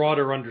have a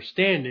broader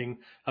understanding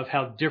of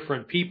how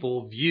different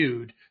people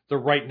viewed the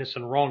rightness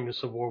and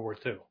wrongness of World War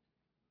II.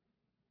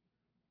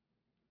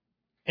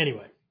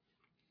 Anyway,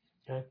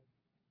 okay?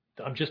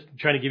 I'm just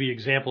trying to give you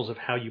examples of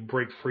how you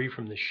break free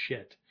from this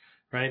shit,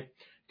 right?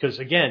 Because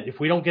again, if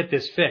we don't get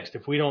this fixed,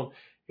 if we don't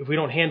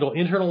handle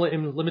internal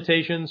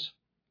limitations,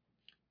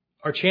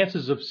 our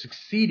chances of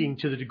succeeding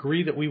to the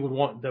degree that we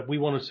want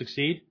to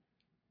succeed,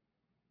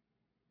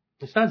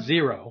 it's not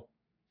zero.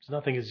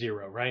 Nothing is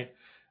zero, right?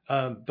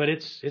 But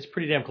it's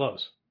pretty damn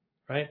close,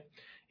 right?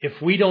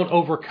 If we don't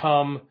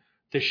overcome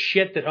the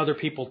shit that other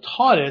people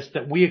taught us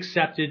that we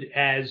accepted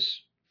as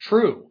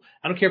true,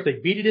 I don't care if they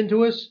beat it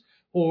into us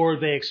or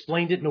they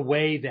explained it in a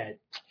way that,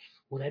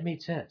 well, that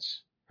made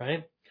sense,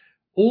 right?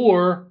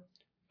 Or,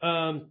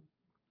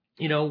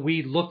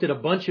 we looked at a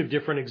bunch of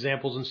different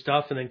examples and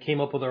stuff and then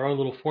came up with our own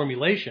little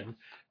formulation,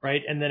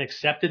 right? And then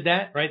accepted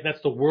that, right?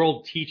 That's the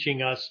world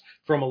teaching us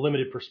from a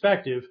limited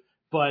perspective,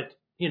 but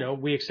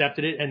we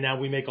accepted it, and now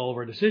we make all of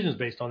our decisions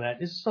based on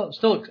that. It's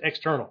still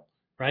external,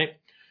 right?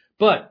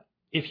 But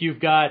if you've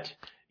got,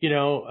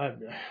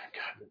 God,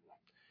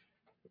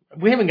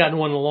 we haven't gotten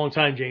one in a long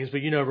time, James,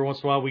 but every once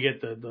in a while we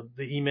get the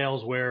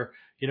emails where,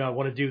 I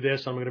want to do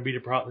this. I'm going to be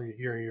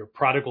your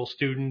prodigal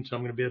student. I'm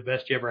going to be the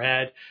best you ever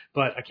had,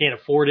 but I can't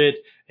afford it,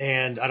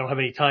 and I don't have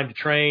any time to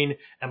train,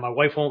 and my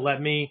wife won't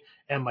let me,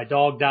 and my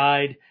dog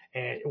died,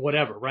 and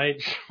whatever, right?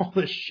 All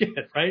this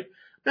shit, right?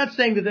 I'm not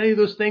saying that any of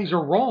those things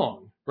are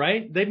wrong.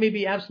 Right? They may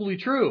be absolutely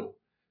true,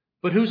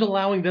 but who's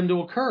allowing them to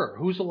occur?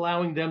 Who's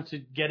allowing them to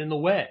get in the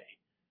way?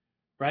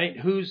 Right?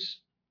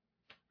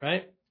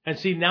 Right? And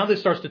see, now this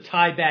starts to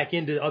tie back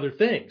into other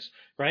things,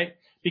 right?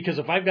 Because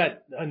if I've got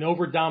an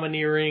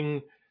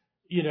over-domineering,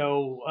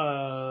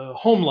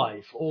 home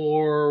life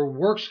or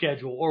work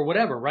schedule or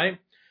whatever, right?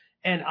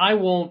 And I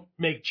won't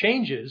make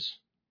changes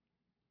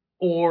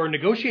or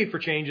negotiate for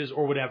changes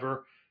or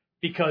whatever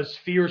because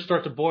fears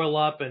start to boil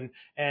up and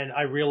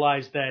I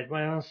realize that,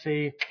 well,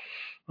 see,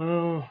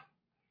 oh,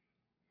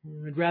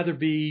 I'd rather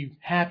be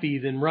happy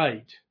than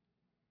right.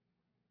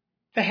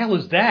 The hell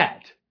is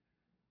that?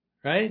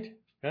 Right?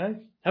 Right?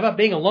 How about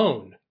being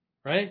alone?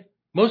 Right?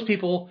 Most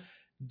people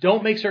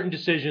don't make certain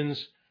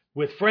decisions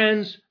with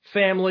friends,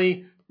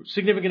 family,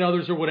 significant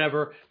others, or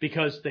whatever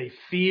because they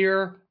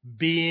fear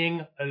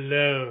being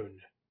alone.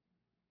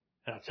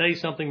 And I'll tell you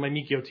something my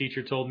Mikyo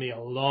teacher told me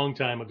a long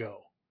time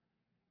ago.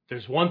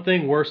 There's one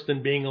thing worse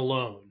than being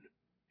alone.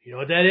 You know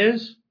what that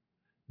is?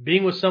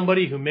 Being with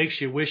somebody who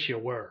makes you wish you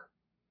were.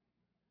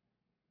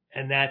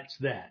 And that's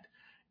that.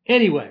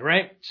 Anyway,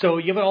 right? So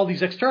you have all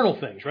these external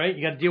things, right?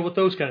 You got to deal with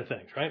those kind of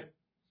things, right?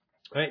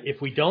 Right? If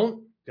we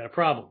don't, got a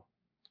problem.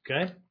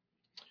 Okay? I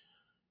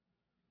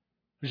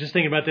was just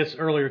thinking about this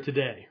earlier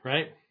today,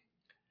 right?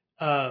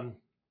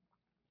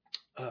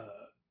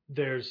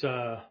 There's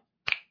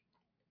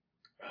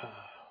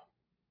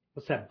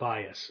what's that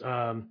bias?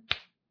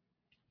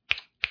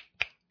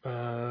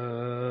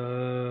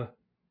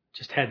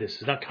 Just had this.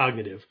 It's not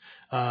cognitive.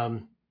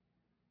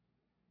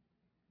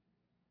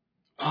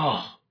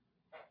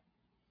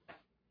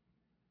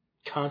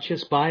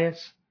 Conscious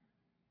bias.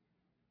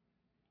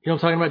 You know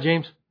what I'm talking about,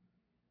 James?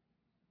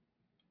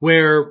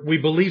 Where we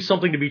believe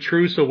something to be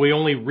true, so we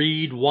only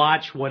read,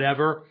 watch,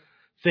 whatever,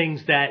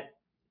 things that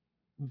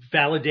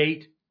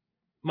validate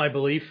my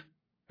belief.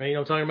 Right? You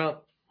know what I'm talking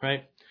about?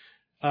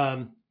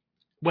 Right?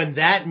 When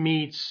that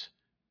meets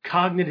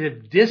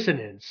cognitive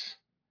dissonance,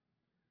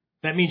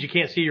 that means you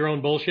can't see your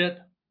own bullshit.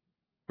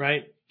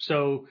 Right?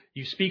 So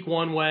you speak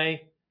one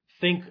way,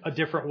 think a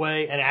different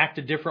way, and act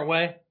a different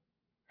way.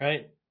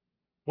 Right?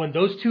 When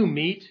those two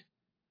meet,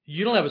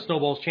 you don't have a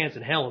snowball's chance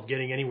in hell of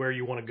getting anywhere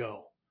you want to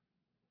go.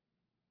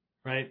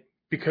 Right?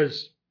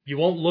 Because you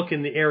won't look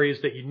in the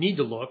areas that you need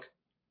to look,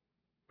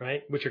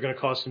 right? Which are going to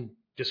cause some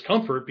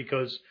discomfort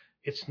because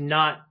it's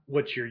not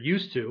what you're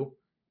used to,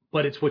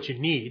 but it's what you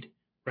need,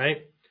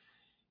 right?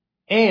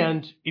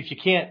 And if you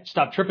can't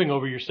stop tripping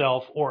over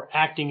yourself or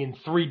acting in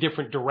 3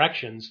 different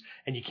directions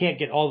and you can't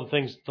get all the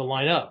things to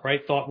line up,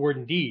 right? Thought, word,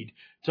 and deed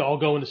to all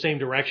go in the same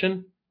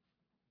direction.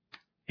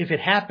 If it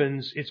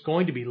happens, it's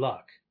going to be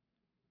luck.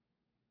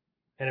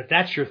 And if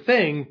that's your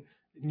thing,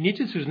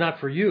 Nijutsu is not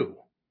for you.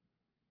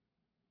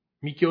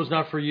 Mikyo is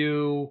not for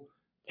you.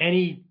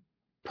 Any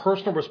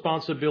personal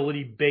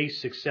responsibility-based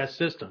success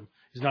system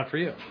is not for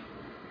you,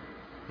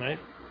 right?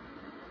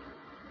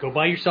 go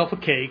buy yourself a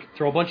cake,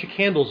 throw a bunch of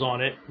candles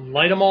on it,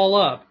 light them all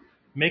up,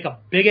 make a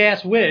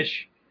big-ass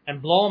wish,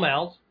 and blow them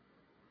out,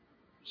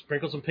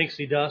 sprinkle some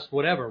pixie dust,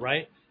 whatever,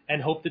 right?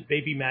 And hope that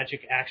baby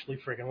magic actually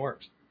friggin'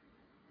 works.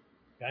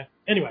 Okay?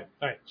 Anyway,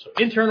 all right, so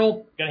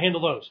internal, got to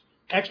handle those.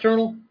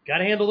 External, got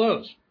to handle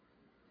those.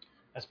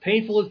 As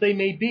painful as they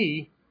may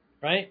be,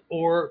 right,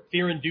 or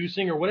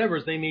fear-inducing or whatever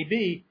as they may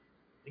be,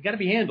 they got to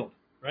be handled,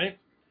 right?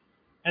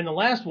 And the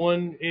last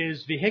one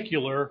is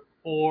vehicular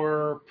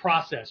or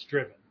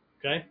process-driven,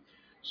 okay?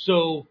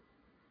 So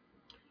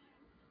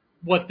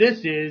what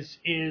this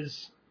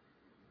is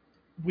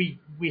we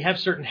have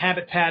certain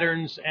habit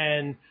patterns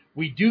and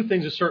we do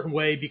things a certain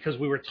way because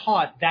we were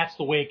taught that's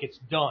the way it gets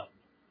done,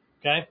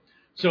 okay?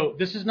 So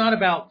this is not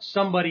about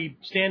somebody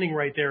standing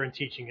right there and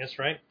teaching us,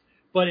 right?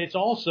 But it's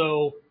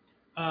also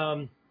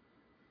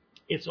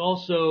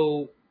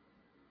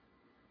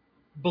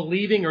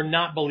believing or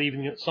not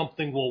believing that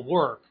something will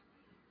work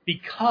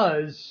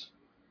because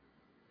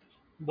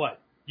what?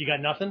 You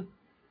got nothing,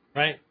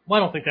 right?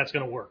 Well, I don't think that's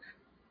going to work.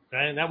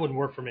 Right? That wouldn't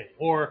work for me.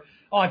 Or,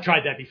 oh, I've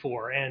tried that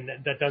before and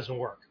that doesn't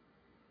work.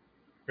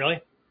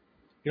 Really?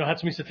 You know what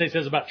Hatsumi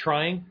says about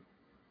trying?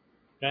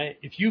 Right?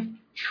 If you've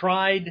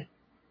tried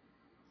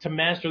to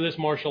master this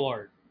martial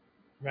art,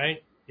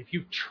 right? If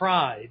you've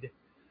tried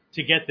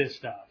to get this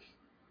stuff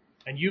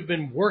and you've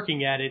been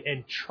working at it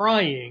and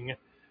trying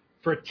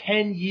for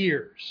 10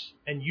 years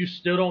and you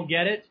still don't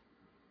get it,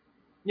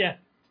 yeah,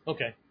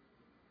 okay.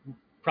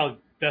 Probably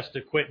best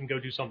to quit and go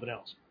do something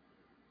else.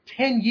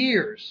 10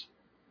 years.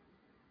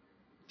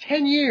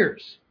 10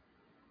 years.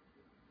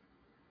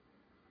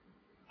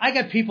 I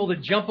got people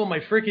that jump on my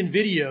freaking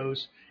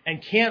videos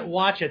and can't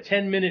watch a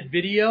 10-minute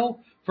video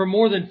for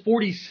more than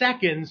 40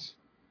 seconds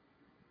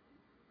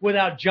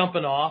without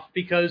jumping off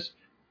because,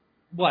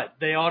 what?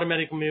 They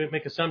automatically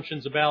make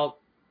assumptions about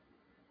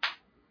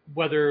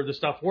whether the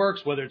stuff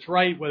works, whether it's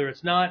right, whether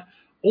it's not.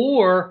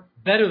 Or,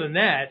 better than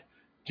that,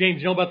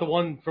 James, you know about the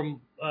one from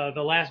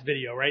the last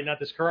video, right? Not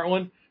this current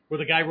one, where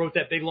the guy wrote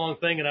that big long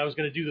thing and I was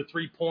going to do the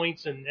 3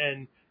 points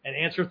and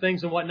answer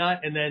things and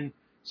whatnot. And then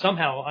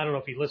somehow, I don't know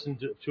if he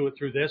listened to it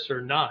through this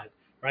or not,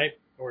 right?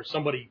 Or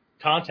somebody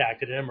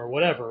contacted him or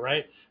whatever,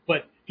 right?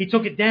 But he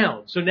took it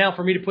down. So now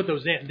for me to put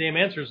those damn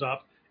answers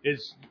up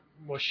is,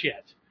 well,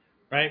 shit,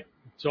 right?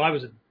 So I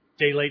was a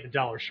day late and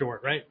 $1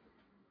 short, right?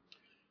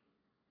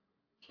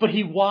 But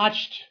he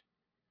watched,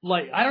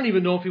 like, I don't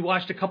even know if he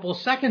watched a couple of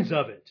seconds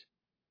of it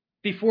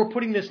before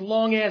putting this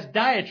long-ass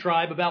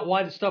diatribe about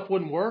why the stuff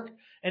wouldn't work.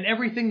 And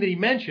everything that he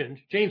mentioned,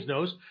 James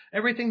knows,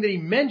 everything that he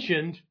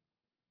mentioned,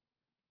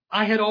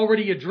 I had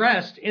already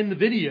addressed in the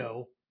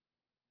video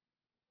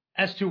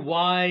as to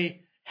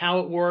why,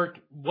 how it worked,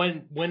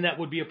 when that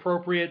would be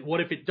appropriate,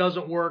 what if it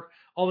doesn't work,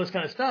 all this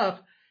kind of stuff.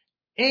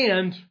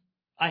 And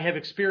I have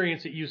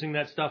experience at using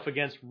that stuff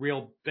against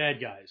real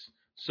bad guys.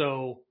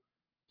 So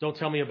don't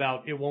tell me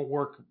about it won't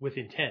work with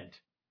intent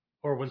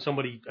or when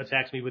somebody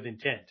attacks me with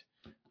intent.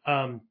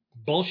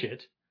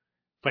 Bullshit.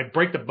 If I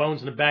break the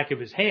bones in the back of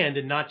his hand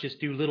and not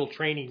just do little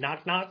training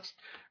knock-knocks,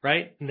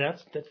 right? And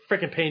that's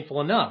freaking painful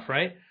enough,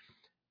 right?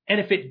 And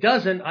if it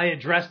doesn't, I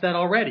address that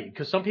already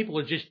because some people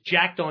are just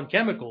jacked on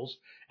chemicals.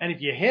 And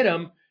if you hit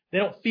them, they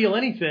don't feel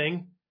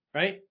anything,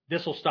 right?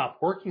 This will stop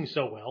working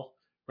so well,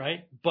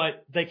 right?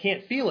 But they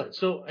can't feel it.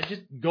 So I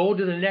just go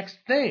to the next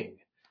thing,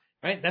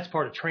 right? That's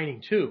part of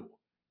training too,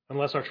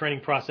 unless our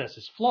training process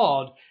is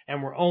flawed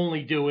and we're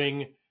only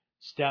doing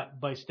step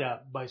by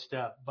step by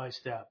step by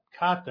step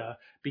kata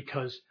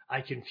because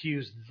I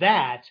confuse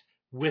that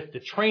with the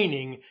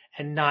training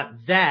and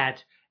not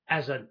that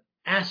as an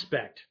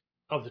aspect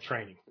of the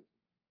training,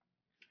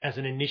 as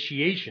an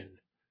initiation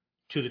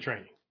to the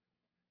training.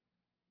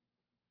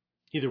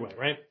 Either way,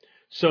 right?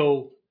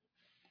 So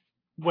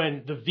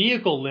when the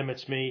vehicle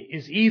limits me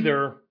is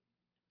either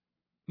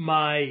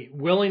my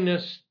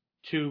willingness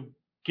to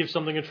give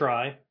something a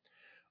try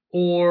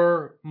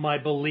or my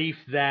belief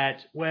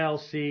that, well,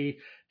 see,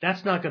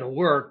 that's not going to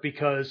work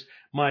because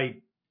my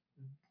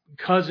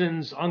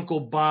cousin's Uncle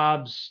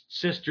Bob's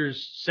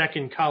sister's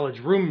second college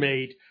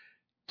roommate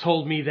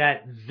told me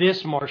that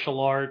this martial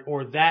art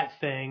or that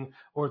thing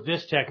or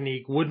this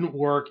technique wouldn't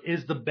work,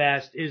 is the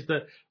best, is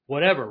the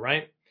whatever,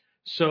 right?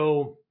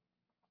 So,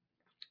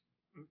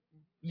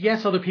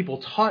 yes, other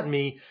people taught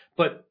me,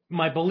 but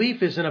my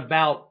belief isn't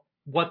about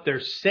what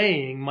they're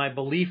saying. My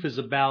belief is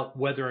about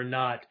whether or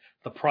not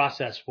the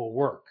process will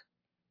work.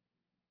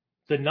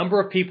 The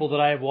number of people that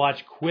I have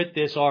watched quit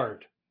this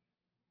art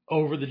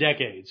over the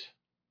decades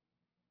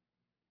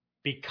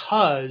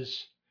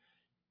because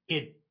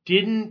it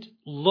didn't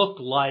look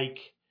like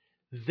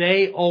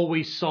they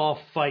always saw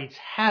fights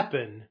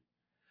happen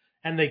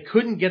and they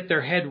couldn't get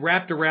their head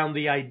wrapped around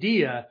the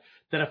idea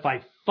that if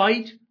I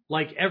fight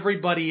like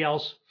everybody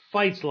else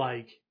fights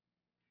like,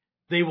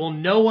 they will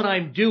know what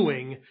I'm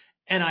doing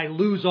and I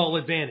lose all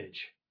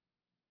advantage.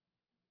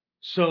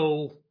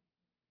 So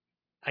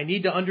I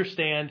need to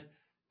understand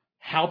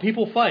how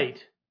people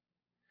fight.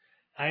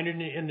 And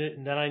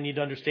then I need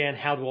to understand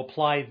how to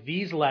apply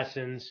these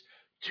lessons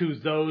to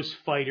those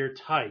fighter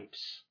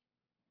types.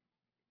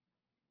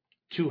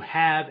 to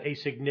have a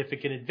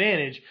significant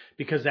advantage,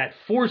 because that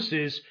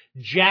forces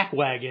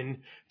Jackwagon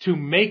to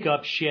make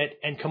up shit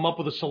and come up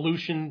with a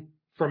solution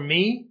for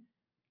me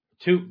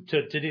to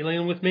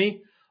dealing with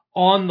me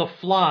on the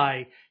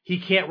fly. He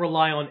can't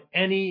rely on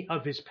any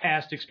of his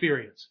past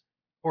experience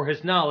or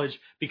his knowledge,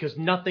 because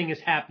nothing is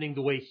happening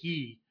the way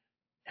he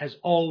has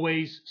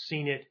always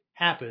seen it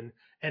happen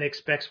and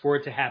expects for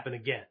it to happen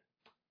again.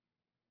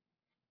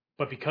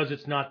 But because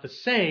it's not the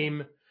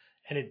same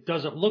and it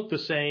doesn't look the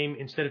same,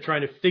 instead of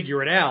trying to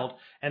figure it out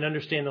and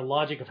understand the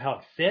logic of how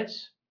it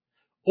fits,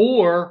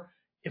 or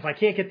if I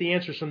can't get the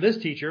answers from this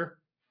teacher,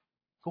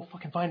 go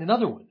fucking find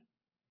another one.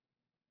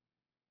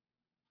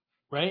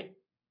 Right?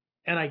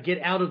 And I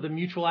get out of the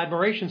mutual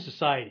admiration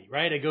society,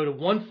 right? I go to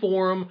one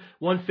forum,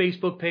 one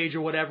Facebook page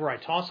or whatever, I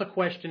toss a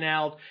question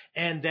out,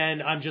 and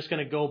then I'm just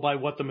going to go by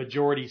what the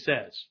majority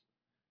says.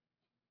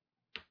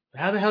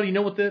 How the hell do you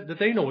know that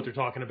they know what they're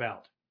talking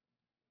about?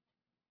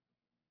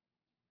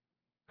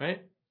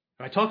 Right?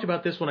 I talked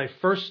about this when I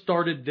first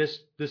started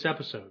this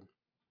episode.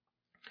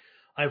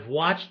 I've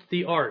watched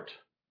the art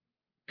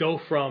go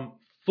from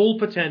full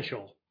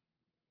potential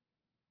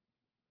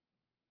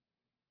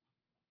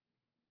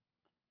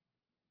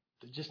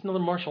to just another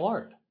martial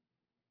art.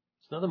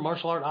 It's another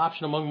martial art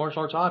option among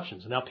martial arts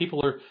options. And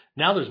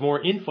now there's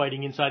more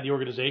infighting inside the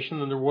organization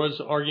than there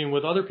was arguing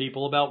with other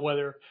people about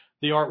whether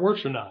the art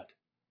works or not.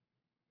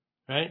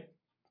 Right?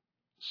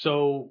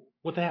 So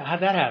how'd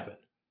that happen?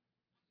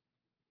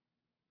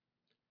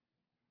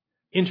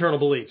 Internal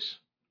beliefs.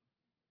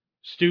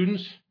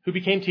 Students who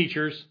became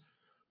teachers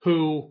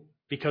who,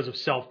 because of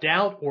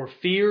self-doubt or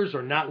fears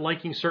or not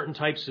liking certain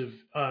types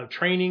of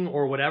training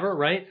or whatever,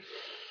 right?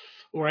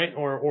 Right?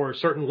 Or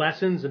certain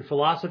lessons and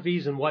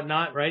philosophies and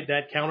whatnot, right?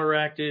 That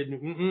counteracted,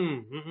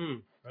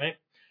 right?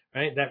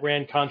 Right? That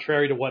ran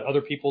contrary to what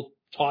other people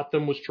taught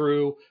them was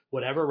true,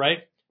 whatever, right?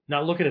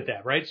 Not looking at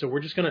that, right? So we're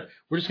just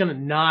gonna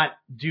not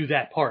do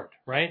that part,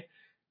 right?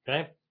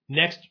 Okay.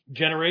 Next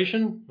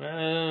generation,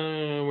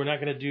 we're not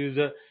gonna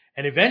do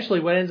and eventually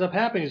what ends up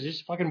happening is it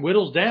just fucking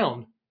whittles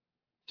down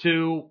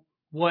to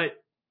what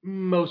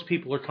most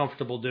people are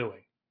comfortable doing.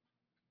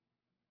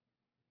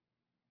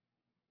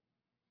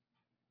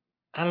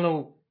 I don't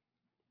know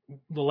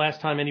the last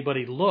time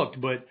anybody looked,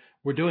 but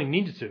we're doing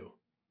ninjutsu,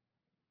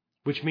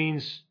 which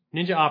means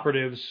ninja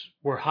operatives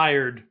were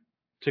hired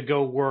to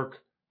go work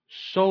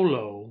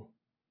solo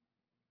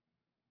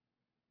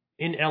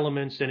in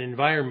elements and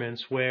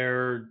environments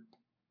where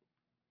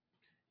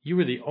you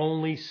were the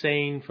only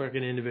sane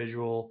fucking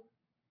individual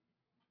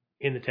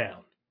in the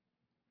town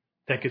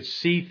that could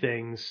see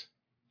things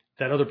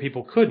that other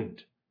people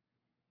couldn't.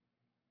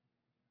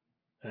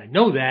 And I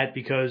know that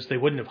because they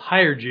wouldn't have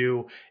hired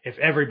you if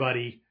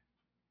everybody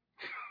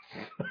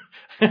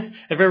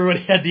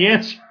had the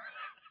answer,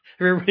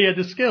 if everybody had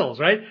the skills,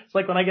 right? It's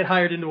like when I get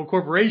hired into a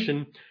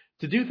corporation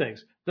to do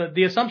things.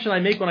 The assumption I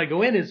make when I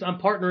go in is I'm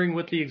partnering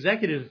with the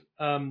executive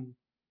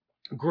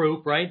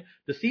group, right?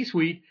 The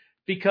C-suite,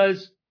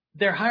 because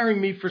they're hiring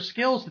me for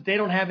skills that they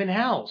don't have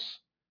in-house.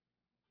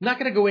 I'm not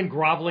going to go in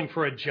groveling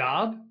for a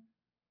job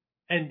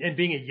and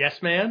being a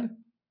yes man.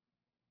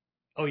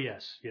 Oh,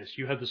 yes,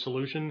 you have the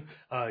solution.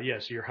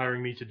 Yes, you're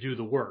hiring me to do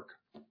the work.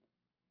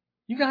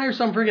 You can hire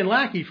some friggin'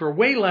 lackey for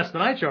way less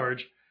than I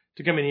charge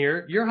to come in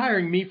here. You're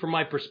hiring me for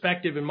my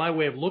perspective and my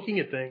way of looking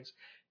at things.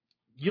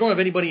 You don't have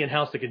anybody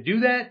in-house that can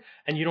do that,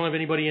 and you don't have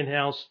anybody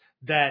in-house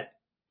that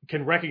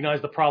can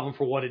recognize the problem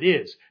for what it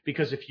is.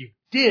 Because if you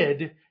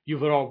did, you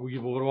would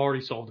have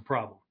already solved the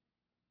problem.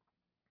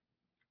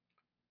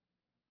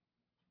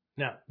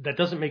 Now, that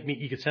doesn't make me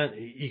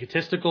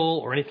egotistical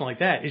or anything like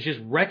that. It's just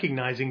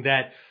recognizing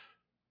that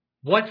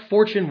what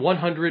Fortune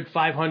 100,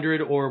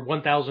 500, or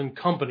 1,000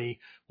 company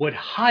would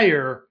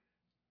hire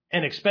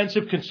an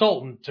expensive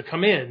consultant to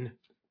come in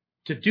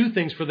to do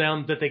things for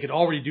them that they could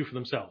already do for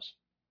themselves.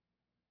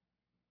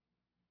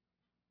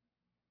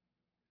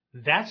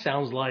 That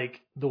sounds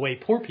like the way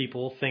poor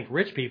people think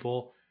rich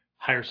people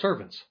hire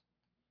servants.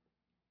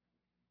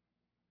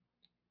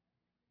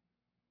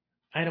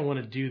 I don't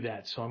want to do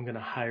that, so I'm going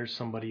to hire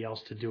somebody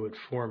else to do it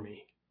for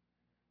me.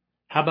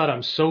 How about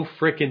I'm so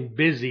frickin'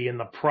 busy in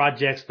the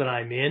projects that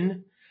I'm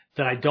in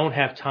that I don't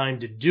have time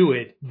to do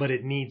it, but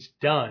it needs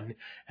done,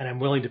 and I'm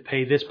willing to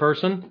pay this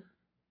person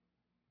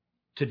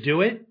to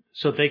do it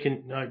so they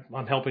can.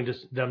 I'm helping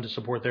them to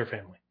support their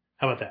family.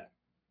 How about that?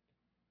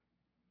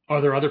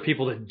 Are there other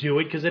people that do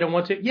it because they don't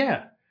want to?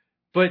 Yeah,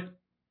 but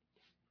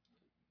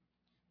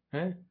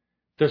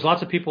there's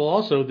lots of people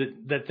also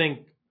that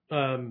think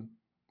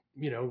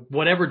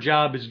whatever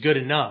job is good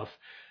enough,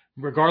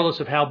 regardless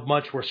of how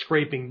much we're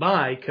scraping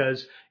by,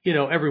 because,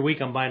 every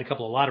week I'm buying a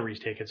couple of lottery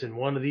tickets, and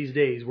one of these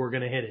days we're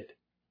going to hit it.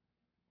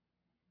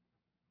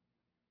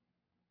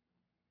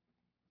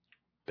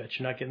 Bet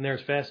you're not getting there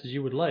as fast as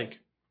you would like.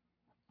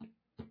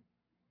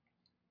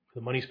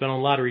 The money spent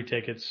on lottery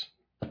tickets,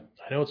 I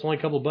know it's only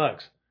a couple of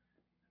bucks,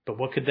 but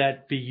what could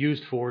that be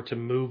used for to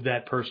move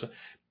that person?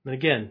 And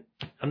again,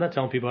 I'm not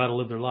telling people how to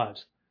live their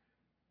lives.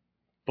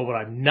 But what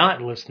I'm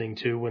not listening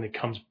to when it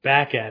comes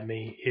back at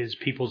me is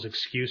people's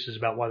excuses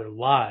about why their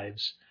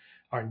lives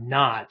are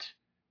not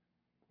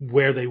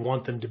where they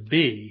want them to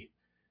be,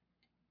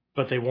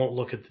 but they won't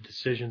look at the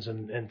decisions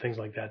and things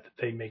like that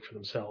they make for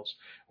themselves,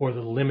 or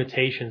the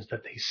limitations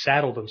that they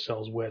saddle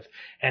themselves with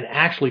and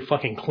actually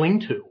fucking cling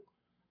to,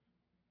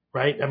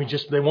 right? I mean,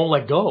 just they won't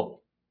let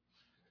go.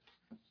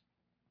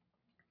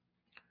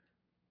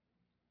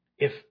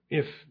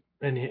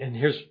 And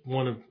here's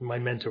one of my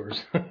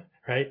mentors,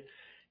 right?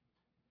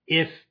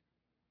 If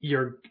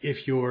your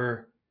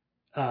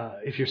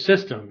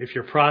system, if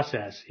your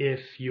process,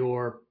 if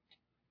your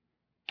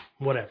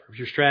whatever, if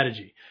your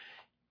strategy,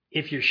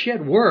 if your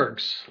shit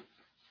works,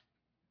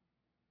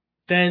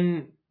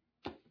 then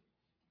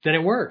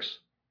it works.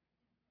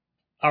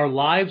 Our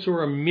lives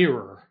are a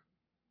mirror,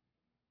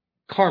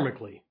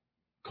 karmically,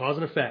 cause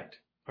and effect.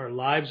 Our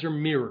lives are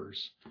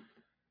mirrors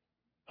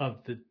of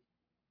the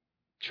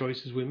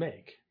choices we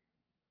make.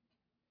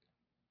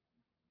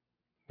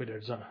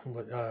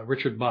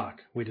 Richard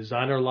Bach, we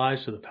design our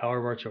lives to the power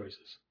of our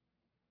choices.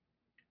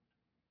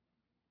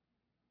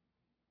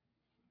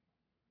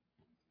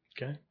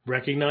 Okay,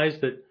 recognize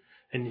that,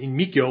 and in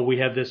Mikyo we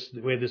have this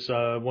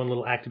one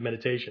little active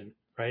meditation,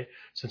 right?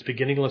 Since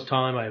beginningless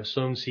time, I have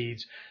sown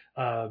seeds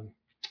that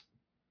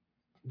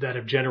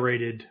have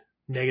generated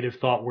negative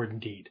thought, word,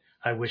 and deed.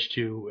 I wish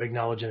to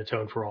acknowledge and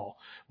atone for all.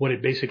 What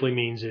it basically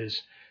means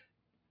is,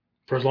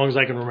 for as long as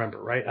I can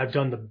remember, right? I've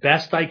done the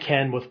best I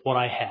can with what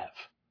I have,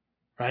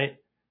 right?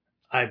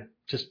 I've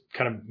just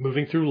kind of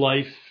moving through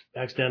life,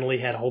 accidentally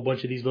had a whole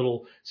bunch of these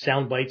little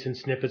sound bites and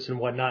snippets and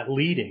whatnot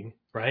leading,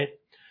 right?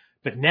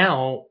 But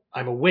now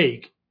I'm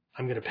awake,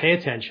 I'm going to pay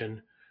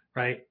attention,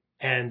 right?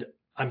 And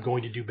I'm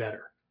going to do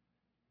better,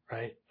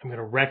 right? I'm going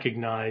to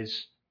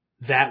recognize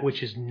that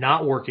which is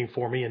not working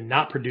for me and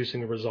not producing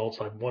the results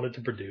I wanted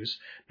to produce,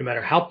 no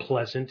matter how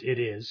pleasant it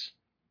is.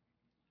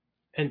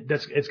 And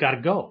it's got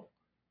to go,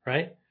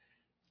 right?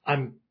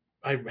 I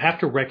have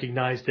to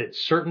recognize that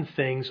certain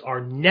things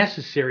are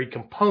necessary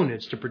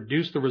components to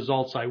produce the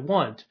results I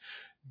want,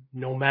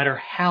 no matter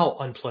how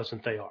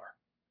unpleasant they are.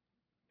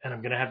 And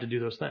I'm going to have to do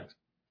those things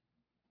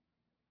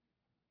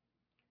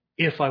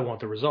if I want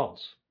the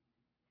results.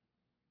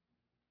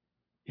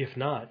 If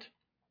not, ...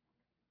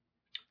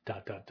 All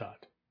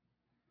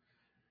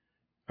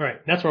right,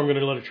 that's where I'm going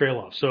to let it trail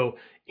off. So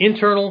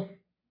internal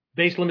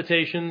based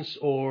limitations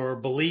or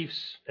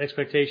beliefs,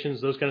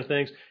 expectations, those kind of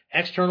things.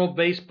 External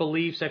based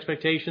beliefs,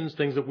 expectations,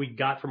 things that we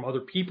got from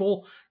other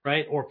people,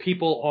 right? Or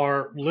people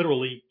are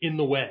literally in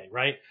the way,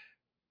 right?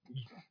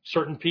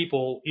 Certain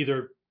people,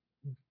 either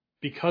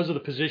because of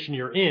the position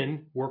you're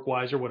in,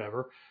 work-wise or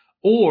whatever,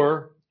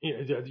 or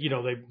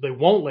they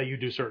won't let you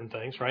do certain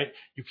things, right?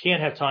 You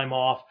can't have time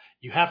off.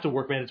 You have to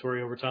work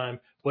mandatory overtime,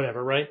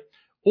 whatever, right?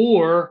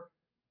 Or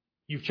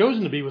you've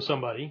chosen to be with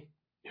somebody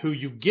who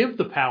you give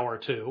the power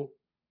to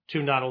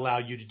not allow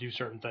you to do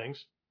certain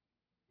things.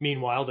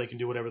 Meanwhile, they can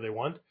do whatever they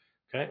want.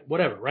 Okay,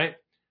 whatever, right?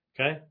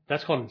 Okay,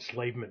 that's called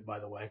enslavement, by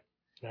the way.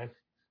 Okay,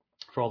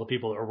 for all the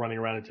people that are running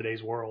around in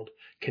today's world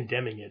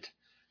condemning it,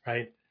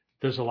 right?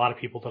 There's a lot of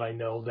people that I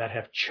know that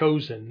have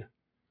chosen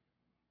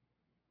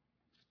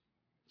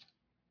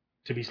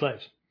to be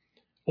slaves,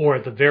 or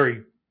at the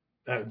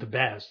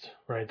best,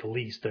 right? The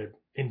least, they're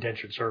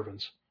indentured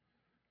servants.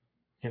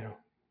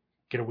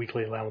 Get a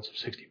weekly allowance of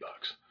 $60,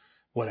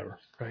 whatever,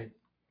 right?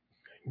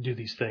 Do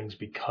these things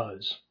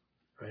because,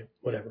 right?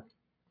 Whatever.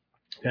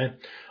 Okay.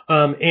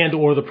 And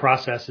or the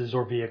processes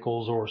or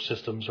vehicles or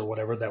systems or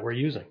whatever that we're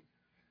using.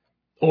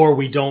 Or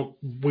we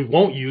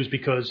won't use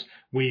because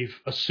we've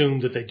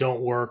assumed that they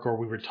don't work, or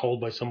we were told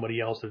by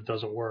somebody else that it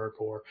doesn't work,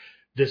 or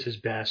this is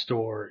best,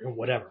 or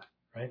whatever,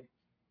 right?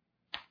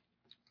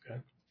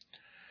 Okay.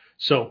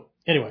 So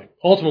anyway,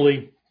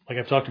 ultimately, like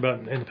I've talked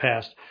about in the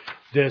past,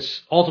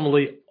 this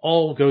ultimately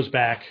all goes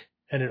back,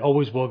 and it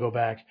always will go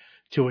back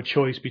to a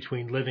choice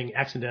between living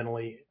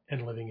accidentally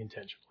and living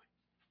intentionally.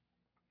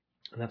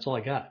 And that's all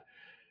I got,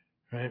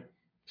 right?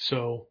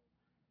 So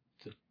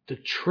the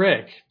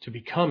trick to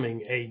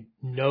becoming a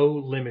no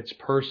limits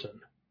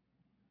person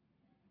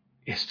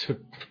is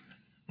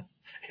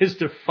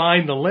to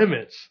find the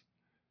limits,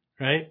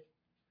 right?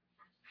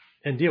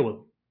 And deal with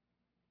them.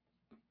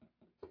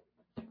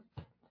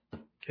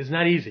 It's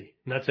not easy.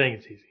 I'm not saying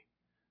it's easy.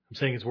 I'm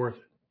saying it's worth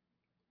it.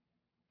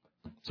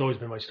 It's always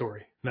been my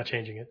story. I'm not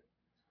changing it.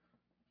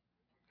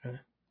 Okay?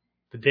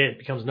 The day it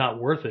becomes not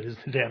worth it is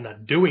the day I'm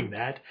not doing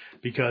that,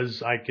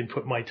 because I can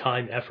put my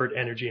time, effort,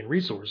 energy, and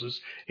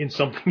resources in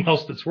something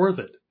else that's worth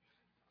it,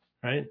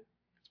 right?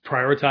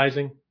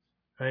 Prioritizing,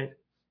 right?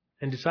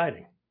 And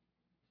deciding,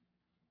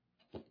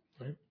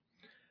 right?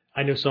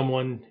 I know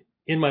someone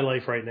in my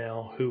life right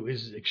now who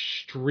is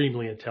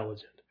extremely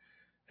intelligent.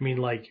 I mean,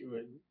 like,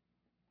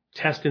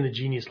 test in the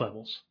genius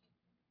levels.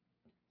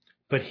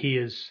 But he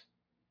is,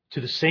 to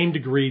the same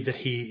degree that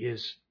he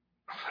is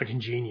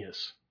fucking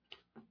genius,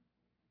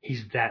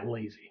 he's that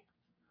lazy.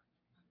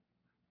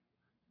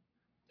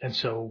 And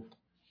so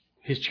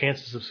his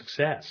chances of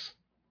success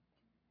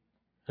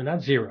are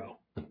not zero,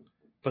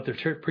 but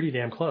they're pretty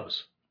damn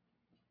close.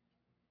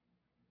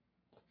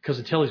 Because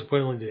until he's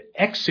willing to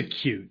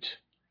execute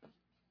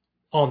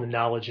on the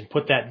knowledge and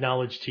put that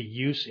knowledge to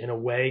use in a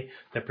way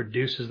that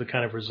produces the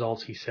kind of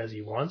results he says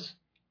he wants,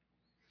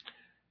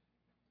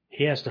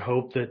 he has to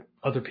hope that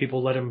other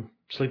people let him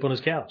sleep on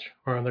his couch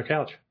or on their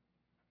couch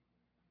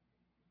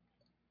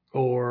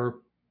or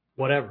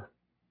whatever.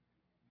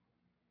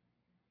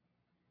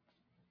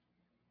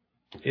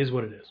 Is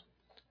what it is,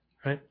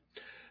 right?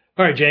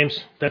 All right, James,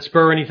 that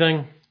spur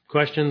anything?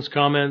 Questions,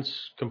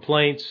 comments,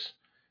 complaints?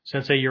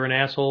 Sensei, you're an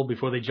asshole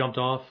before they jumped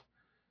off?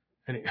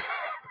 Any...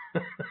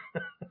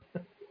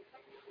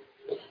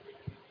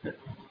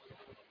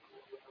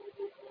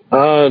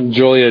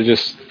 Julia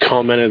just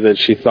commented that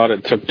she thought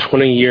it took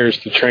 20 years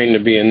to train to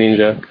be a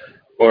ninja,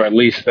 or at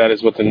least that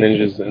is what the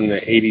ninjas in the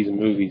 80s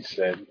movies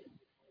said.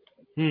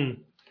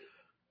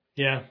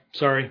 Yeah,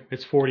 sorry,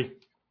 it's 40.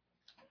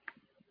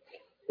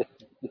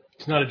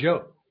 It's not a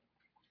joke.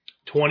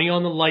 20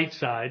 on the light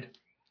side,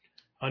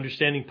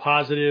 understanding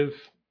positive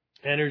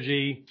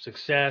energy,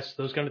 success,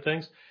 those kind of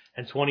things,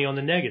 and 20 on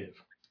the negative.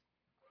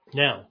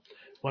 Now,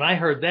 when I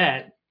heard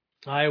that,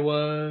 I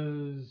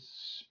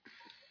was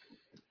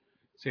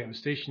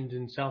stationed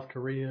in South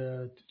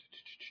Korea.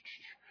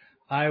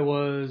 I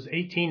was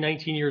 18,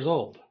 19 years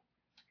old.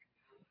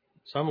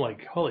 So I'm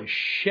like, holy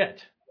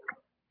shit.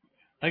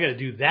 I got to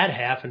do that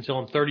half until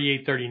I'm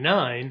 38,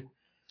 39.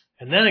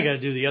 And then I got to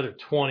do the other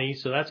 20.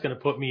 So that's going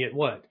to put me at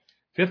what?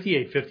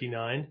 58,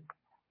 59.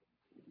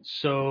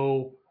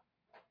 So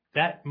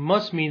that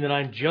must mean that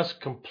I'm just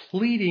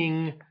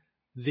completing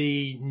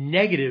the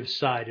negative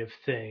side of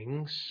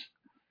things.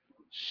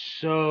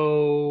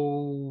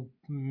 So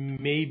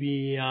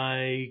maybe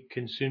I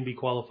can soon be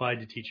qualified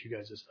to teach you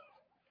guys this stuff.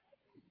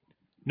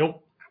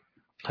 Nope.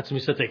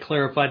 Tatsujin said they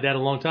clarified that a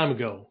long time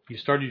ago. You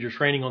started your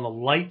training on the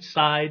light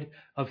side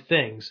of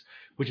things,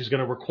 which is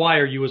going to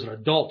require you as an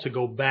adult to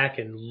go back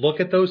and look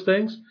at those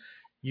things.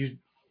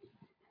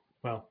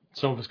 Well,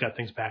 some of us got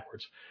things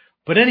backwards.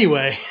 But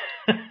anyway,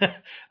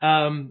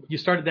 you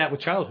started that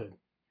with childhood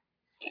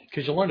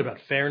because you learned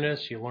about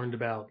fairness, you learned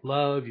about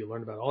love, you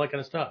learned about all that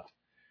kind of stuff.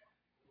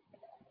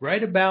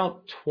 Right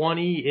about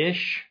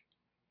 20-ish,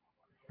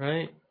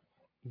 right?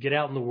 Get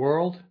out in the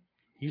world,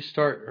 you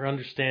start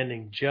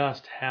understanding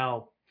just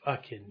how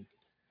fucking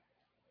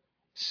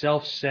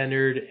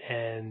self-centered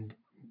and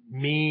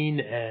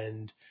mean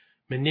and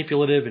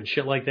manipulative and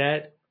shit like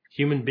that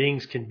human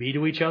beings can be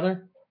to each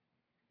other.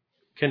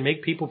 Can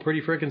make people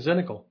pretty freaking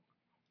cynical.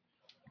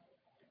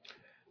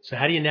 So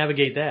how do you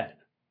navigate that?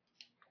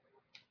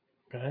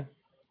 Okay.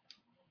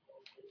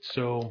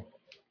 So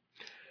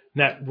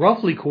that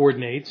roughly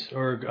coordinates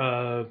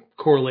or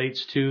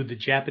correlates to the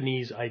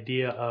Japanese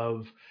idea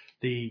of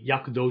the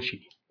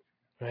yakudoshi,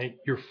 right?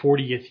 Your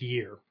 40th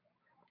year.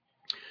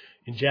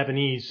 In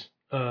Japanese,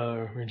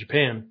 or in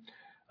Japan,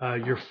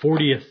 your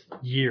 40th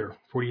year,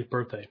 40th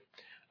birthday,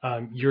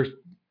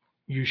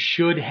 you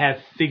should have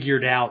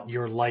figured out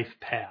your life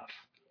path.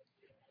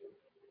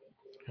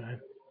 Okay?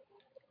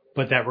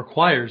 But that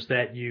requires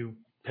that you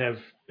have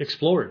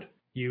explored,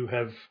 you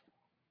have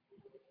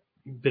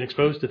been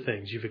exposed to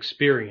things, you've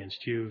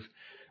experienced,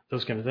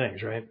 those kind of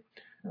things, right?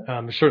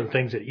 There's certain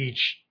things that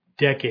each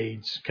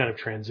decade's kind of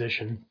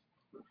transition.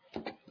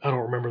 I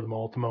don't remember them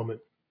all at the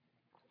moment,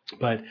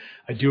 but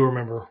I do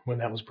remember when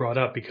that was brought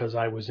up because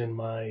I was in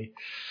my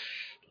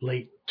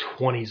late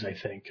 20s, I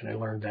think, and I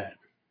learned that.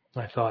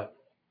 I thought,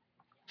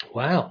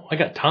 wow, I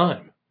got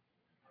time.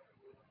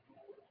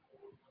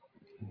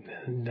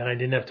 And then I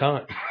didn't have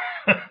time.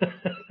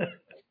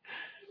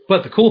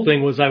 But the cool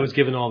thing was I was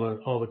given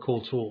all the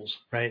cool tools,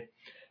 right?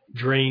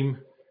 Dream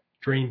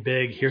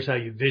big. Here's how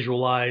you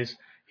visualize.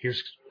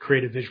 Here's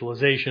creative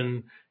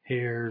visualization.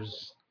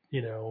 Here's,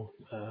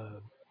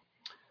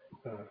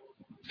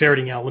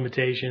 ferreting out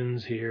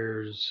limitations.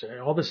 Here's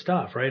all this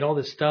stuff, right? All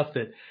this stuff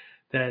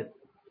that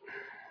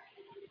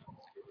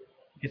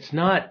it's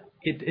not.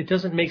 It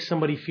doesn't make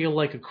somebody feel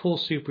like a cool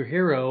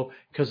superhero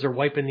because they're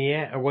wiping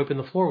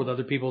the floor with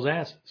other people's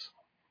asses,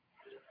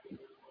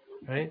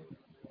 right?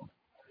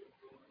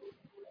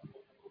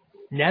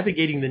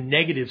 Navigating the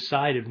negative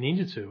side of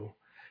ninjutsu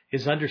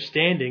is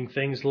understanding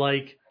things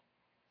like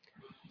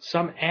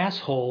some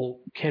asshole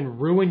can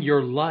ruin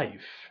your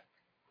life,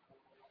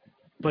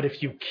 but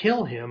if you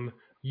kill him,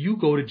 you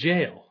go to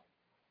jail.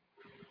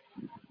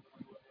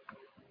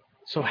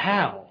 So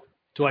how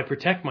do I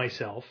protect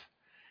myself?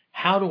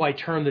 How do I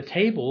turn the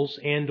tables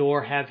and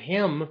or have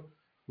him,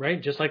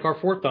 right, just like our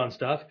fourth dan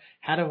stuff,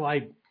 how do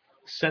I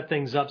set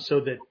things up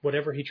so that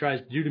whatever he tries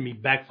to do to me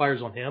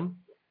backfires on him,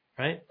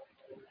 right?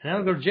 And I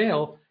don't go to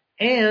jail.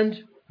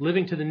 And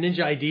living to the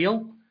ninja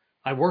ideal,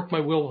 I work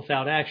my will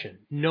without action.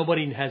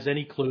 Nobody has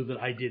any clue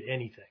that I did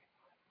anything.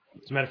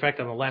 As a matter of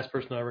fact, I'm the last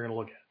person I'm ever going to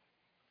look at.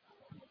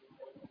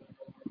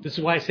 This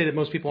is why I say that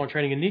most people aren't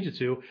training in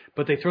ninjutsu,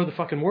 but they throw the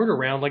fucking word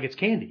around like it's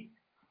candy.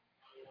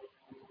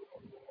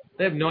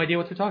 They have no idea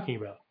what they're talking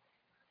about.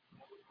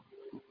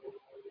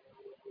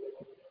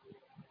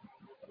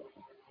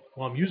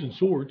 Well, I'm using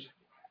swords,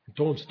 I'm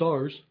throwing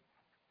stars,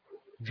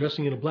 I'm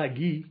dressing in a black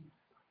gi,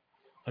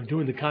 I'm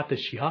doing the kata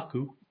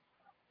shihaku,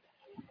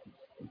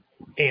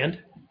 and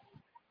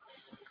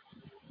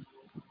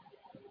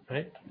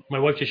right? My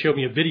wife just showed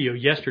me a video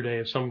yesterday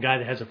of some guy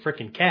that has a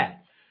freaking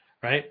cat,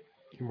 right?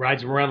 He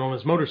rides him around on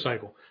his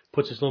motorcycle,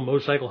 puts his little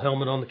motorcycle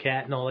helmet on the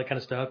cat and all that kind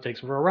of stuff,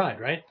 takes him for a ride,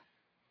 right?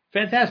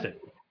 Fantastic.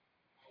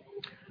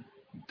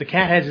 The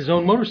cat has his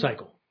own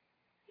motorcycle.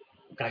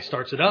 Guy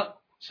starts it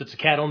up, sits the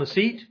cat on the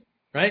seat,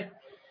 right?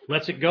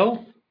 Lets it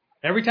go.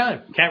 Every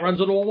time, cat runs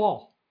into a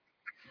wall.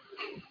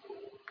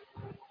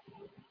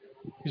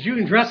 Because you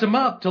can dress him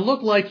up to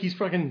look like he's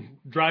fucking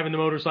driving the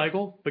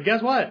motorcycle, but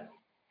guess what?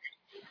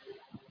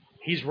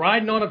 He's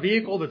riding on a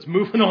vehicle that's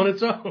moving on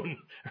its own,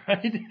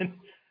 right?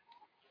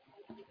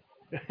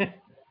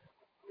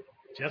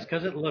 Just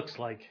because it looks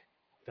like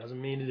doesn't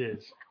mean it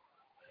is.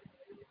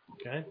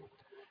 Okay?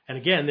 And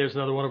again, there's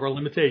another one of our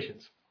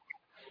limitations,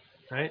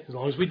 right? As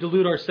long as we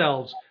delude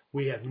ourselves,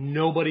 we have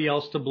nobody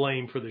else to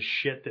blame for the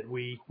shit that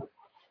we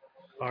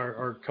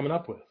are coming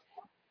up with.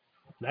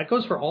 That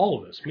goes for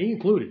all of us, me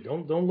included.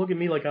 Don't look at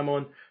me like I'm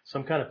on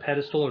some kind of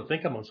pedestal or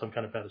think I'm on some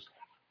kind of pedestal.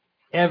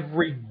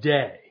 Every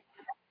day,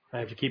 I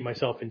have to keep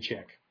myself in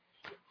check.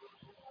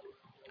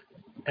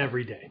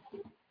 Every day.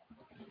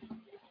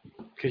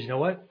 Because you know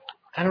what?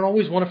 I don't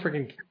always want to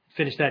freaking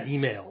finish that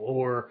email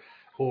or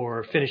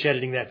finish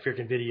editing that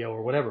freaking video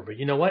or whatever. But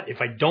you know what?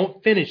 If I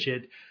don't finish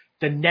it,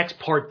 the next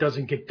part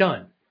doesn't get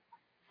done.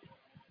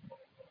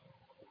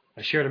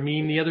 I shared a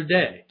meme the other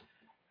day,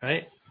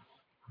 right?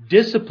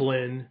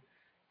 Discipline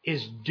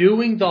is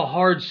doing the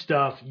hard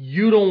stuff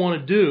you don't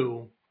want to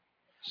do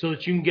so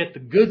that you can get the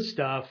good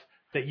stuff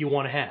that you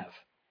want to have.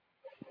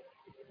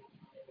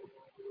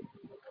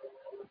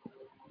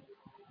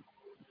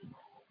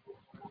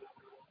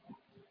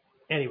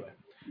 Anyway.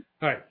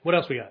 All right. What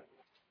else we got?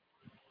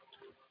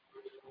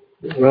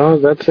 Well,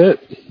 that's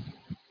it.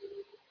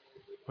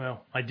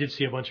 Well, I did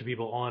see a bunch of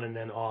people on and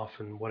then off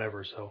and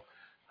whatever. So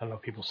I don't know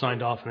if people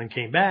signed off and then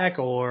came back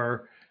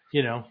or,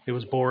 it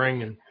was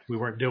boring and we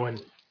weren't doing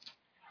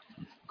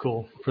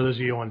cool. For those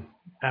of you on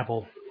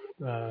Apple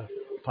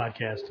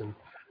podcast and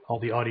all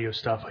the audio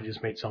stuff, I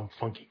just made some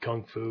funky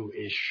kung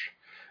fu-ish.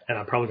 And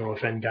I'm probably going to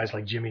offend guys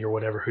like Jimmy or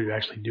whatever who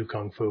actually do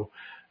kung fu.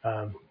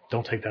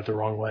 Don't take that the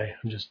wrong way.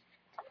 I'm just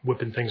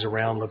whipping things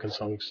around, looking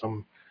some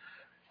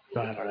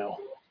I don't know,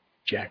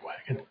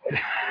 jackwagon.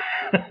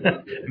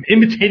 I'm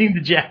imitating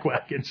the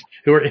jackwagons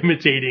who are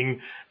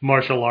imitating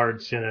martial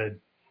arts in a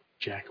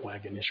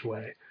jackwagonish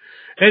way.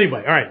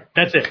 Anyway, all right,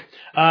 that's it.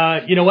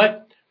 You know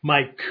what?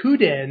 My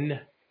Kuden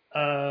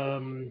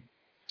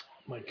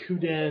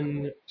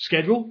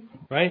schedule,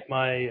 right?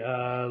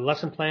 My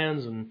lesson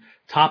plans and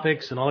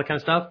topics and all that kind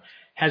of stuff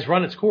has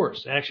run its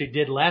course. It actually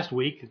did last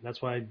week.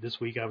 That's why this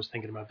week I was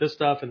thinking about this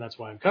stuff, and that's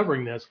why I'm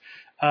covering this,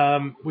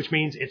 which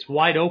means it's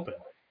wide open.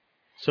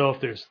 So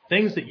if there's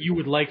things that you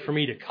would like for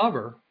me to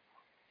cover,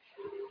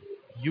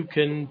 you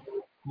can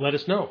let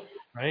us know,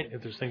 right?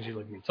 If there's things you'd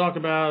like me to talk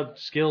about,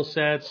 skill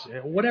sets,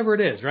 whatever it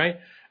is, right?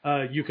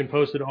 You can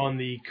post it on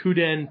the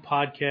Kuden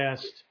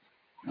Podcast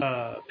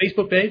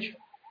Facebook page.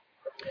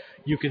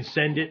 You can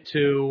send it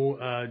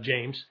to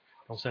James.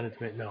 Don't send it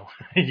to me. No.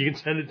 You can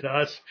send it to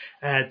us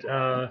at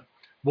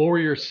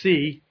Warrior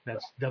C.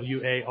 That's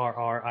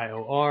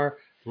WARRIOR,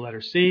 the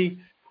letter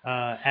C,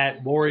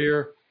 at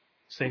Warrior,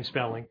 same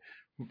spelling,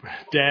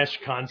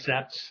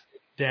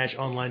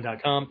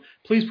 -concepts-online.com.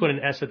 Please put an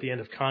S at the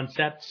end of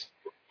concepts,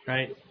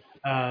 right?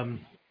 The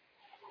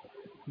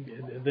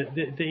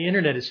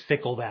internet is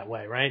fickle that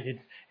way, right?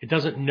 It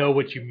doesn't know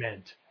what you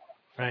meant,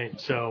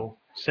 right? So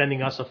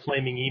sending us a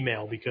flaming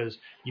email because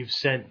you've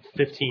sent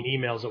 15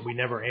 emails that we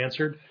never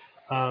answered.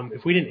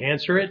 If we didn't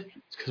answer it,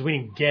 it's because we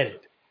didn't get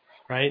it,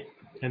 right?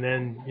 And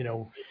then,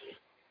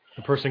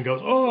 the person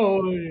goes,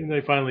 oh, and they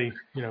finally,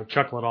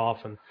 chuckle it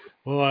off and,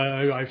 well,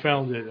 I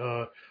found it.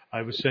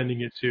 I was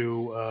sending it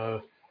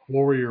to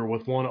Warrior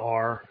with one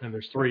R, and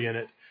there's 3 in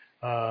it,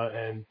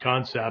 and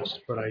concepts,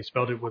 but I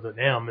spelled it with an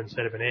M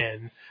instead of an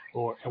N,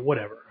 or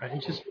whatever. Right?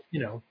 It's just,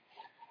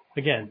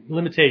 again,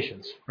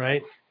 limitations,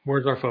 right?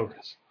 Where's our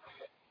focus?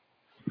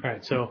 All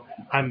right, so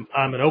I'm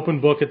an open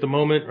book at the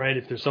moment, right?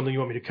 If there's something you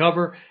want me to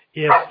cover,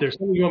 and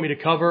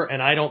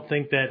I don't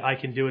think that I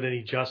can do it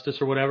any justice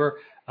or whatever,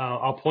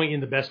 I'll point you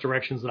in the best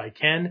directions that I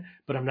can,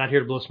 but I'm not here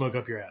to blow smoke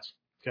up your ass.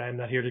 Okay, I'm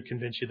not here to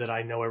convince you that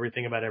I know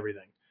everything about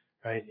everything,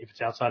 right? If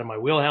it's outside of my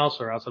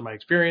wheelhouse or outside of my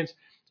experience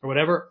or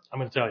whatever, I'm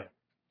going to tell you.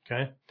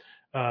 Okay,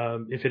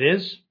 if it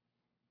is,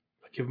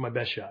 I'll give it my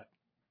best shot.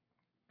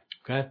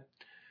 Okay.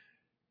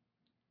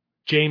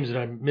 James, did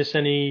I miss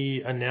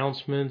any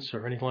announcements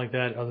or anything like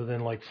that other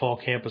than like fall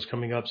campus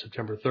coming up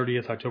September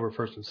 30th, October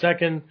 1st and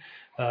 2nd?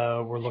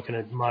 We're looking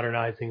at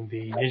modernizing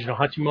the Ninja no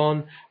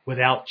Hachimon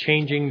without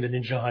changing the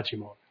Ninja no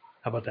Hachimon.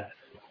 How about that?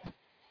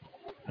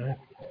 Right.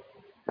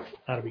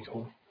 That'll be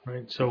cool,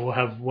 right? So we'll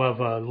have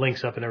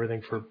links up and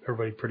everything for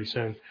everybody pretty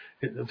soon.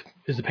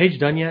 Is the page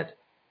done yet?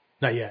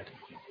 Not yet.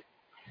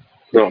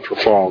 Not for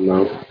fall,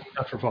 no.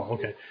 Not for fall,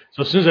 okay.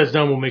 So as soon as that's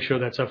done, we'll make sure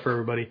that's up for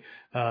everybody,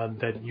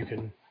 that you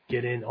can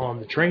get in on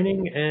the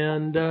training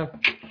and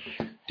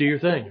do your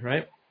thing,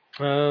 right?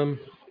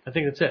 I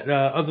think that's it.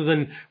 Other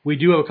than we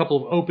do have a couple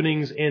of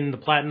openings in the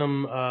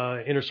Platinum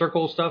Inner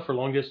Circle stuff for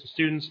long distance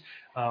students,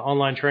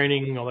 online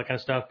training, all that kind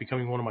of stuff,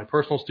 becoming one of my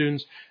personal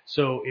students.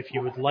 So if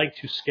you would like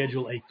to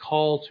schedule a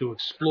call to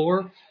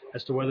explore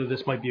as to whether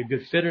this might be a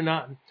good fit or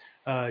not,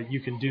 you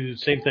can do the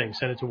same thing.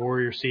 Send it to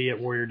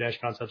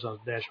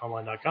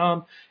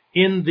warrior-concepts-online.com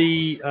in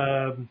the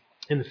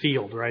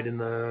field, right, in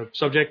the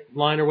subject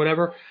line or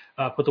whatever.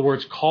 Put the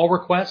words call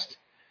request,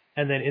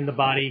 and then in the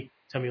body,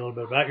 tell me a little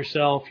bit about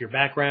yourself, your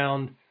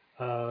background,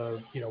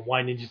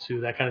 why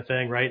ninjutsu, that kind of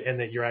thing, right? And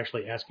that you're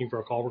actually asking for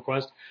a call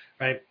request,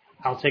 right?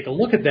 I'll take a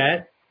look at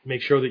that,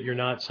 make sure that you're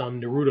not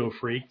some Naruto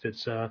freak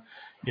that's, going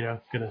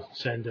to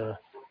send one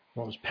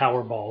of those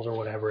power balls or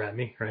whatever at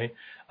me, right?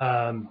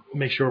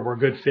 Make sure we're a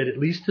good fit, at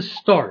least to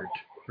start,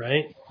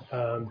 right?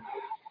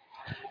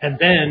 And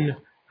then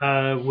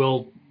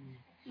we'll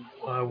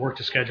work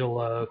to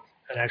schedule an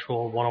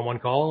actual one-on-one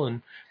call,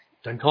 and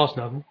doesn't cost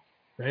nothing,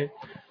 right?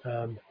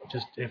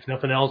 Just if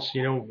nothing else,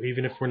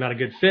 even if we're not a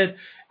good fit,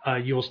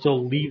 you will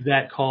still leave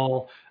that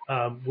call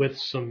with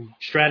some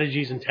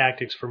strategies and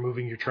tactics for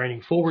moving your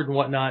training forward and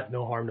whatnot.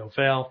 No harm, no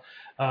foul.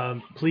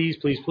 Please,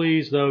 please,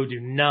 please, though, do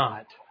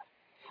not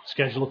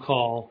schedule a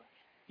call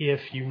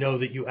if you know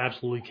that you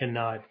absolutely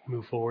cannot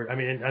move forward. I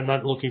mean, I'm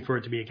not looking for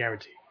it to be a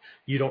guarantee.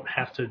 You don't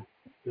have to.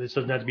 This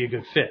doesn't have to be a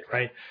good fit,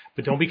 right?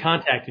 But don't be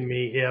contacting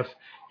me if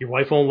your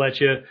wife won't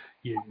let you.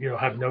 You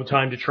have no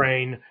time to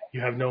train.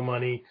 You have no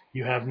money.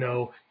 You had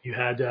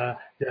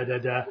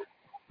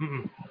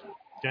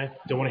Okay,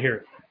 don't want to hear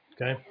it.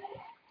 Okay,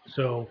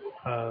 so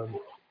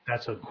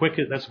that's the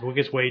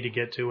quickest way to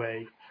get to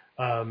a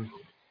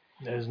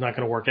it's not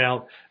going to work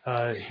out.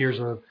 Here's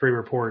a free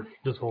report.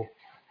 This will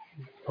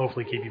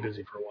hopefully keep you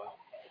busy for a while.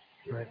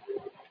 Right.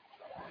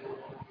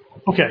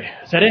 Okay,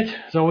 is that it?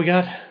 Is that all we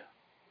got?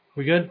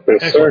 We good?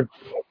 Yes, Excellent.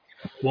 sir.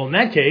 Well, in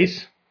that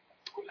case,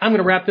 I'm going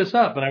to wrap this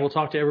up, and I will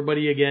talk to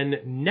everybody again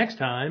next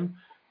time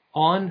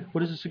on,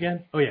 what is this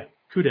again? Oh, yeah,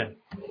 Kuden.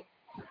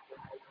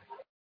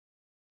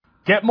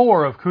 Get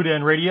more of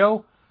Kuden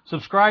Radio,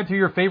 subscribe to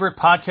your favorite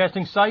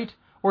podcasting site,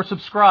 or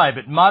subscribe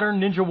at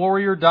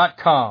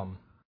modernninjawarrior.com.